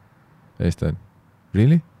 Ja siis ta on,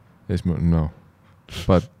 really? Ja siis ma, no,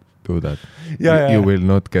 but do that. You will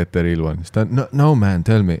not get the real one. Siis ta on, no man,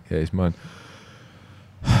 tell me. Ja siis ma on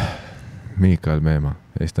Miikael Meema.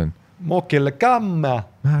 Ja siis ta on Mokille kämme.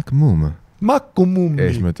 Mäkmuuma. Makkumummi.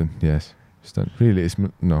 Ja siis ma ütlen, yes. Siis ta on, really?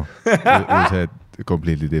 No. You said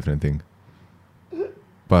completely different thing.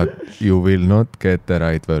 But you will not get the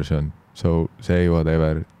right version. So say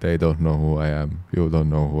whatever. They don't know who I am. You don't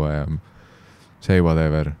know who I am. Say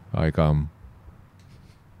whatever, I come.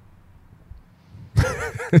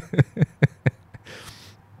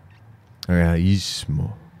 aga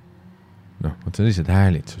ismo. Noh, võt see on lihtsalt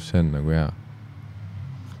häälitsus, see on nagu hea.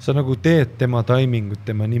 Sa nagu teed tema taimingut,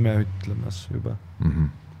 tema nime ütlemas juba.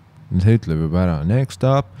 See ütleb juba ära. Next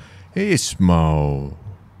up, ismo.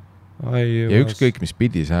 Ja ükskõik, mis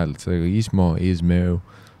pidis häält, see ismo, ismo,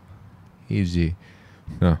 easy.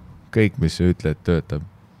 Noh, kõik, mis sa ütled, töötab.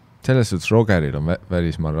 Selles suhtes Rogeril on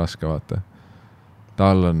välismaal raske vaata.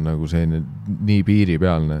 Tal on nagu selline nii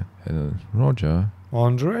piiripealne. Roger.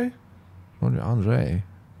 Andre? Andre.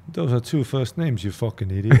 Those are two first names, you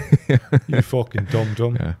fucking idiot. You fucking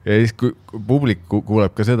tom-tom. Ja siis kui publik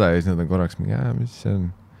kuuleb ka seda ja siis nad on korraks mingi, mis see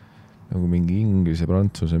on? Nagu mingi inglise,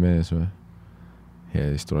 prantsuse mees või? Ja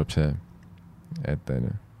siis tuleb see ette.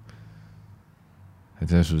 Et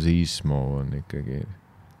see sus ismo on ikkagi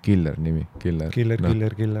killer nimi. Killer.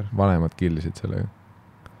 Vanemad killisid sellega.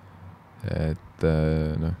 Et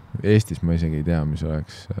Eestis ma isegi ei tea, mis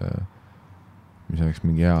oleks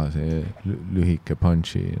mingi hea see lühike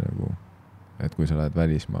punchi nagu, et kui sa lähed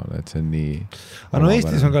välismaale, et see on nii... Aga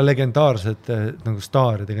Eestis on ka legendaarsed nagu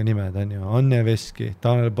staaridega nimed, on ju. Anne Veski,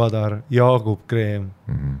 Tanel Padar, Jaagup Kreem,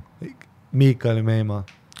 Miikal Meema.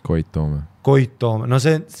 Koit Toome. No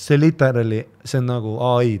see literally, see on nagu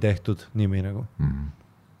AI tehtud nimi nagu.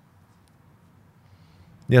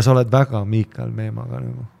 Ja sa oled väga Miikal Meemaga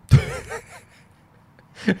nagu.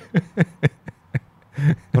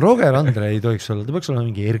 Roger Andre ei tohiks olla, ta peaks olla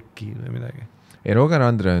mingi Erki või midagi. Ei, Roger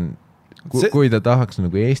Andre on, kui ta tahaks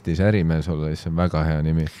nagu Eestis ärimees olla, siis on väga hea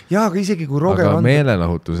nimi. Jaa, aga isegi kui Roger Andre...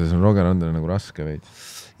 meelelahutuses on Roger Andre nagu raske veid.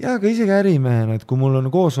 Jaa, aga isegi ärimehena, et kui mul on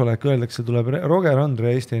koosolek, öeldakse, tuleb Roger Andre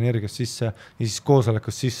Eesti Energiast sisse ja siis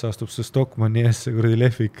koosolekust sisse astub see Stockmanni ees, see kuradi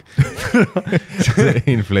lehvik. See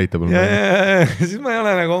inflatable. Ja, siis ma ei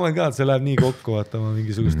ole nagu, oh my god, see läheb nii kokku vaatama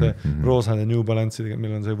mingisuguste roosade New Balance'idega,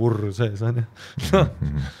 meil on see vurr sees, on ju.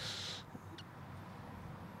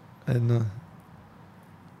 Et noh,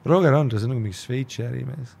 Roger Andre, see on nagu mingi Šveitsi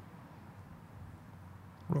ärimees.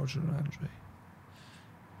 Roger Andre.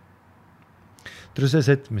 Tule see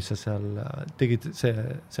set, mis sa seal tegid,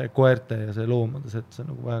 see koerte ja see loomade set, see on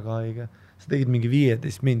nagu väga haige. Sa tegid mingi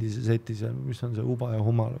 15 mindise seti seal, mis on see Uba ja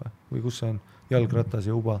Humal või kus see on? Jalgratas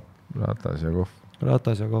ja Uba. Ratas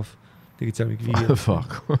ja kohv. Tegid seal mingi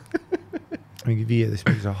 15. mingi 15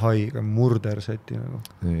 mindise haiga murder seti nagu.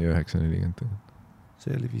 9.40.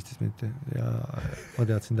 See oli 15 minti ja ma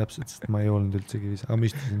teadsin täpselt, sest ma ei olnud üldse kivis. Aga ma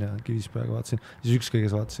istusin ja kivispäega vaatasin. Siis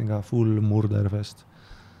ükskõiges vaatasin ka full murder fest.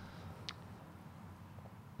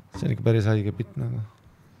 See on ikka päris haige pitt nagu.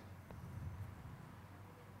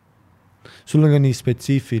 Sul on ka nii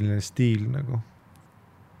spetsiifiline stiil nagu.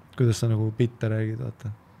 Kuidas sa nagu pitte räägid,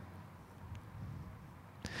 vaata?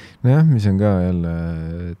 Nojah, mis on ka jälle,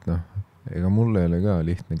 et noh, ega mulle ei ole ka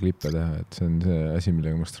lihtne klippe teha, et see on see asi,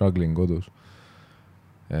 millega ma struggling kodus.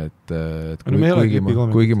 Et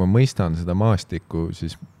kuigi ma mõistan seda maastikku,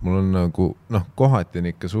 siis mul on nagu, noh, kohati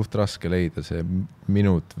on ikka suht raske leida see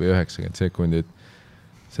minut või 90 sekundit,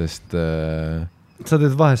 sest... Sa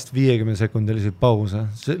teed vahest 50 sekundilisi pause.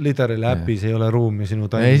 Literally äpis ei ole ruumi sinu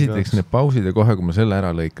taimiga. Esiteks need pausid ja kohe, kui ma selle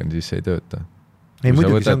ära lõikan, siis see ei tööta. Ei,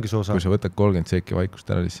 muidugi see ongi soosa. Kui sa võtad 30 sekki vaikust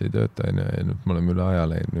ära, siis see ei tööta. Ja nüüd ma olen üle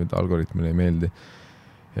ajale, nüüd algoritmile ei meeldi.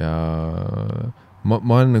 Ja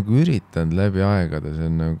ma olen nagu üritanud läbi aegada, see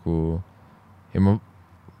on nagu... Ja ma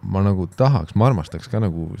nagu tahaks, ma armastaks ka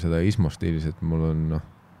nagu seda ismo stiilis, et mul on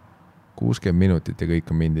 60 minutit ja kõik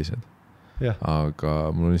on mindised. Ja. Aga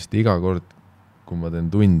mul on lihtsalt iga kord, kui ma teen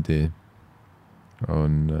tundi,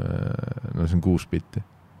 on, see on 6 bitti.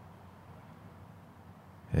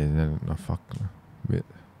 Ja fuck,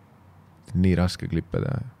 nii raske klippe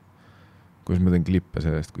teha. Kuidas ma teen klippe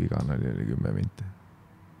sellest, kui iga nali oli 10 minti.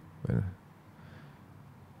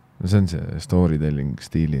 See on see storytelling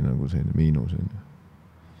stiili nagu selline miinus.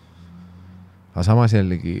 Aga samas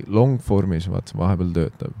jällegi long formis vahepeal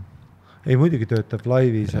töötab. Ei, muidugi töötab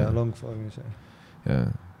laivis ja long formis. Ja,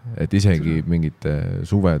 et isegi mingite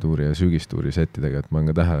suvetuuri ja sügistuuri settidega, et ma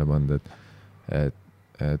olen ka tähele pannud,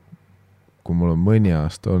 et kui mul on mõni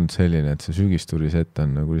aasta olnud selline, et see sügistuuri set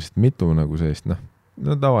on nagu lihtsalt mitu nagu sellist,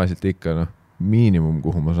 tavaliselt ikka miinimum,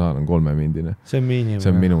 kuhu ma saan, on 3-mindine. See on miinimum.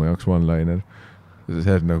 See on minu jaoks one-liner.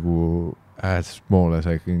 See on nagu as small as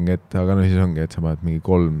I can get, aga siis ongi, et sa paned mingi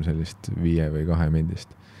 3 sellist 5 või 2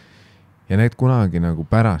 mindist. Ja need kunagi nagu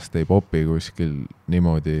pärast ei popi kuskil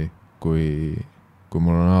niimoodi, kui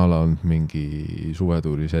mul on ala olnud mingi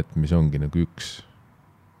suvetuuri set, mis ongi nagu üks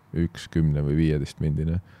 10 või 15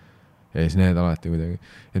 mindine. Ja siis need alati kuidagi.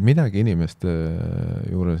 Et midagi inimeste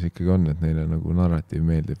juures ikkagi on, et neile nagu narratiiv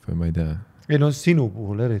meeldib või ma ei tea. ei no sinu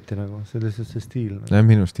puhul eriti nagu, see lihtsalt see stiil. Ja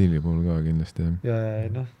minu stiili puhul ka kindlasti. Ja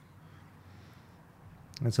noh,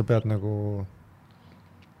 et sa pead nagu,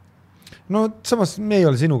 no samas me ei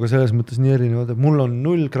ole sinuga selles mõttes nii erinevad, et mul on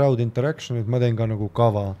 0 crowd interaction, et ma teen ka nagu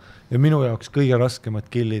kava ja minu jaoks kõige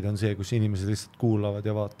raskemad killid on see, kus inimesed lihtsalt kuulavad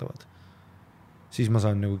ja vaatavad. Siis ma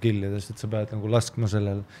saan nagu killida, sest et sa pead nagu laskma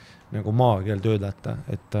sellel nagu maagial töödata,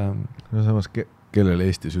 et no samas kellel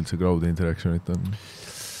Eestis üldse crowd interactionit on?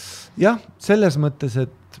 Jah, selles mõttes,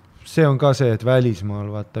 et see on ka see, et välismaal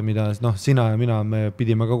vaata, mida sina ja mina me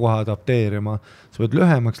pidime ka kohe adapteerima, sa pead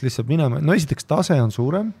lühemaks lihtsalt minema, no esiteks tase on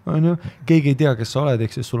suurem, on ju? Keegi ei tea, kes sa oled,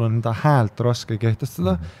 eks sul on enda häält raske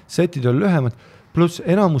kehtestada, setid on lühemad, pluss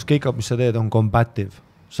enamus keikab, mis sa teed, on combative,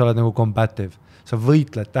 sa oled nagu combative, sa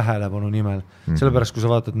võitled tähelepanu nimel, sellepärast kui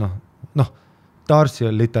sa vaatad, Darcy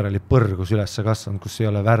on literaali põrgus üles kasvanud, kus ei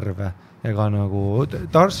ole värve, ega nagu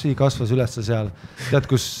Darcy kasvas üles seal, tead,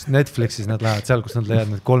 kus Netflixis nad lähevad, seal, kus nad leiavad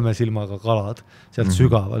need 3 silmaga kalad, sealt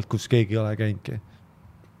sügavalt, kus keegi ei ole käinudki.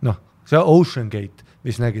 See Ocean Gate,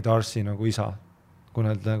 mis nägi Darcy nagu isa, kui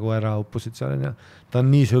nad nagu ära uppusid seal, ta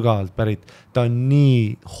on nii sügavalt pärit, ta on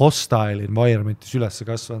nii hostile environmentis üles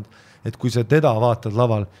kasvanud, et kui sa teda vaatad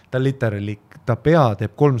laval, ta literaali, ta pea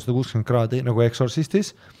teeb 360 kraadi nagu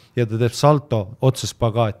Exorcistis ja ta teeb salto otsa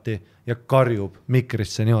spagaati ja karjub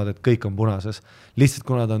mikrisse niimoodi, et kõik on punases. Lihtsalt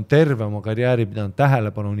kuna ta on terve oma karjääri pidanud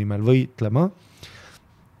tähelepanu nimel võitlema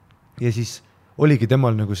ja siis oligi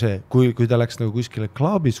temal nagu see, kui ta läks nagu kuskile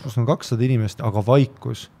klaabis, kus on 200 inimest, aga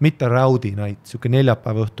vaikus, mitte rowdy night, siuke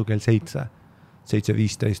neljapäeva õhtu kell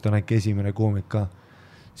 7:15 on äkki esimene koomik ka.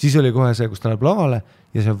 Siis oli kohe see, kus ta läheb lavale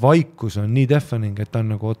ja see vaikus on nii deafening, et ta on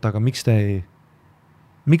nagu, aga miks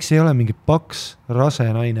ei ole mingi paks rase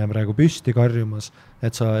naine praegu püsti karjumas,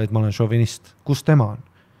 et ma olen šovinist. Kus tema on?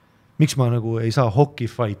 Miks ma nagu ei saa hockey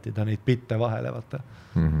fightida neid bitte vahele, vaata?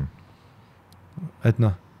 Et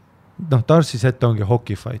Darcy set ongi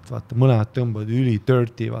hockey fight, vaata. Mõlemad tõmbavad üli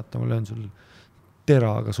dirty, vaata. Ma löön sul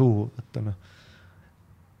teraga suhu, vaata.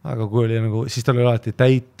 Aga kui oli nagu, siis tal oli alati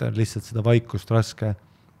täita lihtsalt seda vaikust raske.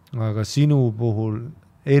 Aga sinu puhul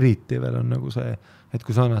eriti veel on nagu see, et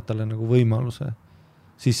kui sa annad talle nagu võimaluse,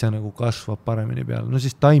 siis see nagu kasvab paremini peale. No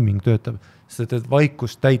siis timing töötab, sest et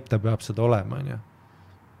vaikust täita peab seda olema.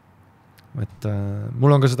 Et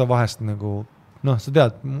mul on ka seda vahest nagu, sa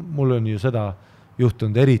tead, mul on ju seda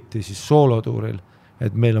juhtunud eriti siis soolotuuril,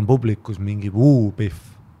 et meil on publikus mingi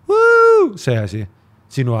piff, see asi,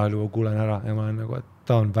 sinu ajal juba kuulen ära ja ma olen nagu, et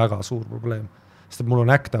ta on väga suur probleem. Sest mul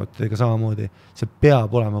on act-outidega samamoodi, see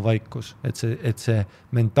peab olema vaikus, et see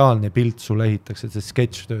mentaalne pilt sulle ehitaks, et see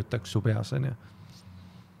sketš töötaks su peas.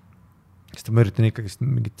 Sest ma üritan ikkagi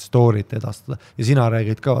mingit story't edastada ja sina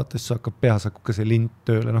räägid ka, vaata, siis peas hakkab ka see lint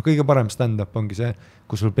tööle. Kõige parem stand-up ongi see,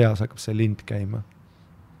 kus sul peas hakkab see lint käima.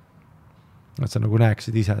 Et sa nagu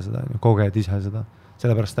näeksid ise seda, koged ise seda.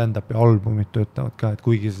 Sellepärast stand-upi albumid töötavad ka, et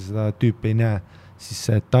kuigi sa seda tüüpi ei näe, siis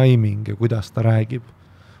see timing ja kuidas ta räägib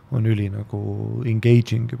on üli nagu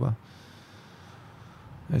engaging juba.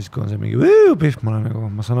 Ja siis kui on see mingi piff,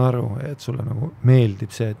 ma saan aru, et sulle nagu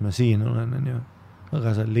meeldib see, et ma siin olen,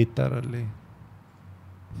 aga sa literaali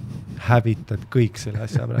hävitad kõik selle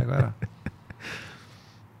asja praegu ära.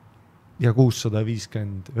 Ja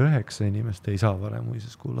 659 inimest ei saa varem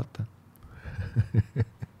muises kuulata.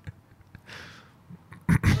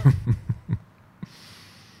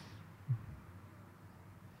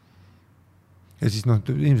 Ja siis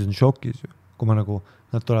inimesed on šokis, kui ma nagu,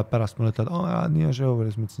 nad tuleb pärast, ma ütlen, nii on show, ja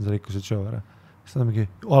siis mõtlesin, sa rikkusid show ära. Siis ta mingi,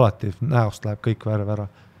 alati näost läheb kõik värv ära.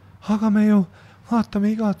 Aga me ju vaatame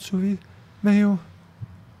igat suvi, me ju.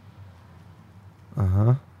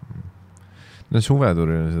 Aha. No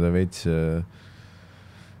suveturil on seda veits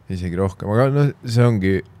isegi rohkem, aga see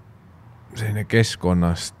ongi selline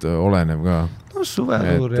keskkonnast olenev ka. No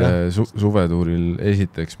suvetuur, jah. Suvetuuril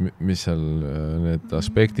esiteks, mis seal need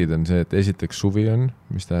aspektid on see, et esiteks suvi on,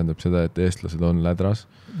 mis tähendab seda, et eestlased on lädras.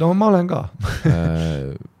 No ma olen ka.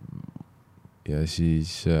 Ja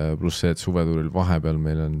siis pluss see, et suvetuuril vahepeal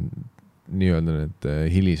meil on nii-öelda need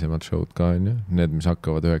hilisemad showd ka on, need, mis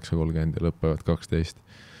hakkavad 9:30 ja lõppevad 12.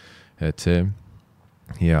 Et see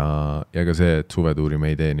ja ka see, et suvetuuri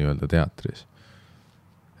me ei tee nii-öelda teatris.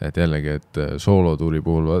 Et jällegi, et soolotuuri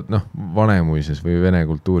puhul, Vanemuises või Vene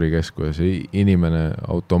kultuurikeskuses inimene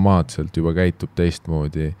automaatselt juba käitub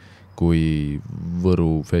teistmoodi kui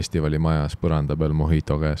Võru festivali majas põranda peal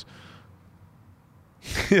mojito käes.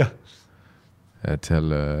 Jah. Et seal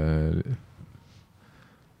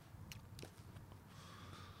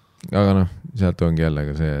aga sealt ongi jälle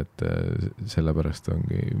ka see, et sellepärast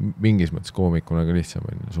ongi mingis mõttes koomikuna ka lihtsam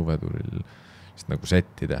on suvetuuril nagu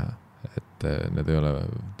setti teha, et et need ei ole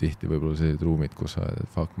tihti võib-olla sellised ruumid, kus sa oled,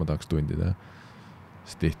 et fuck, ma tahaks tundida.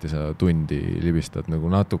 Sest tihti sa tundi libistad nagu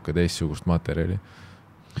natuke teistsugust materjali,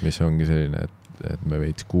 mis ongi selline, et me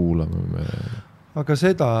veits kuulame.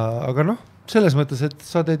 Aga noh, selles mõttes, et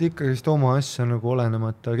sa teed ikkagi oma asja nagu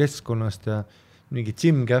olenemata keskkonnast ja mingi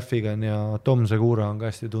Jim Gaffigan ja Tom Segura on ka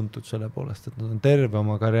hästi tuntud selle poolest, et nad on terve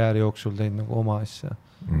oma karjääri jooksul teinud nagu oma asja.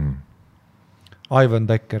 Ivan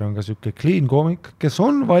Decker on ka siuke clean koomik, kes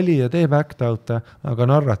on vali ja teeb act-out'e, aga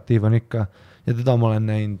narratiiv on ikka, ja teda ma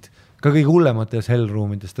olen näinud ka kõige hullemates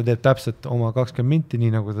hellruumides, ta teeb täpselt oma 20 minti,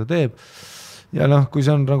 nii nagu ta teeb. Ja noh, kui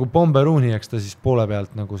see on nagu Bomberooni, eks ta siis poole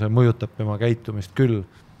pealt nagu see mõjutab tema käitumist küll,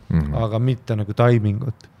 aga mitte nagu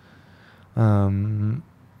timingut.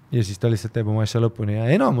 Ja siis ta lihtsalt teeb oma asja lõpuni ja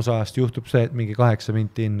enamus ajast juhtub see, et mingi 8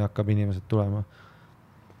 minti inn hakkab inimesed tulema.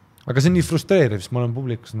 Aga see on nii frustreeriv, sest ma olen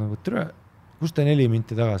publikus nagu, kus te 4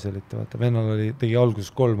 minti tagasi olite, vaata, vennal tegi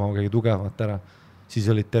alguses 3 oma kõige tugevat ära, siis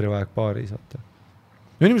olid terve aeg paaris, vaata.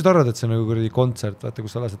 No inimesed arvad, et see on nagu kuradi kontsert, vaata,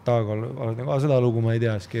 kus sa lased taaga, oled nagu, seda lugu ma ei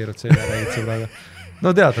tea, siis keerad selja, räägid sõbraga.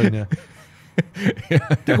 No tead, on ju.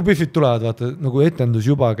 Tea, kui Biffid tulevad, vaata, nagu etendus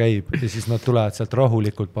juba käib ja siis nad tulevad sealt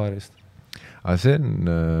rahulikult paarist. Aga see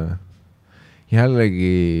on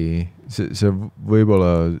jällegi, see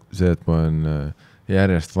võib-olla see, et ma olen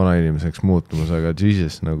järjest vana inimeseks muutumas, aga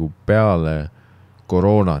Jesus nagu peale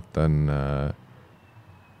koroonat on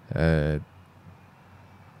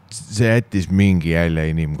see jättis mingi jälje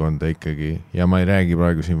inimkonda ikkagi ja ma ei räägi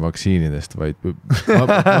praegu siin vaktsiinidest, vaid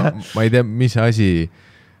ma ei tea, mis asi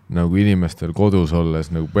nagu inimestel kodus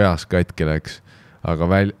olles nagu peas katki läks, aga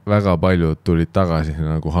väga paljud tulid tagasi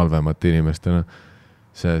nagu halvemate inimestena,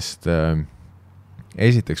 sest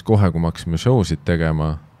esiteks kohe, kui me hakkasime showsid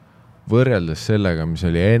tegema, võrreldes sellega, mis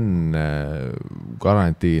oli enne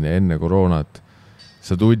karantiine, enne koroonat,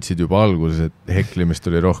 sa tundsid juba alguses, et heklimist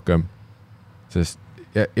oli rohkem, sest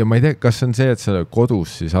ja ma ei tea, kas on see, et sa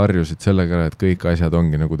kodus siis harjusid sellega, et kõik asjad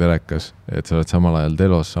ongi nagu telekas, et sa oled samal ajal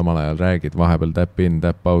telos, samal ajal räägid, vahepeal tap in,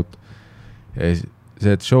 tap out. Ja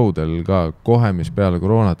see, et showdel ka kohe, mis peale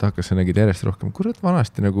koroonat hakkas, sa nägid järjest rohkem. Kurat,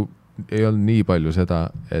 vanasti nagu ei olnud nii palju seda,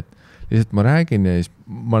 et lihtsalt ma räägin ja siis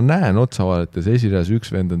ma näen otsavaletes esireas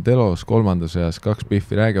üks vend on telos, 3. seas 2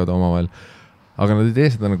 Biffi räägivad omavahel, aga nad ei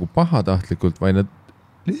tee seda nagu pahatahtlikult, vaid nad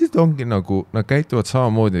lihtsalt ongi nagu, nad käituvad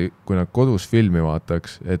samamoodi, kui nad kodus filmi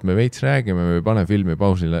vaataks, et me veits räägime, me pane filmi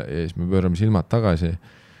pausile ja siis me pöörame silmad tagasi.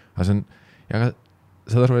 Aga see on, ja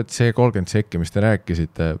saad aru, et see 30 sekki, mis te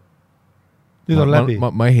rääkisite,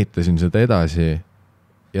 ma ehitasin seda edasi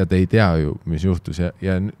ja te ei tea ju, mis juhtus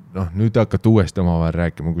ja noh, nüüd hakkad uuesti omavahel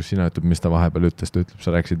rääkima, kus sina ütleb, mis ta vahepeal ütles, ta ütleb,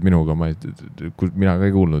 sa rääkisid minuga, mina ka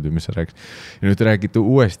ei kuulnud ju, mis sa rääkisid. Ja nüüd te räägite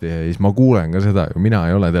uuesti ja siis ma kuulen ka seda, mina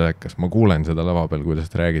ei ole telekas, ma kuulen seda lava peal, kuidas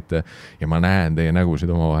te räägite ja ma näen teie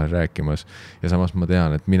nägusid omavahel rääkimas ja samas ma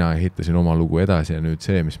tean, et mina ehitasin oma lugu edasi ja nüüd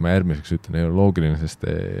see, mis ma järgmiseks ütlen, ei ole loogiline, sest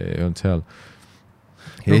ei olnud seal.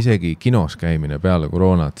 Ja isegi kinos käimine peale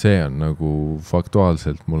koroonat, see on nagu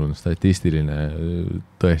faktuaalselt, mul on statistiline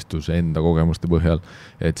tõestus enda kogemuste põhjal,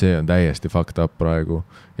 et see on täiesti fucked up praegu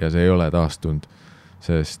ja see ei ole taastunud,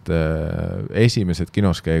 sest esimesed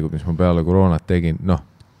kinoskäigud, mis ma peale koroonat tegin, noh,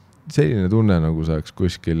 selline tunne nagu saaks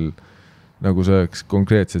kuskil, nagu saaks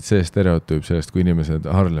konkreetselt see stereotüüp sellest, kui inimesed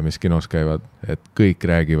Harlemis kinos käivad, et kõik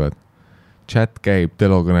räägivad, chat käib,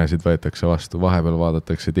 telokõnesid võetakse vastu, vahepeal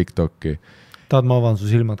vaadatakse TikToki. Tahad ma avan su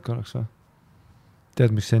silmad korraks või?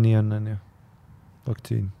 Tead, miks see nii on ju?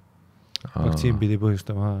 Vaktsiin. Vaktsiin pidi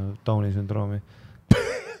põhjustama Downi sündroomi.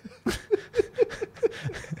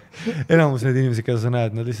 Enamus need inimesed, keda sa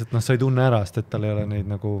näed, nad lihtsalt, sa ei tunne ära, sest et tal ei ole neid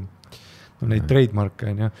nagu neid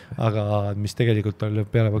trademarke, on ju. Aga mis tegelikult oli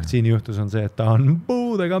peale vaktsiini juhtus on see, et ta on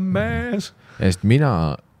puudega mees. Sest mina,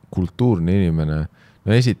 kultuurne inimene,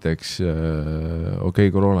 no esiteks,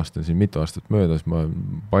 koroonast on siin mitu aastat möödas, ma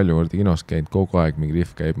palju kordi kinos käinud, kogu aeg mingi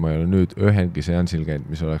riff käib, ma ei ole nüüd ühengi seansil käinud,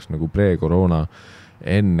 mis oleks nagu pre-koroona,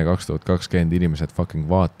 enne 2020 inimesed fucking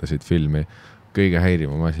vaatasid filmi. Kõige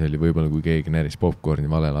häirivam asi oli võib-olla, kui keegi näris popcorni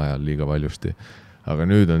valel ajal liiga valjusti. Aga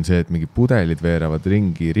nüüd on see, et mingi pudelid veeravad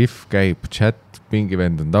ringi, riff käib, chat, mingi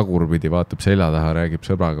vend on tagurpidi, vaatab selja taha, räägib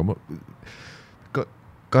sõbraga.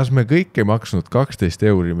 Kas me kõik ei maksnud 12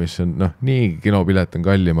 €, mis on, nii kinopilet on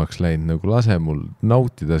kallimaks läinud, nagu lase mul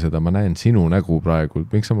nautida seda, ma näen sinu nägu praegu,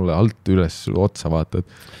 miks sa mulle alt üles otsa vaatad?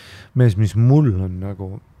 Mees, mis mul on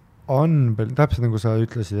nagu täpselt nagu sa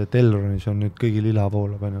ütlesid, et Elronis on nüüd kõigil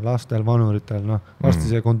ilavoolab, lastel, vanuritel, varsti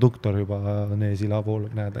see konduktor juba nees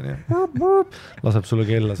ilavoolab, näed, laseb sulle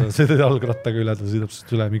kella, sa sõidad jalgrattaga üle, ta sõidab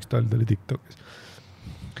sest üle, miks ta oli TikTokis.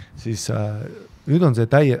 Siis nüüd on see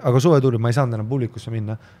aga suvetuuri ma ei saanud enam publikusse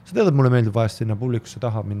minna. Sa tead, et mulle meeldib vahest sinna publikusse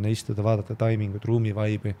taha minna, istuda, vaadata taimingut, ruumi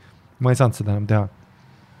vaibi. Ma ei saanud seda enam teha.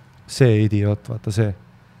 See idioot, vaata see.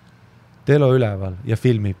 Telo üleval ja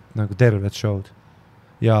filmib nagu tervet show'd.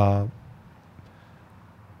 Ja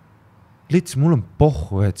Lits, mul on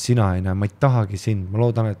pohhu, et sina ei näe, ma ei tahagi sind. Ma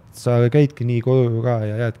loodan, et sa käidki nii koju ka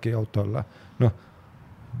ja jäädki auto alla. Noh,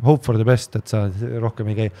 hope for the best, et sa rohkem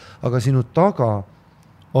ei käi. Aga sinu taga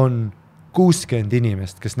on 60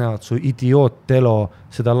 inimest, kes näevad su idioot Telo,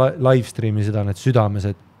 seda livestreami, seda need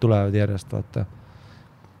südamesed tulevad järjest, vaata.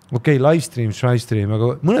 Okei, livestream,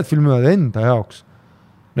 aga mõned filmivad enda jaoks.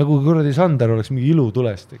 Nagu kuradi Sander oleks mingi ilu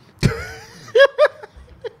tulestik.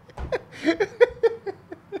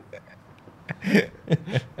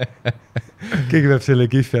 Keegi peab selle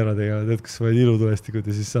giffi ära tegema, tead, kas vaid ilu tulestikud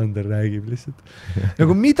ja siis Sander räägib lihtsalt.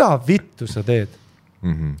 Nagu mida vittu sa teed?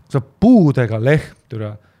 Sa puudega lehm,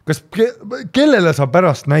 türa. Kas kellele sa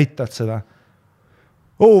pärast näitad seda?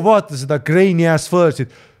 Vaata seda grainy ass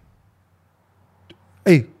fursid.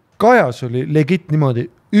 Ei, Kajas oli legit niimoodi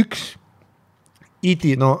üks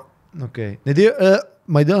okei.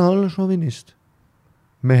 Ma ei taha olla šovinist.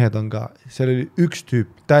 Mehed on ka. Seal oli üks tüüp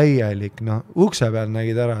täielik, ukse peal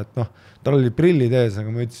nägid ära, et tal oli prillid ees,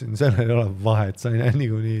 aga ma ütlesin, sellel ei ole vahet, sa ei näe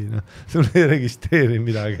nii. Sul ei registreeri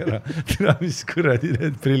midagi ära. Tere, mis kuradi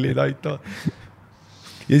need prillid aitavad.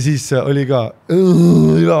 Ja siis oli ka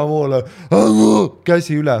ülavoole,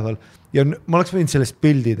 käsi üleval. Ja ma oleks võinud sellest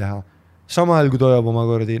pildi teha. Sama ajal, kui toimub oma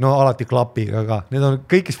kordi, alati klapiga ka. Need on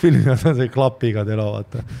kõikis filmiga, on see klapiga Telo,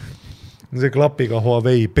 vaata. See klapiga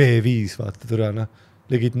Huawei P5, vaata, türa,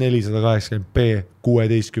 Legid 480p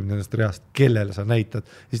 16. reast, kellele sa näitad.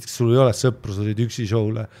 Esiteks sul ei ole sõpru, sa olid üksi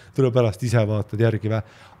show'le, tule pärast ise vaatad järgi vä.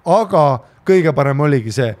 Aga kõige parem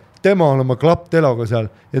oligi see, tema on oma klappteloga seal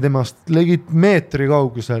ja temast legid meetri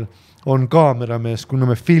kaugusel on kaameramees, kuna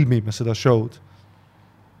me filmime seda show'd.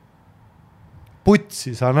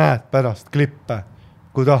 Putsi sa näed pärast klippe,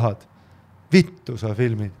 kui tahad. Vittu sa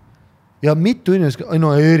filmid. Ja mitu inimest,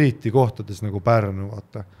 eriti kohtades nagu Pärnu,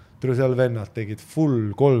 vaata. Tule seal vennad tegid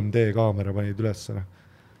full 3D kaamera, panid ülesse.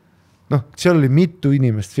 Seal oli mitu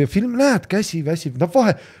inimest. Film näed, käsi väsib.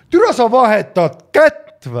 Türa sa vahetad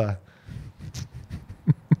kätt või?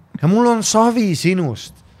 Ja mul on savi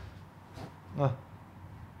sinust.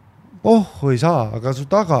 Ei saa, aga su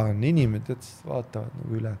taga on inimesed, et vaatavad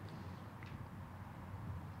nagu üle.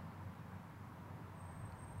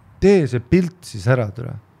 Tee see pilt siis ära,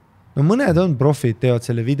 tule. Mõned on profid, teevad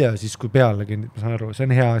selle video siis, kui pealegi, ma saan aru, see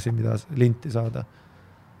on hea asi, mida linti saada.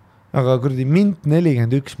 Aga kuradi mint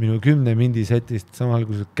 41 minu 10 mindi setist, samal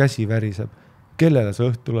kui sul käsi väriseb. Kellele sa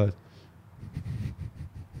õht tuled?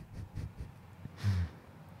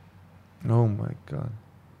 Oh my god.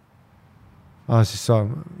 Siis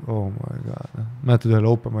saab, oh my god. Mäletad ühele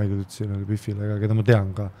open mic'ud ütlesin ühele Biffile, keda ma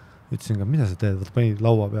tean ka. Ütlesin ka, mida sa teed? Panid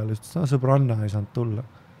laua peale. Ütlesin, sõbranna ei saanud tulla.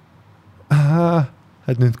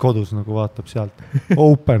 Et nüüd kodus nagu vaatab sealt.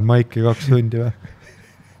 Open mic'i 2 tundi või?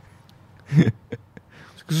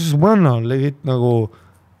 Kas sõbranna on legit nagu,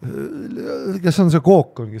 kes on see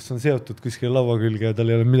kookon, kes on seotud kuskil laua külge ja tal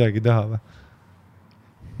ei ole midagi teha või?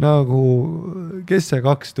 Nagu, kes see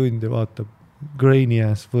 2 tundi vaatab? Grainy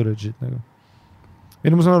ass footage'id nagu. Ei,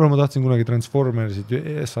 ma saan aru, ma tahtsin kunagi Transformersid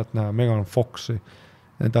esat näha, Megan Foxi.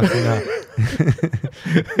 Tahtsin näha.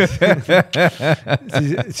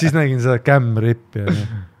 siis nägin seda cam-rippi.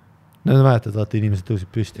 Nad mäletad, vaata inimesed tõusid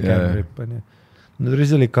püsti cam-ripp.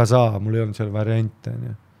 Nüüd oli Kazaa, mul ei olnud seal variante.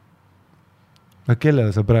 Aga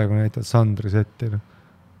kellele sa praegu näitad Sandri setti?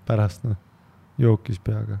 Pärast jookis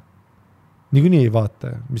peaga. Niikuinii ei vaata,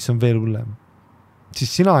 mis on veel hullem.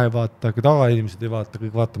 Siis sina ei vaata, aga tagainimesed ei vaata,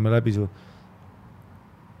 kõik vaatame läbi su.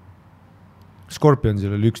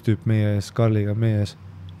 Scorpionsil oli üks tüüp meie ees, Karliga meie ees,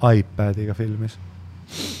 iPadiga filmis.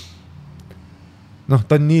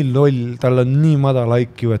 Ta on nii loll, tal on nii madal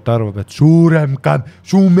IQ, et ta arvab, et suurem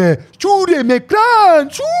ekraan,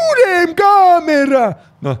 suurem kaamera.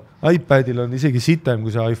 iPadil on isegi sitem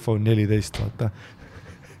kui see iPhone 14, vaata.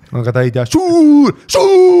 Aga ta ei tea, suur!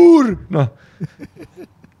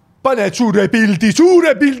 Pane suure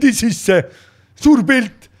pildi sisse, suur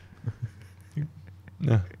pilt.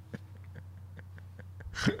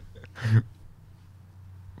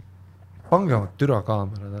 Pange oma türa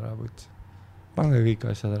kaamerad ära, võts. Pange kõik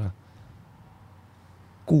asjad ära.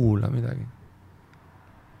 Kuula midagi.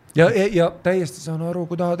 Ja täiesti saan aru,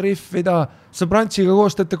 kui tahad riffida, sa Prantsiga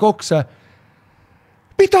koos teete kokse.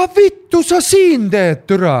 Mida vittu sa siin teed,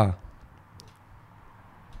 türa?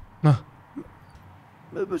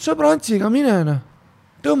 Sa Prantsiga mine,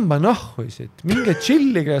 tõmba nahhuisid, minge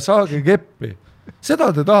chillige ja saage keppi.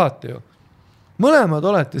 Seda te tahate ju. mõlemad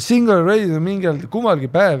olete, single raid mingil kummalgi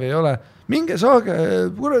päev ei ole, minge saage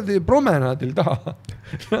kuradi promenaadil taha.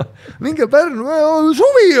 Minge Pärnu,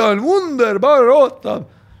 suvi on, Wunderbar ootab.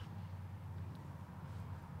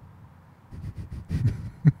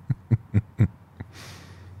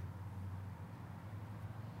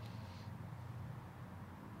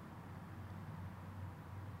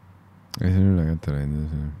 Ei, see on üle kätte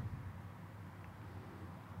läinud.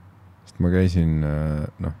 Sest ma käisin,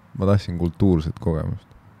 ma tahtsin kultuurset kogemust.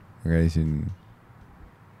 Ma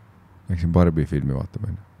läksin Barbie filmi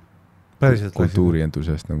vaatama. Päriselt kultuuri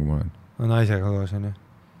entusiast, nagu ma olen. No naisega koos on ju.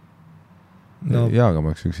 No, jaa, aga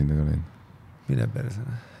ma oleks üksinda ka läinud. Mine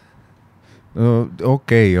persena. No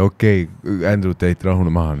okei. Andrew Tate,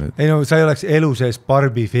 rahune maha nüüd. Ei no, sa ei oleks elu sees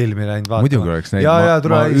Barbie filmi läinud vaatama. Muidugi oleks näinud.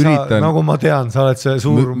 Ma üritan, nagu ma tean, sa oled see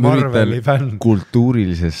suur Marveli fänn.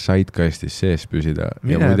 Kultuurilises sidecaastis sees püsida.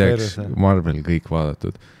 Ja muideks Marvel kõik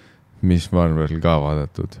vaadatud. Mis Marvel ka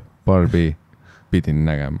vaadatud. Barbie pidin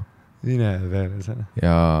nägema. Mine persena.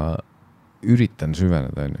 Ja üritan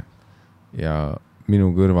süveneda, on ju. Ja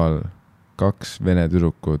minu kõrval 2 vene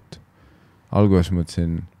tüdrukut. Alguses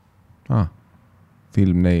mõtlesin,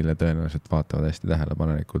 film neile tõenäoliselt vaatavad hästi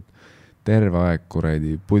tähelepanelikult. Terve aeg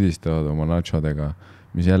kuradi pudistavad oma nachodega,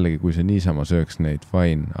 mis jällegi, kui see niisama sööks neid,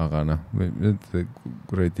 fine, aga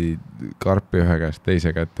kuradi karpi ühe käest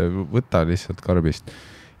teise kätte, võta lihtsalt karbist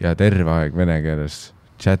ja terve aeg vene keeles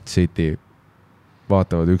chat city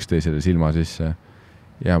vaatavad üksteisele silma sisse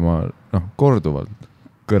ja ma korduvalt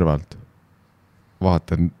kõrvalt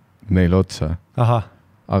vaatan neil otsa. Aha.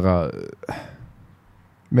 Aga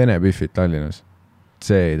vene piffid Tallinnas,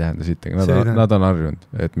 see ei tähenda sittagi. Nad on harjunud,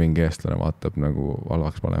 et mingi eestlane vaatab nagu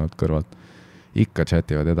halvaks panevad kõrvalt. Ikka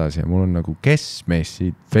chativad edasi ja mul on nagu, kes meist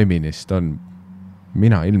siit feminist on?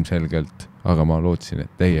 Mina ilmselgelt, aga ma lootsin,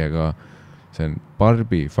 et teiega see on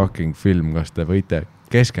Barbie fucking film, kas te võite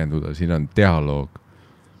keskenduda, siin on dialoog.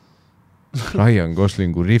 Ryan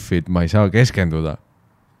Goslingu riffid, ma ei saa keskenduda,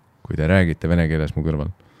 kui te räägite vene keeles mu kõrval.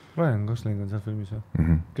 Ryan Gosling on seal filmis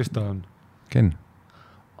või? Kes ta on? Ken.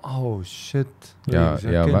 Oh shit. Ja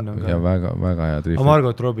väga head riffid.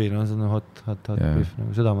 Margot Robbie, see on hot riff,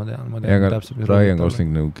 seda ma tean. Ryan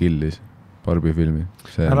Gosling nagu killis Barbie filmi.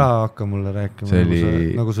 Ära hakka mulle rääkima. See oli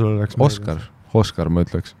nagu sul oleks Oscar, ma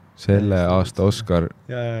ütleks. Selle aasta Oscar.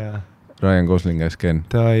 Ja. Ryan Gosling as Ken.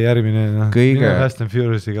 Ta järgmine, mine Fast and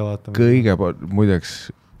Furious'i ka vaatama.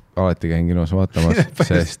 Muideks alati käin kinos vaatamas,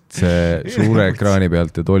 sest see suure ekraani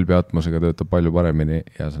pealt ja Dolby Atmosega töötab palju paremini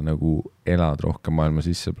ja sa nagu elad rohkem maailma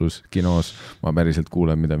sisse, pluss kinos ma päriselt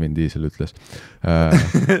kuulen, mida Vin Diesel ütles.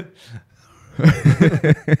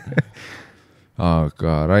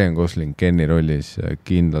 Aga Ryan Gosling Kenni rollis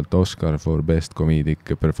kindlalt Oscar for Best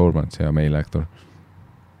Comedic Performance ja male actor.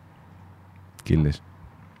 Killis.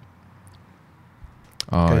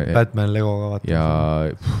 Batman Lego ka vaatama.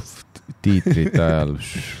 Ja tiitrite ajal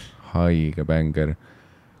haige bänger.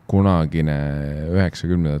 Kunagine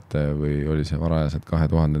 90-ndate või oli see varajaselt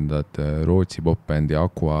 2000-ndate Rootsi popbändi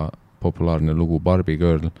Aqua populaarne lugu Barbie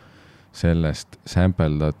Girl. Sellest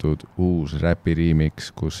sampeldatud uus räpi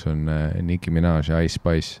remix, kus on Nicki Minaj ja Ice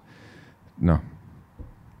Spice.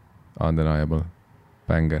 Undeniable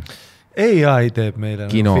bänger. AI teeb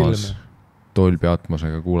meile kinos Dolby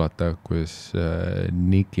Atmosega kuulata, kus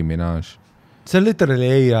Nicki Minaj. See on literally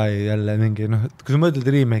AI jälle mingi, kui sa mõtled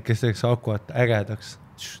remake, kes teeks Aquat ägedaks,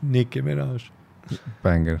 Nicki Minaj.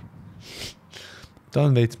 Banger. Ta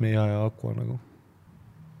on veits meie aja Aqua nagu.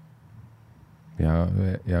 Ja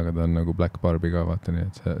aga ta on nagu Black Barbie ka, vaata nii,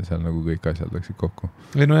 et seal nagu kõik asjad läksid kokku.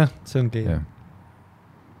 Või jah, see ongi.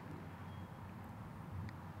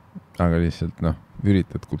 Aga lihtsalt,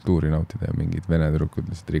 üritad kultuuri nautida ja mingid vene tüdrukud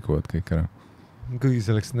lihtsalt rikuvad kõik ära. Kõigi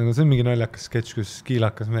selleks, see on mingi naljakas sketš, kus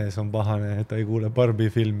kiilakas mees on pahane, et ta ei kuule Barbie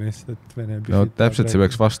filmist, et vene püsid. Täpselt see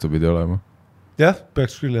peaks vastupidi olema. Jah,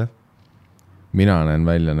 peaks küll, jah. Mina näen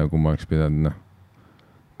välja, nagu ma oleks pidanud,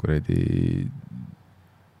 kuradi...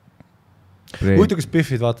 Huvitav, kas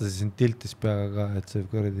Biffid vaatasid siin tiltis peaga ka, et see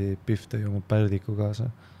kuradi Biff tõi oma pärdiku kaasa.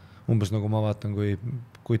 Umbes nagu ma vaatan, kui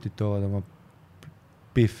kutid toovad oma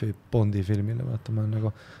Biffi Bondi filmile, vaata,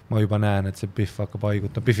 ma juba näen, et see Biff hakkab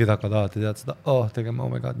haigutama. Biffid hakkavad alati tead seda, tegema,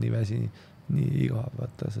 oh my god, nii väsi, nii igav,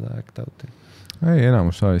 vaata seda act out'i. Ei,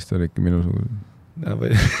 enamus saalist oli ikka minu sugu.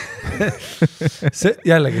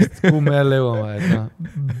 Jällegi, kuhu me jälle jõuame,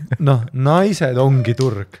 et naised ongi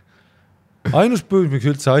turg. Ainus põhjus, miks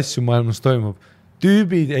üldse asju maailmas toimub,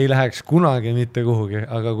 tüübid ei läheks kunagi mitte kuhugi,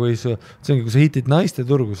 aga kui sa hitid naiste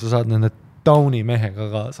turgu, sa saad nende tauni mehega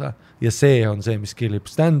kaasa ja see on see, mis killib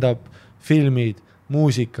stand-up, filmid,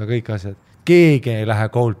 muusika, kõik asjad. keegi ei lähe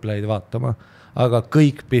Coldplay'd vaatama, aga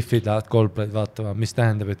kõik Biffid lähevad Coldplay'd vaatama, mis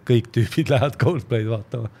tähendab, et kõik tüübid lähevad Coldplay'd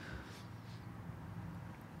vaatama.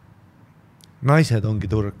 Naised ongi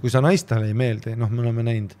turg, kui sa naistele ei meeldi, noh, me oleme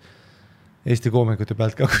näinud Eesti koomikute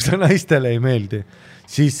pealt ka, kui sa naistele ei meeldi,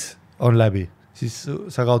 siis on läbi, siis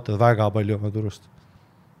sa kaotad väga palju oma turust.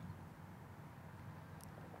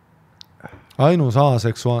 Ainus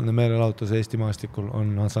aseksuaalne meelelahutus Eesti maastikul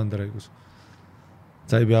on Sander õigus.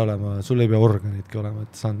 Sa ei pea olema, sul ei pea organitki olema,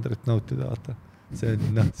 et Sanderit nautida vaata. See on,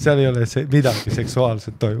 noh, seal ei ole midagi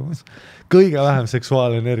seksuaalset toimumas. Kõige vähem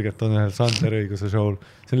seksuaalenergiat on ühel Sander õiguse show'l.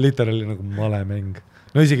 See on literally nagu malemäng.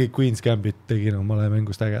 No isegi Queen's Gambit tegi nagu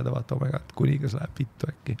malemängust ägeda, vaata, omega, et kunigas läheb vittu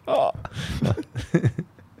äkki.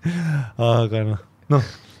 Aga noh,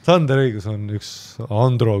 Sander õigus on üks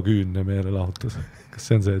androküünne meelelahutus. Kas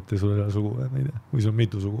see on see, et sul ei ole sugu või, ma ei tea, või sul on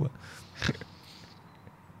mitu sugu või?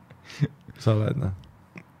 Sa oled, noh.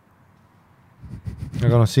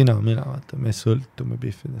 Aga noh, sina, mina, vaata, me sõltume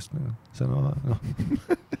Biffidest, see on, noh,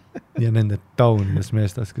 ja nende taunidest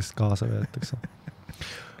meestest, kes kaasa veetakse.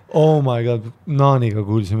 Oh my god, Naaniga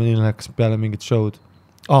kuulsime, nii läks peale mingit show'd.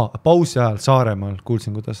 Pausi ajal Saaremaal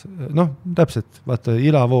kuulsin, kuidas, noh, täpselt, vaata,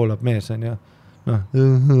 ila voolab mees on ja, noh,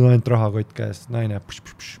 ainult rahakott käes, naine,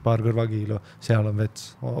 paar kõrvakiilo, seal on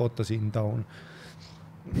vets, oota siin taun.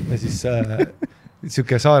 Ja siis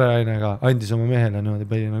siuke saarelainega andis oma mehele niimoodi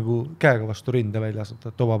pidi nagu käega vastu rinde välja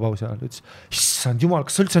asutada toba pausi ajal. Ütles, issand jumal,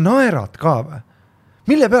 kas sa üldse naerad ka või?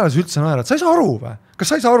 Mille peale sa üldse naerad? Sa ei saa aru või? Kas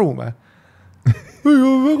sa ei saa aru või?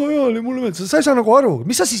 Väga hea oli mulle meelde. Sa ei saa nagu aru.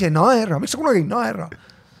 Mis sa siis ei naera? Miks sa kunagi ei naera?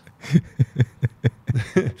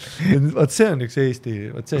 Vaat see on üks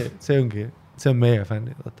Eesti, see ongi, see on meie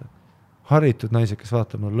fännid. Vaata. Haritud naised, kes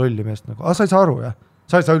vaatab lolli meest nagu, sa ei saa aru, jah?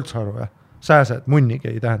 Sa ei saa üldse aru, jah? Sääsed, munnigi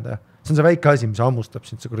ei tähenda, jah? See on see väike asi, mis ammustab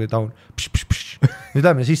sind, see kuradi taun. Nüüd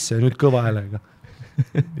lähme sisse ja nüüd kõva häälega.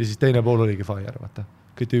 Ja siis teine pool oligi fire, vaata.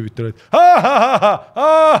 Kõik tüübid tulid.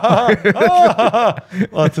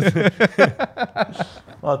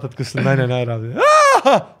 Vaatad, kus see naine naerab.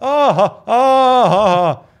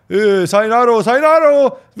 Sain aru,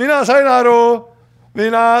 mina sain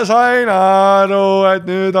aru, et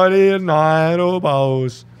nüüd oli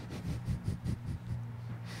naerupaus.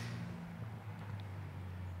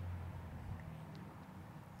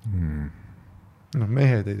 Noh,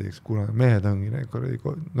 mehed ei teeks kunagi, mehed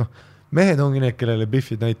ongi need, kellele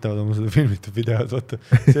Biffid näitavad oma seda filmitud videod, vaata,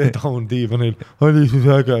 see taun diivanil, oli siis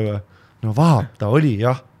äge või? No vaata, oli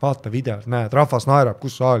jah, vaata videod, näed, rahvas naerab,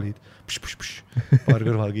 kus sa olid? Paar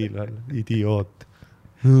kõrvakiil all, idioot.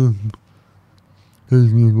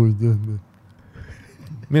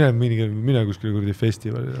 Mine kuskile kuradi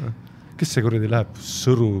festivalile. Kes see kuradi läheb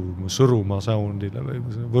Sõrumaa soundile või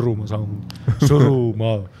Võrumaa sound?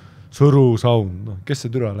 Sõru sound, no. Kes see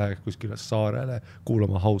türa läheb kuskile saarele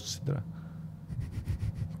kuulama house'idele?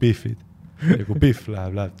 Biffid. Ja kui Biff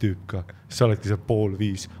läheb tüüp ka. Sa oledki seal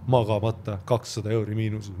 4:30, magamata, 200 €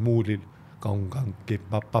 miinuses, muulil, kanganki,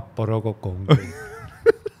 paparogokongi.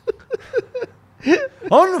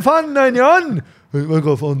 On fun, on ja on!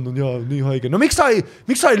 Väga fun on ja nii haige. No miks sa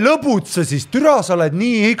ei lõbutse siis? Türa, sa oled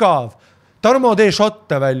nii igav. Tarmo, tee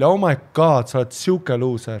shotte välja, oh my god, sa oled siuke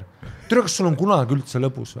loser. Türa, kas sul on kunagi üldse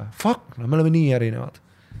lõbus või? Fuck, no me oleme nii erinevad.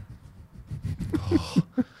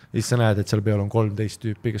 Ja siis sa näed, et seal peal on 13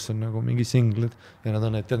 tüüpi, kes on nagu mingi singled ja nad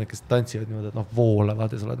on need teadnud, kes tantsivad niimoodi, et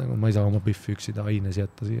voolavad ja sa oled nagu, ma ei saa oma Biffi üksida aines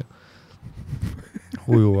jätta siia.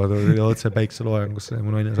 Ujuvad otse päikseloojangusse ja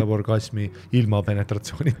mu naine saab orgasmi ilma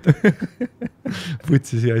penetratsioonita.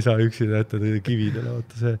 Putsi siia ei saa üksida jätta kividele,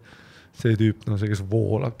 vaata see tüüp, no see, kes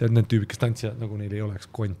voolab, tead need tüübid, kes tantsivad, nagu neil ei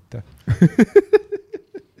oleks konte.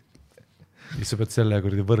 Siis sa pead selle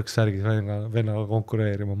kuradi võrksärgis vennaga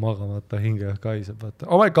konkureerima, magamata, hinge kaiseb, vaata.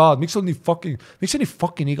 Oh my god, miks on nii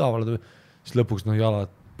fucking igav oled? Siis lõpuks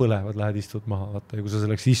jalad põlevad, lähed istud maha, vaata. Ja kui sa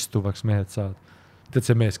selleks istuvaks mehed saad, tead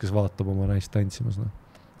see mees, kes vaatab oma naist tantsimas,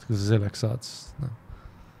 kui sa selleks saad,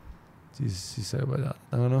 siis sa juba tead.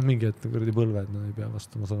 Aga mingi hetk kuradi põlved, ei pea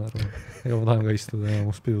vastu, ma saan aru. Ega ma tahan ka istuda ja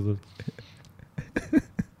must pidudult.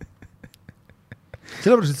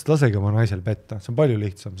 Sellepärast ütles, et lasegi oma naisel petta. See on palju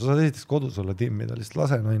lihtsam. Sa saad esiteks kodus olla timmida, lihtsalt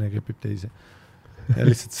lase naine kepib teisi. Ja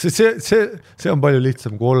lihtsalt see on palju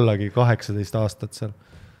lihtsam, kui ollagi 18 aastat seal.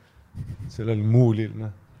 Sellel muulil,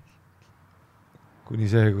 kuni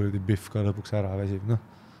see kuradi Biff ka lõpuks ära väsib.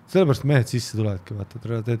 Sellepärast mehed sisse tuledki, vaata,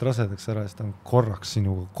 teed rasedaks ära, siis ta on korraks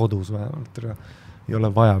sinuga kodus vähemalt. Ei ole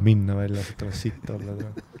vaja minna välja, et tuleb sitt olla.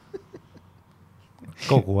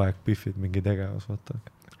 Kogu aeg Biffid mingi tegevus, vaata.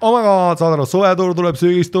 Oh my god, saad aru, suvetuur tuleb,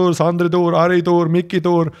 sügistuur, Sandrituur, Harituur,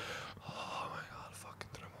 Mikituur. Oh my god, fucking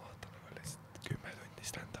tule ma vaatan, 10 tundi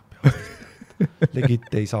stand-up.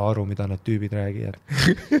 legit ei saa aru, mida need tüübid räägivad.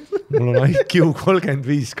 Mul on IQ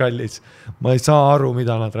 35 kallis. Ma ei saa aru,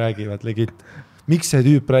 mida nad räägivad, legit. Miks see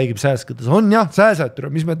tüüp räägib sääskõttes? On jah, sääsatür,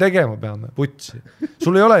 mis me tegema peame? Putsi.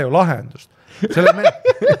 Sul ei ole ju lahendust.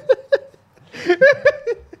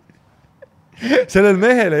 Sellel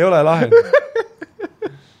mehel ei ole lahendust.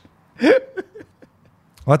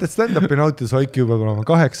 Vaata, et stand-upi nautides IQ peab olema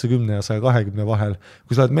 80 ja 120 vahel.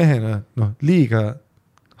 Kui sa oled mehena liiga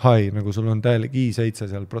high, nagu sul on täielik i7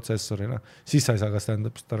 seal protsessorina, siis sa ei saa ka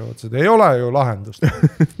stand-upist aru. Ei ole ju lahendust.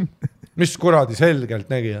 Mis kuradi selgelt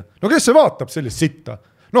nägija? No kes see vaatab sellist sitta?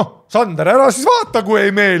 Noh, Sander, ära siis vaata, kui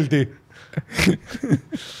ei meeldi.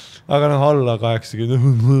 Aga alla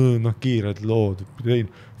 80, kiired lood.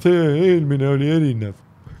 See eelmine oli erinev.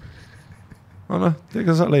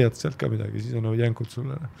 Ega sa leiad sealt ka midagi, siis on jänkud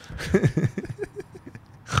sulle.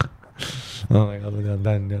 Ma tean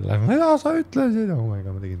Dan jälle. Mida sa ütlesid? Ma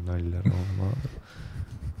tegin nalja.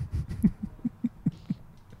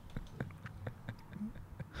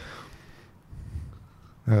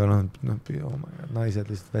 Aga naised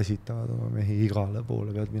lihtsalt väsitavad oma mehi igale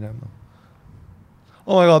poole pead minema.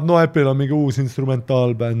 Noepil on mingi uus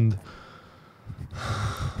instrumentaalbänd.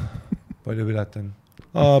 Palju pilet on?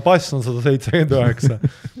 Bass on 179.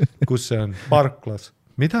 Kus see on? Parklas.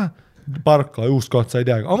 Mida? Parkla, uus koht, sa ei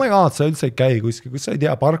tea. Sa üldse ei käi kuskil. Kus sa ei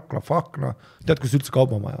tea? Parkla, fuck no. Tead, kus üldse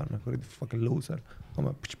kaubamaja on? Fucking loser.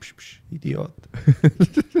 Idioot.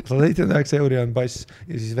 179 euri on bass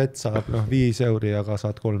ja siis vett saab 5 euri, aga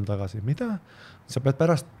saad 3 tagasi. Mida? Sa pead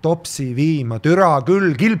pärast topsi viima. Türa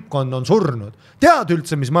küll, kilpkond on surnud. Tead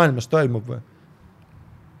üldse, mis maailmas toimub või?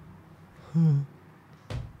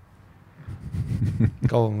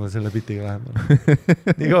 Kaua ma selle pitiga läheb?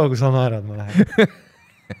 Nii kaua, kui sa naerad, ma lähen.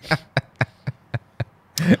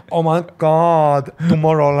 Oh my god,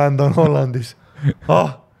 Tomorrowland on Hollandis.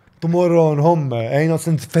 Tomorrow on homme. Ei,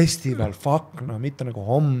 see on festival. Fuck, mitte nagu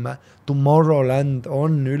homme. Tomorrowland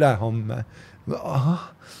on üle homme.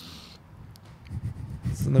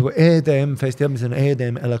 See on nagu EDM festival, mis on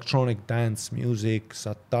EDM Electronic Dance Music,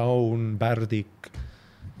 Satown, Pärdik.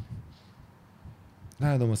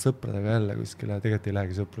 Lähed oma sõpradega jälle kuskile, tegelikult ei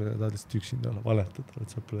lähegi sõpradega, tahad lihtsalt üksinda olla, valetad oled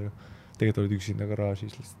sõpradega. Tegelikult olid üksinda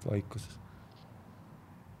garaažis lihtsalt vaikuses.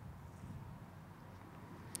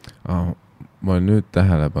 Ma olen nüüd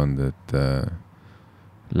tähele pannud, et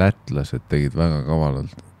lätlased tegid väga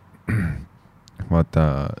kavalalt. Vaata,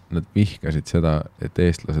 nad vihkasid seda, et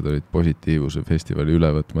eestlased olid positiivuse festivali üle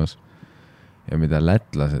võtmas ja mida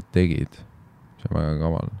lätlased tegid, see on väga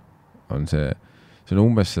kaval, on see on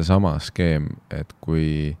umbes see sama skeem, et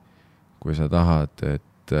kui sa tahad,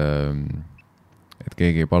 et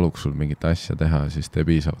keegi ei paluks sul mingit asja teha, siis te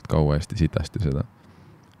piisavalt kaua hästi sitasti seda.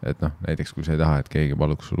 Et näiteks kui sa ei taha, et keegi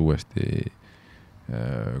paluks sul uuesti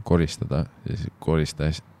koristada, siis korista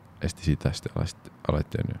hästi sitasti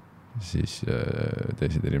alati on ju. Siis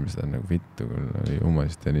teised inimesed on nagu vittu, kui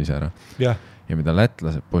umasid ja nii see ära. Yeah. Ja mida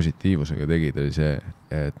lätlased positiivusega tegid, oli see,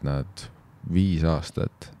 et nad 5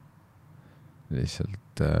 aastat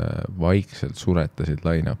lihtsalt vaikselt suretasid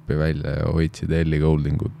line-upi välja ja hoidsid Ellie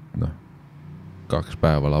Goldingut 2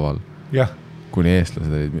 päeva laval. Yeah. Kuni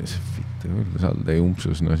eestlased olid, vittu, salda ei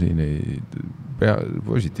umpsus, siin ei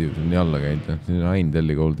positiivsus on nii alla käinud, siin on ainult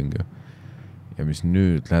Ellie Golding. Ja mis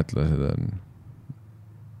nüüd lätlased on,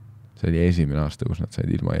 see oli esimene aasta, kus nad said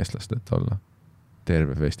ilma eestlastelt olla.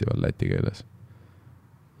 Terve festival läti keeles.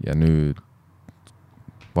 Ja nüüd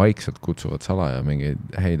vaikselt kutsuvad salaja mingi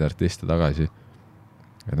häid artiste tagasi.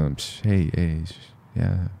 Ja ta on,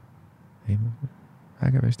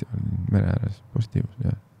 äge festival, mere ääres, positiivus,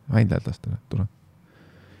 ja ainult lätlastele, tule.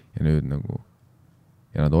 Ja nüüd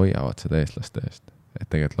ja nad hoiavad seda eestlaste eest, et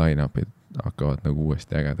tegelikult line-upid hakkavad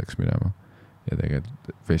uuesti ägedaks minema. Ja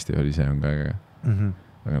tegelikult festival ise on ka äge.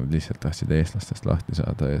 Aga nad lihtsalt tahtsid eestlastest lahti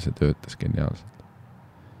saada ja see töötas geniaalselt.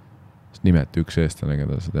 Sest nimelt üks eestlane,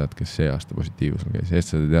 keda sa tead, kes see aasta positiivusel käis.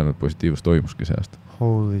 Eestlased ei teadnud, positiivus toimuski see aasta.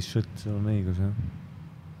 Holy shit, see on õigus, jah.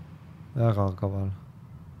 Väga kaval.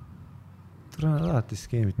 Tule alati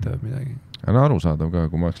skeemitab midagi. Aga arusaadav ka,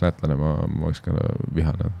 kui ma oleks lätlane, ma oleks ka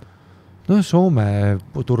vihane. Soome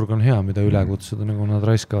turg on hea, mida üle kutsuda, nagu nad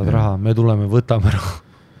raiskavad raha. Me tuleme, võtame raha.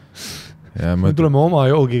 Me tuleme oma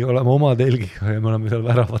joogiga, oleme oma telgiga ja me oleme seal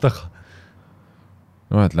värava taga.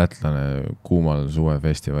 Et lätlane kuumal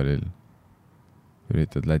suvefestivalil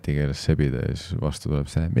üritad läti keeles sebida ja siis vastu tuleb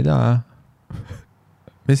see, mida?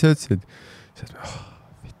 Mis sa ütlesid?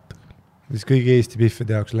 Vittu. Siis kõigi Eesti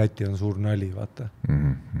piffide jaoks Läti on suur nali, vaata.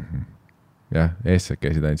 Jah, eestlased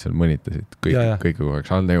käisid ainult seal mõnitasid. Kõik kogu aeg,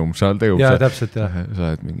 saldeum. Jaa, täpselt, jah.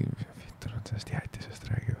 Sa oled mingi, vittu, nad sellest jäätisest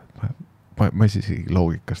räägivad. ma ei isegi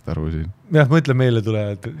loogikast aru siin. Jah, mõtle, meile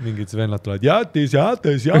tulevad mingid vennad tulevad jaatis.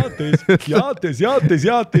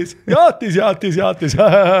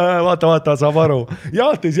 Vaata, saab aru.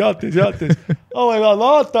 Jaatis. Oh my god,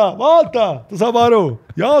 vaata, ta saab aru.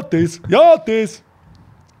 Jaatis.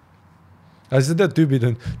 Aga sa tead, tüübid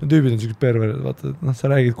on siuksed perverid, vaata, sa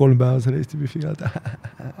räägid 3 päeva selle Eesti Biffiga.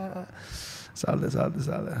 Saade.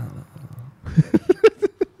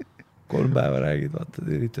 3 päeva räägid, vaata,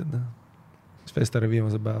 üritad, Festari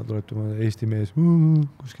viimase päeva tuleb tema Eesti mees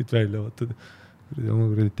kuskilt välja, vaata, oma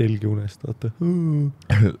kuradi telgi unest, vaata.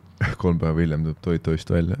 3 päeva hiljem tuleb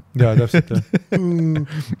toist välja. Jaa, täpselt.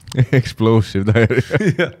 Explosive diary.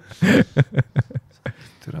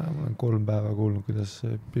 Türa, ma olen 3 päeva kuulnud, kuidas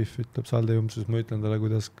Biff ütleb saldejumpsus, ma ütlen talle,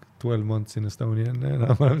 kuidas 12 months in Estonian,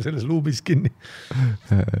 ma olen selles luubis kinni.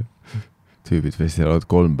 Tüübid festivalid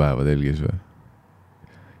 3 päeva telgis või?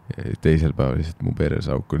 Teisel päeval lihtsalt mu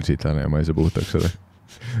peresauk on sitane ja ma ei saa puhtaks seda.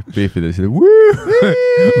 Biffid on seda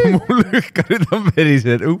mul lükkarid on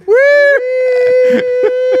verised.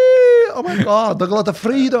 Oh my god, aga vaata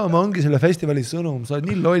freedom ongi selle festivali sõnum, sa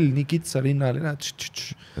oled nii loll, nii kitsarinnaline.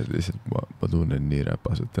 Lihtsalt ma tunnen nii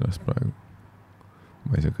räpaselt ennast praegu.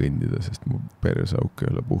 Ma ei saa kõndida, sest mu peresauk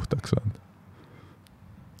ei ole puhtaks saanud.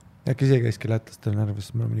 Äkki see käiski lätlastel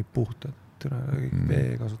närvis, sest me oleme nii puhtad. Türa, kõik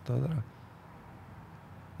vee kasutavad ära.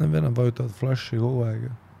 Nad venad vajutavad flashi kogu aeg.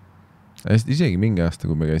 Isegi mingi aasta,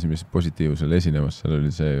 kui me käisime positiivsel esinemas, seal oli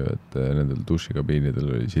see ju, et nendel dušikabiinidel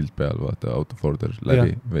oli silt peal, vaata, out of order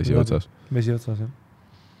läbi vesi otsas. Vesi otsas, jah.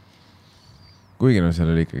 Kuigi seal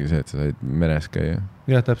oli ikkagi see, et sa said meres käia.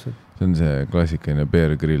 Jah, täpselt. See on see klassikaline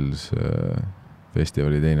Bear Grylls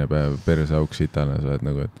festivali teine päev, persauk sitane, sa oled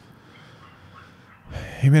nagu, et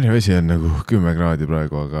merevesi on nagu 10 kraadi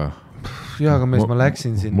praegu, aga Jaa, aga ma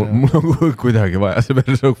läksin sinna. Mul on kuidagi vaja see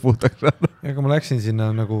persauk puhtaks saada. Ja aga ma läksin sinna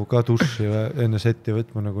nagu ka duši enne setti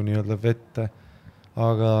võtma nagu nii-öelda vette.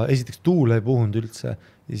 Aga esiteks tuul ei puhunud üldse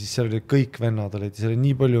ja siis seal oli kõik vennad olid ja seal oli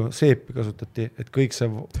nii palju seepi kasutati, et kõik see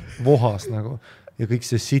vohas nagu ja kõik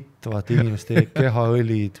see sitt, vaata inimeste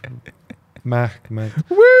kehaõlid, mähkmed,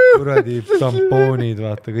 kuradi tampoonid,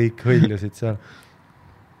 vaata kõik hõljasid seal.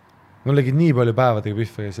 Mul legid nii palju päevadega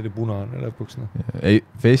Biffe ja see oli punane lõpuks. No. Ei,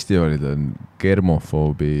 festivalid on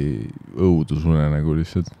germofoobi õudusune nagu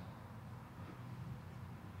lihtsalt.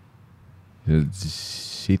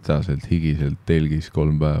 Sitaselt, higiselt telgis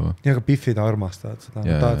 3 päeva. Ja aga Biffid armastavad seda.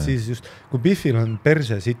 Tahad siis just, kui Biffil on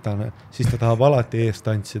perse sitane, siis ta tahab alati eest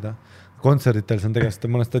tantsida. Kontserditel see on tegelikult,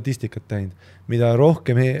 ma olen statistikat teinud. Mida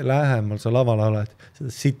rohkem lähemal sa laval oled,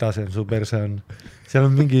 seda sitasem su perse on. Seal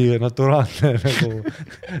on mingi naturaalne nagu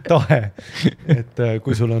tahe, et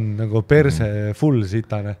kui sul on nagu perse full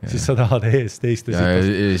sitane, siis sa tahad eest teiste sitast.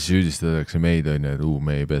 Ja süüdistatakse meid on ju, et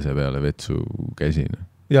me ei pese peale vetsu käsina.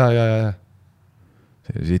 Ja.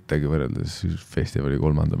 See sittagi võrreldes festivali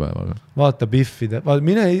 3. päevaga. Vaata Biffide,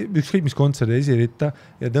 mine ükskõik mis kontserdi esiritta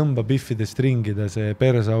ja tõmba Biffide stringide see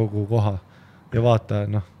persaugu koha ja vaata,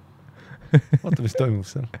 vaata, mis toimub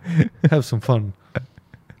seal. Have some fun.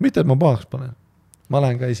 Mitte, et ma pahaks panen. Ma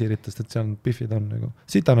lähen ka esirittast, et seal Biffid on nagu.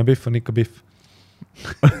 Sitane Biff on ikka Biff.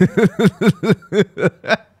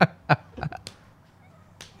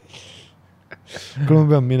 Kui ma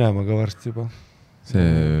pean minema ka varsti juba.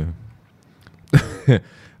 See...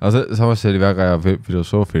 Aga samas see oli väga hea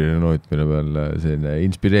filosoofiline noot, mille peal selline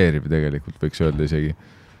inspireerib tegelikult, võiks öelda isegi.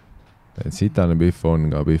 Et sitane Biff on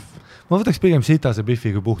ka Biff. Ma võtaks pigem sitase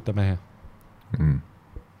Biffi kui puhta mehe.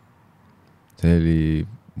 See oli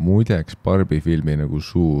muideks Barbie filmi nagu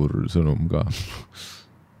suur sõnum ka.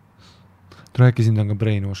 Rääkisin ka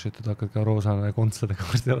brainwash, et hakkad ka roosale konstadega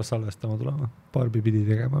varsti ära salvestama tulema. Barbie pidi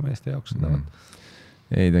tegema meeste jaoks seda.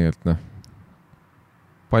 Ei, tegelikult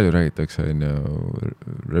palju räägitakse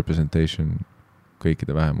representation,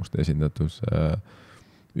 kõikide vähemuste esindatus,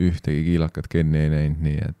 ühtegi kiilakat Kenni ei näinud,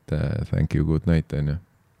 nii et thank you, good night, on ju.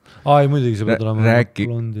 Ai, muidugi see peab olema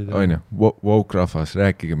blondid. On ju, woke rahvas,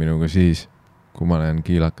 rääkige minuga siis, kui ma olen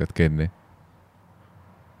kiilakat Kenni.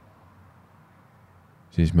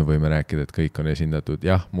 Siis me võime rääkida, et kõik on esindatud.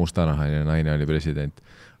 Jah, mustanahaline naine oli president,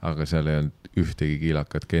 aga seal ei olnud ühtegi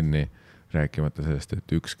kiilakat Kenni, rääkimata sellest,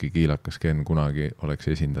 et ükski kiilakas Ken kunagi oleks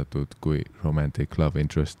esindatud kui romantic love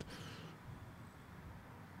interest.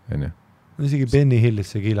 On ju? Isegi Benny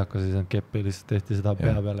Hillis see kiilakas ei saanud keppi, lihtsalt tehti seda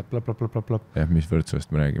pea peale. Plap. Jah, mis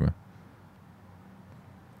võrdsust me räägime?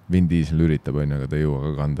 Vin Diesel üritab, aga ta ei jõua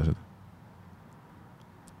ka kanda seda.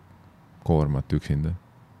 Koormat üksinda.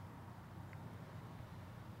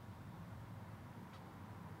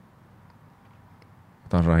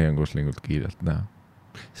 Ta on Ryan Goslingult kiirelt näha.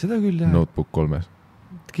 Seda küll, jah. Notebook 3.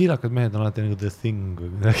 kiilakad mehed on alati nagu The Thing või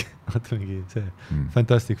midagi. Vaata mingi see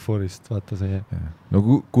Fantastic Forest, vaata see. No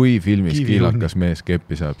kui filmis kiilakas mees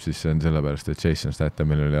keppi saab, siis see on sellepärast, et Jason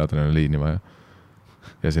Stathamil oli adrenaliini vaja.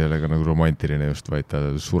 Ja see ei ole ka nagu romantiline just, vaid ta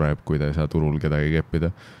sureb, kui ta ei saa turul kedagi keppida.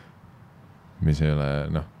 Mis ei ole,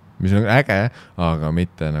 mis on äge, aga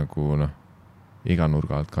mitte nagu, iga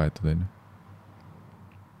nurga alt kaetud, on ju.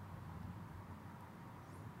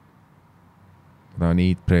 Ta on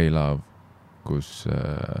Eat, Pray, Love, kus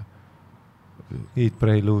Eat,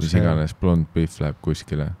 Pray, Lose. Mis iganes blond pihv läheb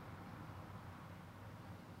kuskile.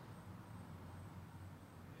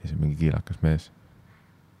 Ja see on mingi kiilakas mees,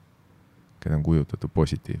 keda on kujutatud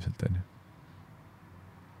positiivselt, on ju.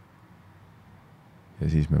 Ja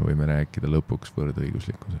siis me võime rääkida lõpuks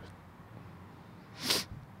võrdõiguslikkusest.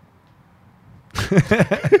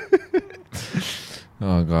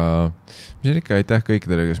 Aga mis on ikka, aitäh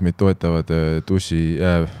kõikidele, kes meid toetavad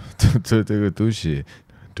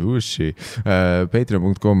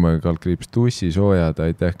Tussisööjad,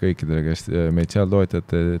 aitäh kõikidele, kes meid seal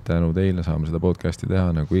toetate, tänu teile saame seda podcasti teha,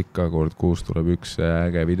 nagu ikka, kord kuus tuleb üks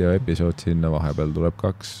äge videoepisood sinna, vahepeal tuleb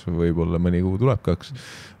 2, võib-olla mõni kuu tuleb 2,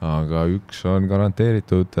 aga üks on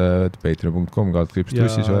garanteeritud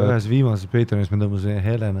patreon.com/tussisööjad. Ja ühes viimases Patreonis me tõmbusime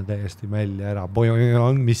Helena täiesti välja ära,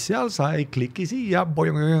 mis seal sai, kliki siia,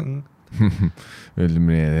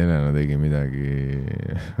 Ütleme nii, et Helena tegi midagi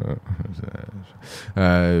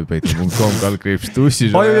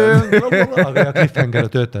patreon.com/tussisööjad. Aga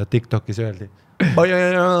cliffhanger töötajad TikTokis öeldi.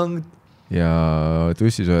 Ja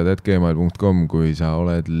tussisööjad@gmail.com, kui sa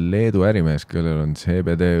oled Leedu ärimees, kellel on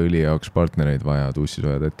CBD õli jaoks partnereid vaja,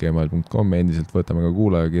 tussisööjad@gmail.com, endiselt võtame ka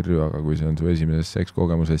kuulajakirju, aga kui see on su esimeses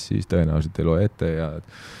sekskogemuses, siis tõenäoliselt ei loe ette ja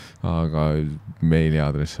aga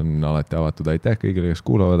meiliaadress on alati avatud. Aitäh kõigile, kes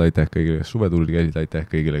kuulavad, aitäh kõigile, kes suvetuulid käisid, aitäh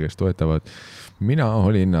kõigile, kes toetavad. Mina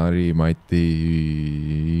olin Ari-Mati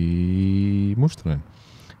Mustonen.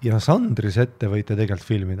 Ja Sandris ette võite tegelikult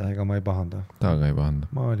filmida, ega ma ei pahanda. Ta ka ei pahanda.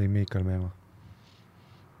 Ma olin Miikal Meema.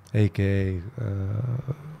 A.K.A.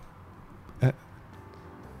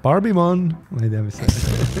 Barbie Man. Ma ei tea, mis see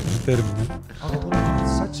termin. Aga tule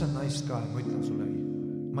such a nice guy, ma ütlen sulle.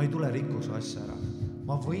 Ma ei tule rikkuse asja ära.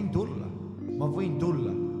 Ma võin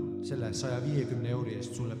tulla selle 150 euri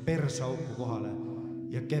eest sulle persauku kohale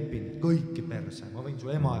ja kepin kõiki perse. Ma võin su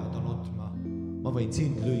ema ja ta nutma. Ma võin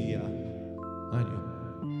sind lüüa. On ju?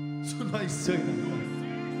 Su naist sõida.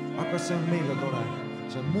 Aga see on meile tore.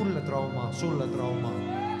 See on mulle trauma, sulle trauma.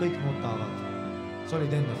 Kõik nutavad. Sa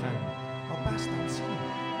olid enne fänn. Ma päästan sinu.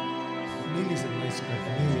 Millised naiskad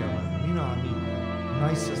meie on? Mina nii.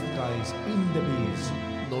 Nicest guys in the bees.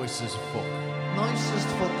 Nicest fuck. Nicest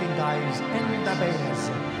fucking guys in the beers.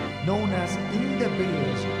 Known as in the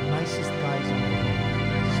beers. Nicest guys in the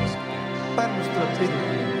beers. Pärnust tuleb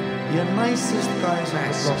tihti. Ja nicest guys in the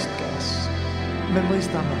beers. Me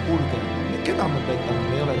mõistame kulge. Keda me petame?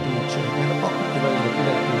 Me ei ole DJ. Meile pakuti välja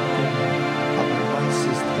pileti. Aga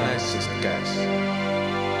nicest guys.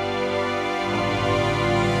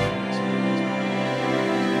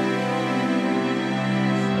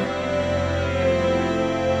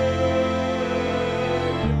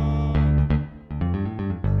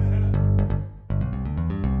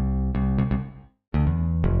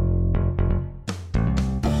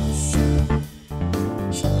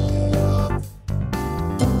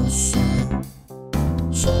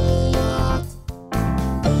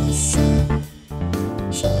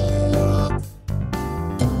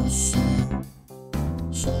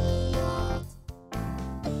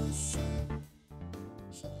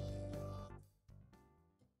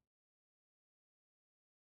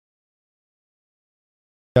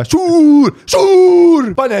 Ja suur,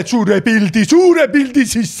 pane suure pildi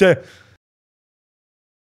sisse.